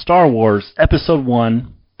roll on Star Wars Episode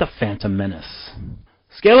 1, The Phantom Menace.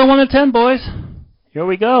 Scale of 1 to 10, boys. Here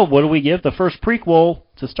we go. What do we give the first prequel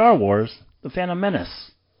to Star Wars, The Phantom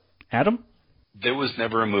Menace? Adam? There was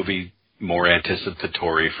never a movie more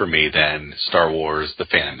anticipatory for me than Star Wars, The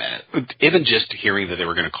Phantom Menace. Even just hearing that they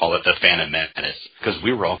were going to call it The Phantom Menace, because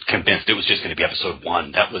we were all convinced it was just going to be Episode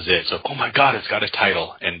 1. That was it. So, oh my God, it's got a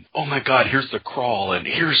title. And, oh my God, here's the crawl. And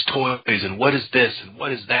here's toys. And what is this? And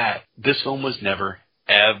what is that? This film was never,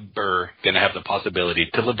 ever going to have the possibility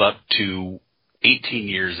to live up to 18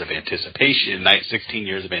 years of anticipation, 16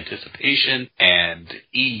 years of anticipation, and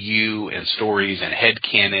EU and stories and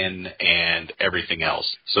headcanon and everything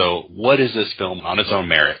else. So what is this film on its own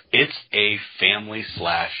merit? It's a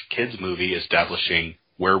family/kids movie establishing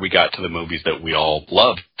where we got to the movies that we all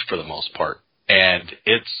loved for the most part. And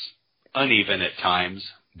it's uneven at times.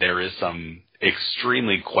 There is some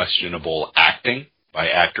extremely questionable acting by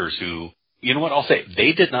actors who, you know what, I'll say,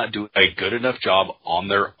 they did not do a good enough job on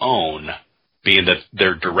their own, being that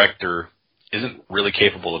their director isn't really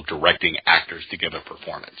capable of directing actors to give a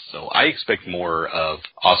performance. So I expect more of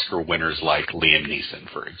Oscar winners like Liam Neeson,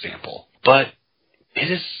 for example. But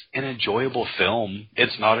it is an enjoyable film.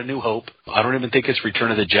 It's not A New Hope. I don't even think it's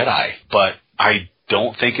Return of the Jedi, but I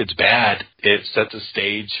don't think it's bad. It sets a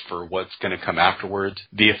stage for what's going to come afterwards.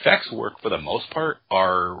 The effects work, for the most part,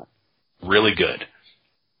 are really good.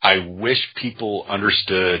 I wish people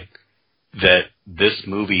understood that this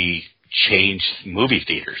movie changed movie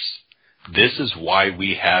theaters. This is why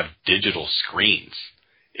we have digital screens,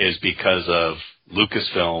 is because of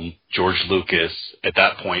Lucasfilm, George Lucas, at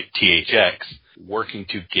that point THX, working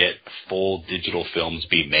to get full digital films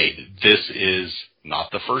be made. This is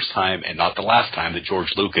not the first time and not the last time that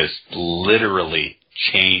George Lucas literally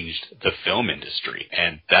changed the film industry,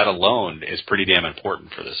 and that alone is pretty damn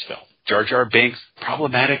important for this film. Jar Jar Binks,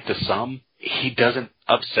 problematic to some. He doesn't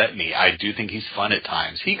upset me. I do think he's fun at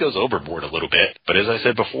times. He goes overboard a little bit, but as I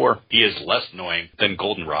said before, he is less annoying than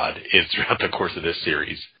Goldenrod is throughout the course of this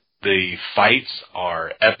series. The fights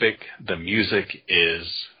are epic. The music is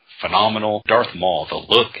phenomenal. Darth Maul, the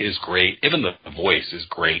look is great. Even the voice is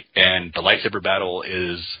great. And the lightsaber battle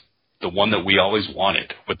is the one that we always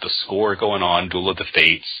wanted, with the score going on, Duel of the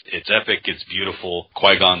Fates. It's epic, it's beautiful.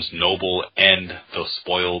 Qui-Gon's noble end, though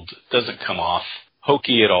spoiled, doesn't come off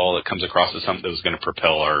hokey at all. It comes across as something that was going to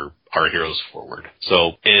propel our heroes forward.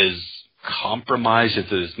 So as compromised as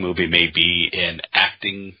this movie may be in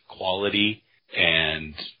acting quality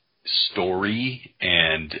and story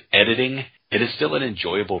and editing, it is still an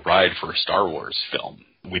enjoyable ride for a Star Wars film.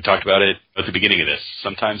 We talked about it at the beginning of this.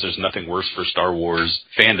 Sometimes there's nothing worse for Star Wars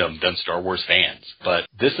fandom than Star Wars fans. But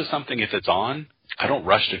this is something, if it's on, I don't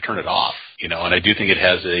rush to turn it off, and I do think it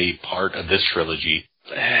has a part of this trilogy.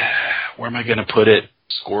 Where am I going to put it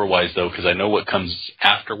score-wise, though? Because I know what comes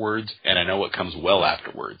afterwards, and I know what comes well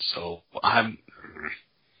afterwards. So I'm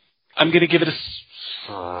going to give it a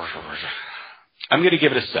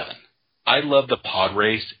 7. I love the pod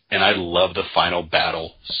race, and I love the final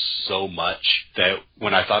battle so much that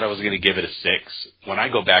when I thought I was going to give it a 6, when I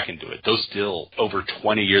go back into it, those still, over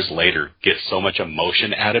 20 years later, get so much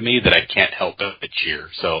emotion out of me that I can't help but cheer.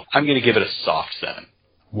 So I'm going to give it a soft 7.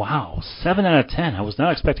 Wow, 7 out of 10. I was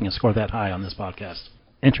not expecting a score that high on this podcast.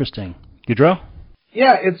 Interesting. Goudreau?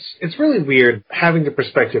 Yeah, it's really weird having the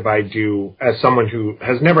perspective I do as someone who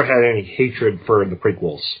has never had any hatred for the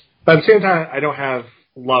prequels. But at the same time, I don't have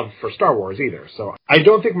love for Star Wars either. So I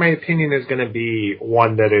don't think my opinion is going to be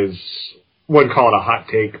one that is, wouldn't call it a hot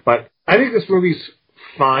take, but I think this movie's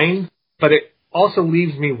fine, but it also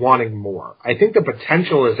leaves me wanting more. I think the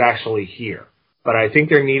potential is actually here, but I think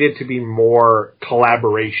there needed to be more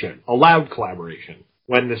collaboration, allowed collaboration,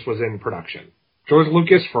 when this was in production. George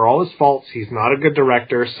Lucas, for all his faults, he's not a good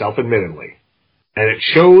director, self-admittedly. And it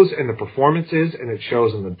shows in the performances, and it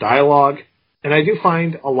shows in the dialogue. And I do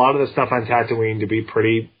find a lot of the stuff on Tatooine to be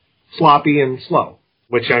pretty sloppy and slow,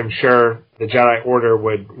 which I'm sure the Jedi Order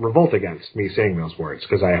would revolt against me saying those words,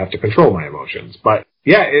 because I have to control my emotions. But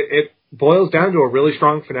yeah, it boils down to a really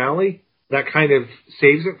strong finale that kind of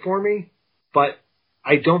saves it for me. But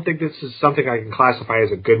I don't think this is something I can classify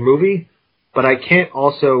as a good movie. But I can't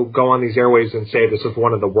also go on these airwaves and say this is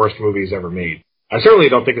one of the worst movies ever made. I certainly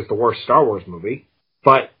don't think it's the worst Star Wars movie,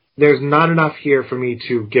 but there's not enough here for me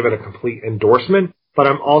to give it a complete endorsement, but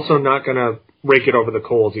I'm also not going to rake it over the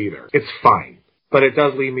coals either. It's fine, but it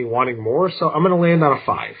does leave me wanting more, so I'm going to land on a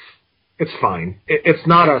 5. It's fine. It's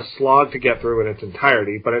not a slog to get through in its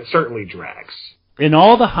entirety, but it certainly drags. In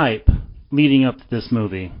all the hype leading up to this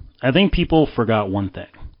movie, I think people forgot one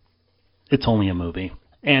thing. It's only a movie.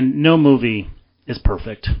 And no movie is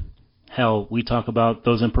perfect. Hell, we talk about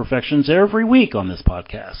those imperfections every week on this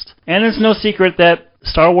podcast. And it's no secret that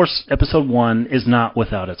Star Wars Episode 1 is not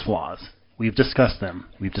without its flaws. We've discussed them.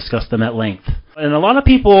 We've discussed them at length. And a lot of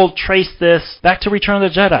people trace this back to Return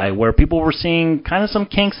of the Jedi, where people were seeing kind of some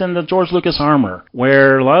kinks in the George Lucas armor,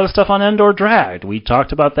 where a lot of the stuff on Endor dragged. We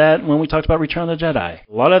talked about that when we talked about Return of the Jedi.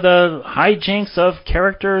 A lot of the hijinks of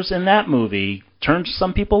characters in that movie turned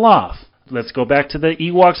some people off. Let's go back to the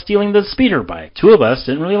Ewok stealing the speeder bike. Two of us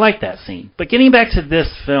didn't really like that scene. But getting back to this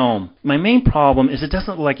film, my main problem is it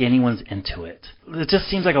doesn't look like anyone's into it. It just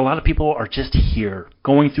seems like a lot of people are just here,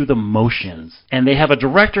 going through the motions. And they have a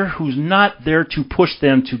director who's not there to push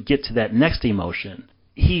them to get to that next emotion.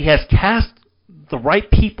 He has cast the right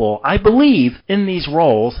people, I believe, in these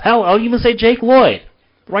roles. Hell, I'll even say Jake Lloyd,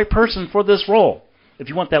 the right person for this role, if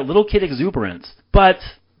you want that little kid exuberance. But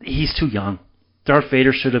he's too young. Darth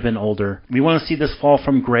Vader should have been older. We want to see this fall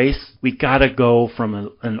from grace. We gotta go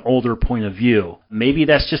from an older point of view. Maybe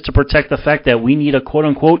that's just to protect the fact that we need a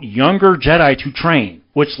quote-unquote younger Jedi to train.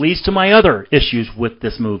 Which leads to my other issues with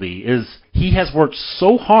this movie, is he has worked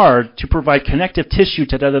so hard to provide connective tissue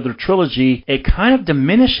to that other trilogy, it kind of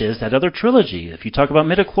diminishes that other trilogy. If you talk about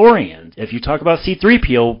midichlorians, if you talk about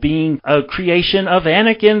C-3PO being a creation of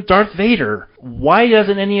Anakin, Darth Vader, why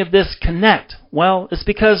doesn't any of this connect? Well, it's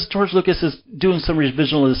because George Lucas is doing some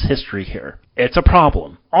revisionist history here. It's a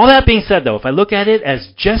problem. All that being said, though, if I look at it as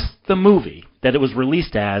just the movie that it was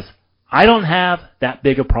released as, I don't have that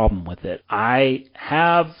big a problem with it. I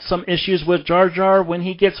have some issues with Jar Jar when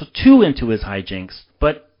he gets too into his hijinks,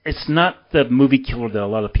 but it's not the movie killer that a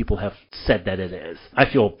lot of people have said that it is.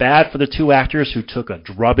 I feel bad for the two actors who took a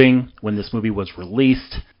drubbing when this movie was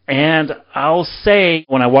released, and I'll say,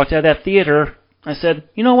 when I walked out of that theater, I said,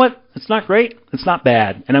 you know what? It's not great, it's not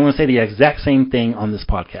bad, and I'm going to say the exact same thing on this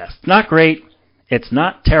podcast. It's not great. It's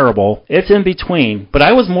not terrible. It's in between. But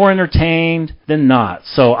I was more entertained than not.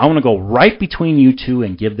 So I want to go right between you two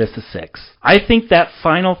and give this a 6. I think that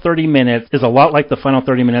final 30 minutes is a lot like the final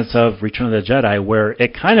 30 minutes of Return of the Jedi, where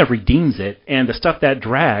it kind of redeems it, and the stuff that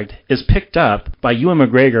dragged is picked up by Ewan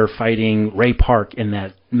McGregor fighting Ray Park in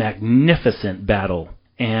that magnificent battle.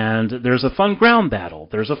 And there's a fun ground battle.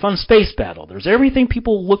 There's a fun space battle. There's everything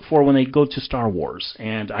people look for when they go to Star Wars.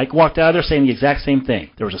 And I walked out of there saying the exact same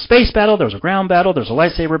thing. There was a space battle. There was a ground battle. There's a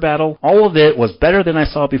lightsaber battle. All of it was better than I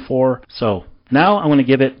saw before. So now I'm going to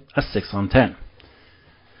give it a 6 on 10.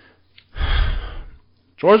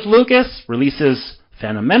 George Lucas releases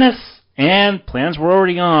Phantom Menace, and plans were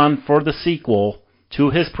already on for the sequel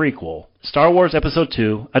to his prequel, Star Wars Episode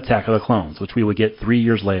 2, Attack of the Clones, which we would get 3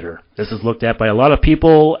 years later. This is looked at by a lot of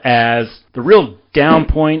people as the real down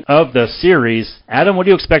point of the series. Adam, what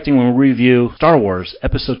are you expecting when we review Star Wars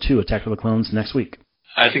Episode 2, Attack of the Clones next week?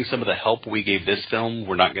 I think some of the help we gave this film,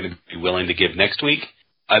 we're not going to be willing to give next week.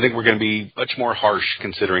 I think we're going to be much more harsh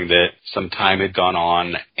considering that some time had gone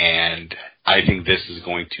on, and I think this is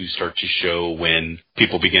going to start to show when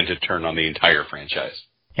people begin to turn on the entire franchise.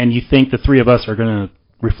 And you think the three of us are going to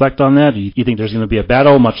reflect on that? Do you think there's going to be a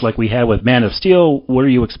battle, much like we had with Man of Steel? What are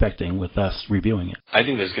you expecting with us reviewing it? I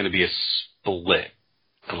think there's going to be a split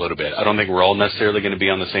a little bit. I don't think we're all necessarily going to be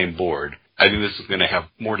on the same board. I think this is going to have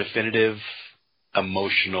more definitive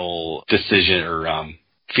emotional decision or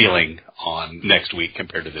feeling on next week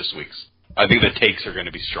compared to this week's. I think the takes are going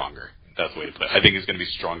to be stronger. That's the way to put it. I think it's going to be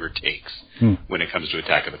stronger takes when it comes to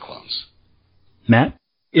Attack of the Clones. Matt?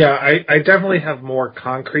 Yeah, I definitely have more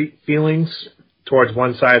concrete feelings towards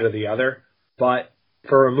one side or the other. But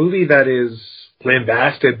for a movie that is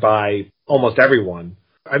lambasted by almost everyone,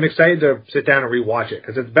 I'm excited to sit down and rewatch it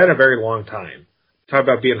because it's been a very long time. Talk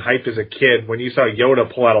about being hyped as a kid. When you saw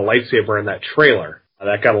Yoda pull out a lightsaber in that trailer,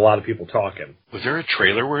 that got a lot of people talking. Was there a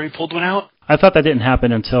trailer where he pulled one out? I thought that didn't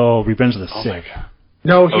happen until Revenge of the Sith.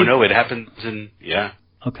 No, it happens in,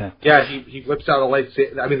 Okay. Yeah, he whips out a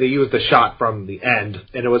lightsaber. I mean, they used the shot from the end,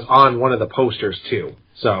 and it was on one of the posters, too.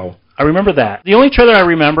 So I remember that. The only trailer I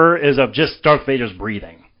remember is of just Darth Vader's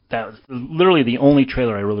breathing. That was literally the only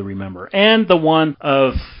trailer I really remember. And the one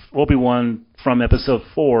of Obi-Wan from Episode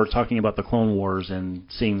 4 talking about the Clone Wars and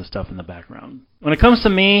seeing the stuff in the background. When it comes to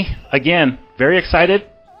me, again, very excited.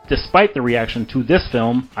 Despite the reaction to this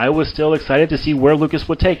film, I was still excited to see where Lucas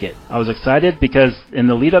would take it. I was excited because in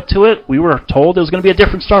the lead up to it, we were told it was going to be a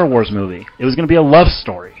different Star Wars movie. It was going to be a love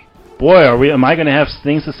story. Boy, am I going to have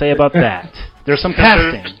things to say about that. There's some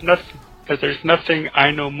casting. Because there's nothing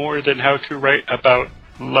I know more than how to write about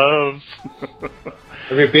love.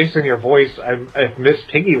 I mean, based on your voice, if Miss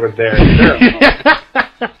Piggy was there,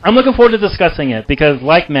 sure. I'm looking forward to discussing it because,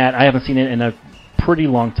 like Matt, I haven't seen it in a pretty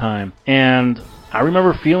long time. And I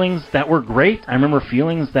remember feelings that were great. I remember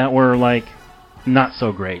feelings that were, not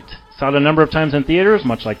so great. Saw it a number of times in theaters,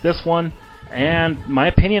 much like this one, and my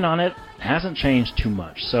opinion on it hasn't changed too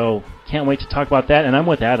much. So, can't wait to talk about that, and I'm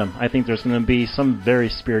with Adam. I think there's going to be some very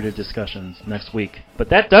spirited discussions next week. But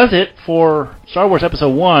that does it for Star Wars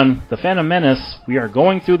Episode 1, The Phantom Menace. We are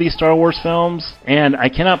going through these Star Wars films, and I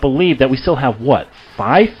cannot believe that we still have,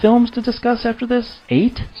 5 films to discuss after this?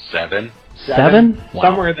 8? 7. 7? Wow.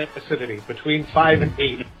 Somewhere in that vicinity, between 5 and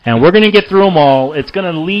 8. And we're going to get through them all. It's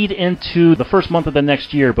going to lead into the first month of the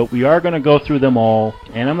next year, but we are going to go through them all.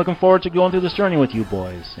 And I'm looking forward to going through this journey with you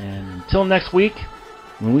boys. And until next week,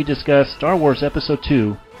 when we discuss Star Wars Episode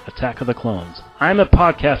 2, Attack of the Clones. I'm a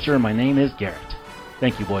podcaster, and my name is Garrett.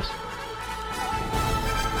 Thank you, boys.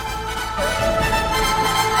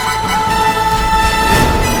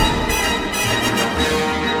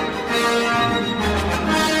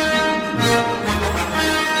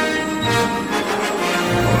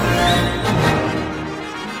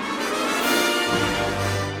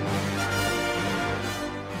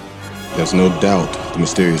 There's no doubt the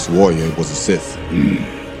mysterious warrior was a Sith.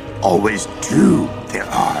 Always two there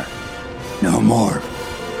are. No more,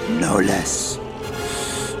 no less.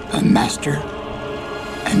 A master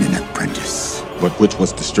and an apprentice. But which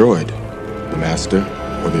was destroyed? The master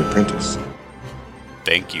or the apprentice?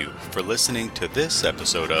 Thank you for listening to this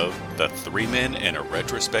episode of the Three Men and a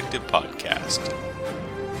Retrospective Podcast.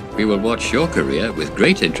 We will watch your career with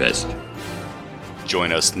great interest.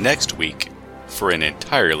 Join us next week for an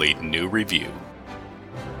entirely new review.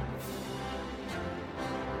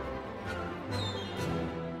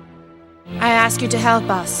 I ask you to help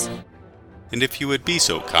us. And if you would be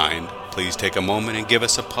so kind, please take a moment and give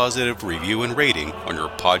us a positive review and rating on your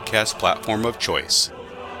podcast platform of choice.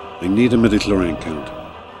 I need a midichlorian count.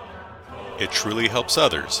 It truly helps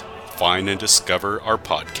others find and discover our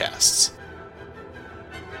podcasts.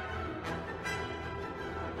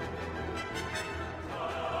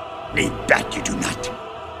 Need that you do not.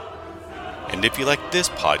 And if you like this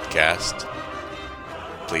podcast,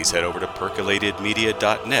 please head over to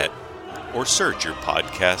percolatedmedia.net or search your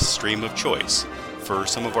podcast stream of choice for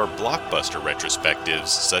some of our blockbuster retrospectives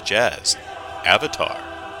such as Avatar,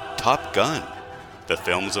 Top Gun, the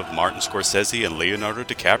films of Martin Scorsese and Leonardo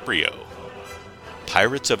DiCaprio,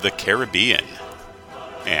 Pirates of the Caribbean,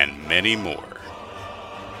 and many more.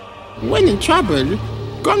 When in trouble,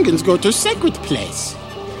 Gungans go to sacred place.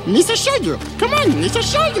 Nisa show you. Come on, Nisa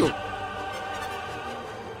show you.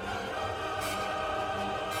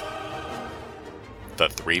 The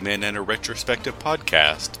Three Men and a Retrospective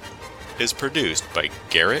Podcast is produced by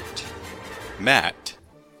Garrett, Matt,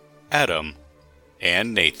 Adam,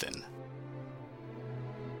 and Nathan.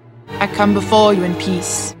 I come before you in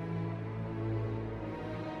peace.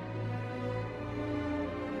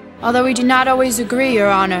 Although we do not always agree, Your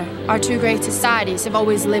Honor, our two great societies have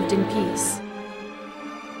always lived in peace.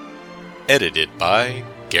 Edited by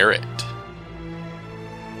Garrett.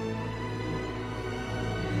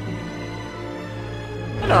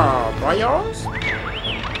 Hello, boyos.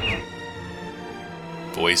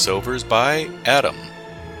 Voiceovers by Adam.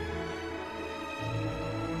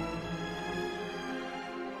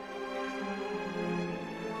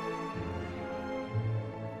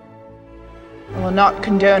 I will not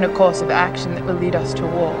condone a course of action that will lead us to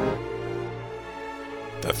war.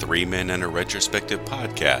 The Three Men and a Retrospective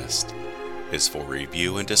Podcast is for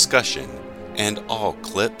review and discussion, and all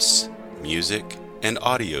clips, music, and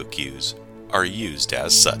audio cues are used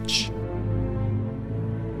as such.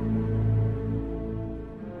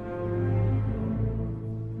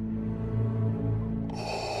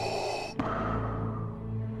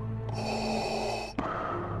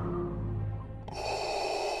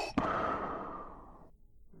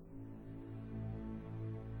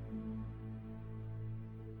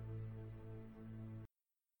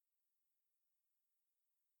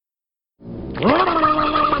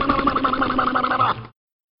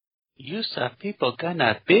 You saw people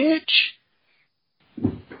gonna bitch?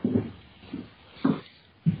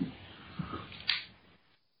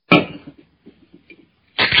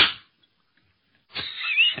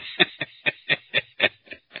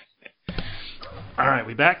 Alright,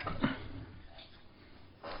 we back?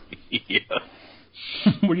 Yeah.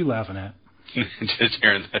 What are you laughing at? Just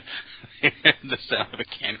hearing the sound of a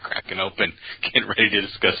can cracking open, getting ready to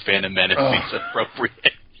discuss Phantom Menace seems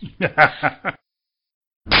appropriate.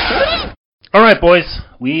 All right, boys.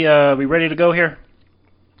 We ready to go here?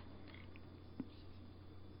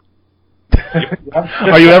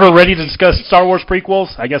 Are you ever ready to discuss Star Wars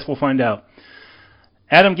prequels? I guess we'll find out.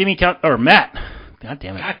 Adam, give me count, or Matt. God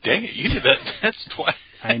damn it. God dang it, you did that. That's twice.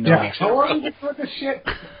 I know. Yeah, how long have you been doing this shit?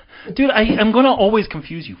 Dude, I'm going to always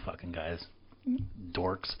confuse you fucking guys.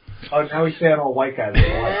 Dorks. Oh, now he's saying all white guys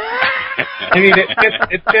are white. I mean,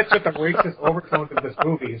 it fits with the racist overtones of this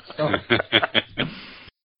movie. So.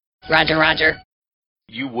 Roger, Roger.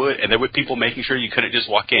 You would, and there were people making sure you couldn't just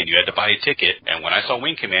walk in. You had to buy a ticket, and when I saw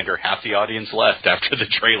Wing Commander, half the audience left after the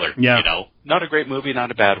trailer. Yeah. You know, not a great movie,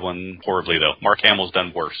 not a bad one, horribly though. Mark Hamill's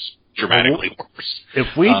done worse. dramatically worse.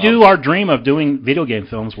 If we do our dream of doing video game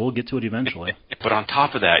films, we'll get to it eventually. But on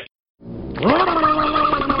top of that...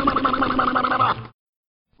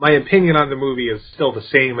 My opinion on the movie is still the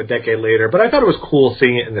same a decade later, but I thought it was cool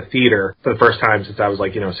seeing it in the theater for the first time since I was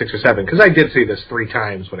 6 or 7, because I did see this 3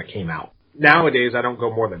 times when it came out. Nowadays, I don't go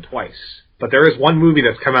more than twice. But there is one movie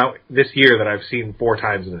that's come out this year that I've seen 4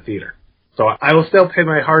 times in the theater. So I will still pay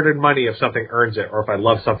my hard-earned money if something earns it, or if I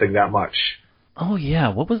love something that much. Oh, yeah.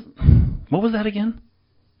 What was that again?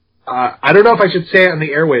 I don't know if I should say it on the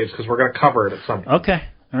airwaves, because we're going to cover it at some point. Okay.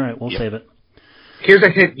 All right, we'll save it. Here's a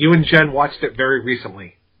hint. You and Jen watched it very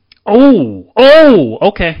recently. Oh,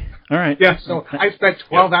 okay. All right. Yeah, so I spent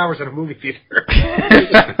 12 hours in a movie theater.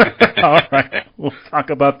 All right. We'll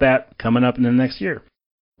talk about that coming up in the next year.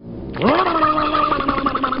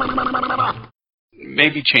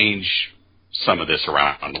 Maybe change some of this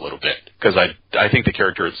around a little bit, because I think the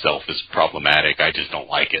character itself is problematic. I just don't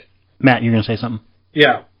like it. Matt, you're going to say something?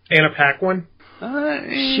 Yeah. Anna Paquin?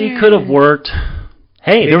 She could have worked.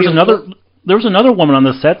 Hey, there was another woman on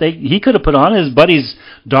the set. He could have put on his buddy's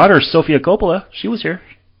daughter, Sofia Coppola. She was here.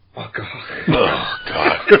 Oh, God. Oh,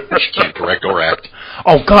 God. She can't direct or act.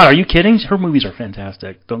 Oh, God, are you kidding? Her movies are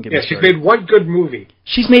fantastic. Don't get me started. Yeah, she's made one good movie.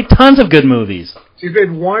 She's made tons of good movies. She's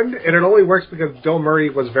made one, and it only works because Bill Murray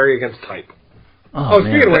was very against type. Oh,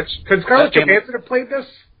 speaking of which, could Scarlett Johansson have played this?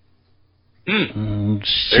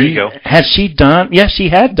 There you go. Has she done... Yeah, she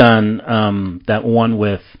had done that one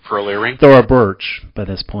with... Pearl Earring? Thora Birch by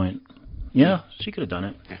this point. Yeah, she could have done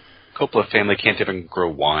it. Yeah. Coppola family can't even grow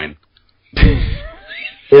wine.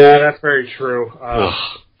 Yeah, that's very true.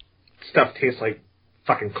 Stuff tastes like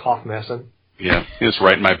fucking cough medicine. Yeah, it's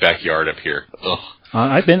right in my backyard up here. Ugh.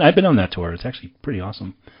 I've been on that tour. It's actually pretty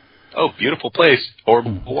awesome. Oh, beautiful place.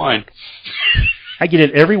 Horrible wine. I get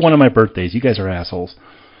it every one of my birthdays. You guys are assholes.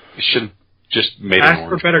 You should have just made Ask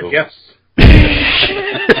for better gifts.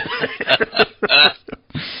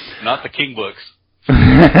 Not the King books.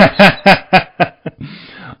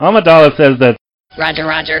 Amidala says that...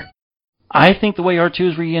 Roger. I think the way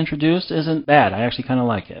R2 is reintroduced isn't bad. I actually kind of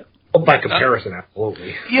like it. Well, by comparison,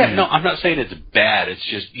 absolutely. Yeah, no, I'm not saying it's bad. It's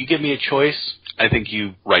just, you give me a choice, I think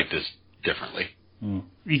you write this differently.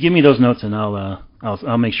 You give me those notes, and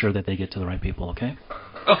I'll make sure that they get to the right people, okay?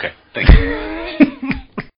 Okay, thank you.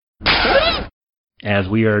 As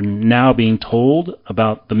we are now being told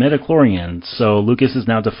about the midichlorians, so Lucas is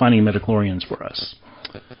now defining midichlorians for us.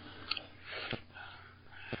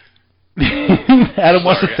 Adam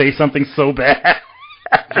wants to say something so bad.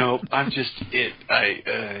 No, I'm just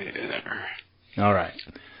All right.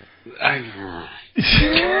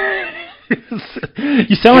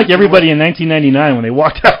 You sound like everybody in 1999 when they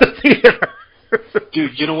walked out of the theater.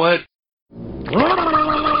 Dude, you know what?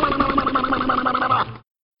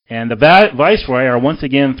 And the Viceroy are once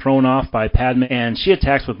again thrown off by Padme, and she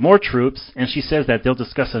attacks with more troops, and she says that they'll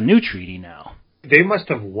discuss a new treaty now. They must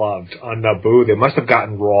have loved on Naboo. They must have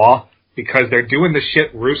gotten raw, because they're doing the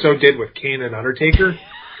shit Russo did with Kane and Undertaker,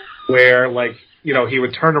 where, he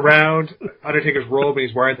would turn around, Undertaker's robe, and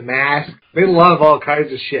he's wearing the mask. They love all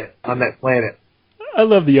kinds of shit on that planet. I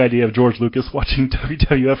love the idea of George Lucas watching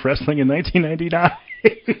WWF wrestling in 1999.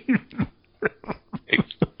 He's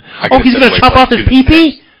going to chop off his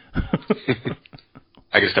pee-pee?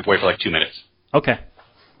 I can step away for 2 minutes. Okay.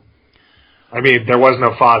 I mean, there was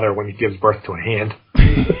no father when he gives birth to a hand.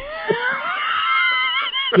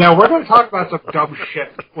 Yeah, we're going to talk about some dumb shit,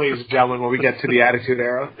 ladies and gentlemen, when we get to the Attitude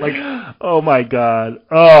Era. Oh my God!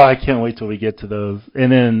 Oh, I can't wait till we get to those. And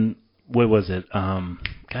then what was it?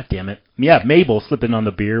 God damn it! Yeah, Mabel slipping on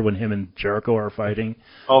the beer when him and Jericho are fighting.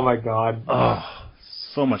 Oh my God! Oh,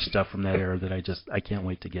 so much stuff from that era that I can't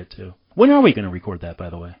wait to get to. When are we going to record that, by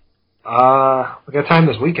the way? We got time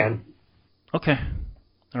this weekend. Okay.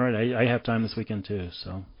 All right, I have time this weekend too,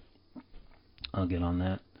 so I'll get on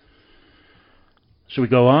that. Should we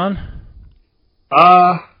go on?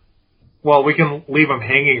 Well, we can leave him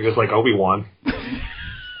hanging just like Obi-Wan.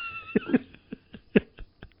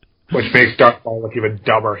 Which makes Darth Maul look even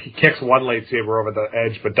dumber. He kicks one lightsaber over the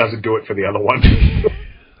edge, but doesn't do it for the other one.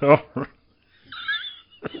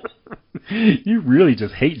 You really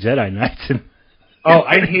just hate Jedi Knights.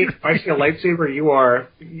 I hate. If I see a lightsaber, you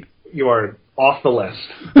are off the list.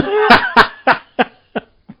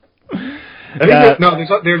 I think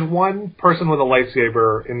there's one person with a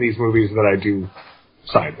lightsaber in these movies that I do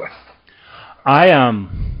side with.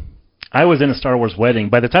 I was in a Star Wars wedding.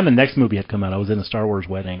 By the time the next movie had come out, I was in a Star Wars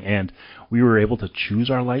wedding, and we were able to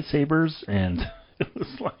choose our lightsabers, and it was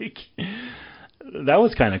that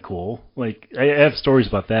was kind of cool. I have stories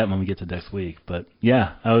about that when we get to next week. But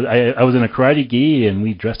yeah, I was in a karate gi, and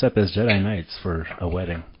we dressed up as Jedi Knights for a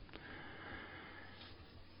wedding.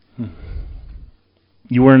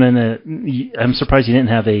 You weren't in a... I'm surprised you didn't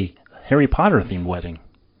have a Harry Potter-themed wedding,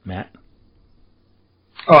 Matt.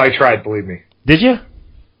 Oh, I tried, believe me. Did you?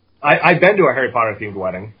 I've been to a Harry Potter-themed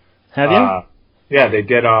wedding. Have you? Yeah, they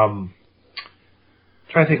did, I'm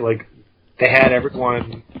trying to think, like, they had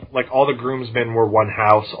everyone, like, all the groomsmen were one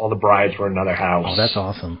house, all the brides were another house. Oh, that's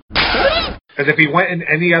awesome. Because if he went in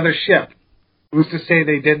any other ship, who's to say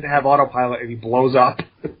they didn't have autopilot and he blows up?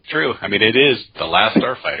 True. I mean, it is the last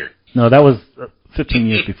Starfighter. No, that was 15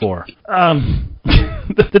 years before.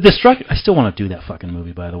 The Destruct... I still want to do that fucking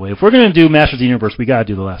movie, by the way. If we're going to do Masters of the Universe, we got to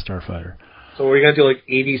do The Last Starfighter. So we're going to do, like,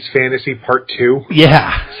 80s Fantasy Part 2?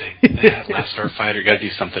 Yeah. Last Starfighter, you got to do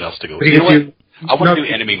something else to go with. You know what? I want to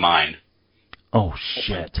do Enemy Mine. Oh,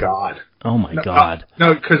 shit. Oh, my God. God.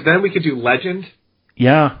 No, because then we could do Legend.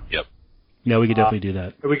 Yeah. Yep. Yeah, we could definitely do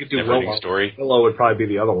that. We could do Never-ending Story. Willow would probably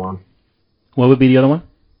be the other one. What would be the other one?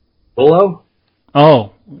 Willow?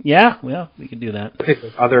 Oh, yeah, well, we could do that. There's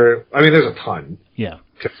a ton. Yeah.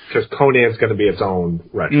 Because Conan's going to be its own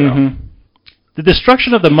retro. Mm-hmm. The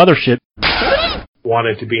destruction of the mothership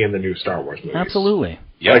wanted to be in the new Star Wars movies. Absolutely.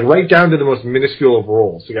 Yep. Like, right down to the most minuscule of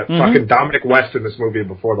roles. You got fucking Dominic West in this movie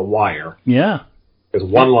before The Wire. Yeah. There's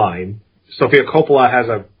one line. Sofia Coppola has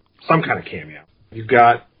some kind of cameo. You've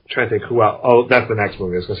got, I'm trying to think who else. Oh, that's the next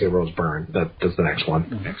movie. I was going to say Rose Byrne. That's the next one.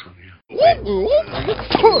 The next one, yeah.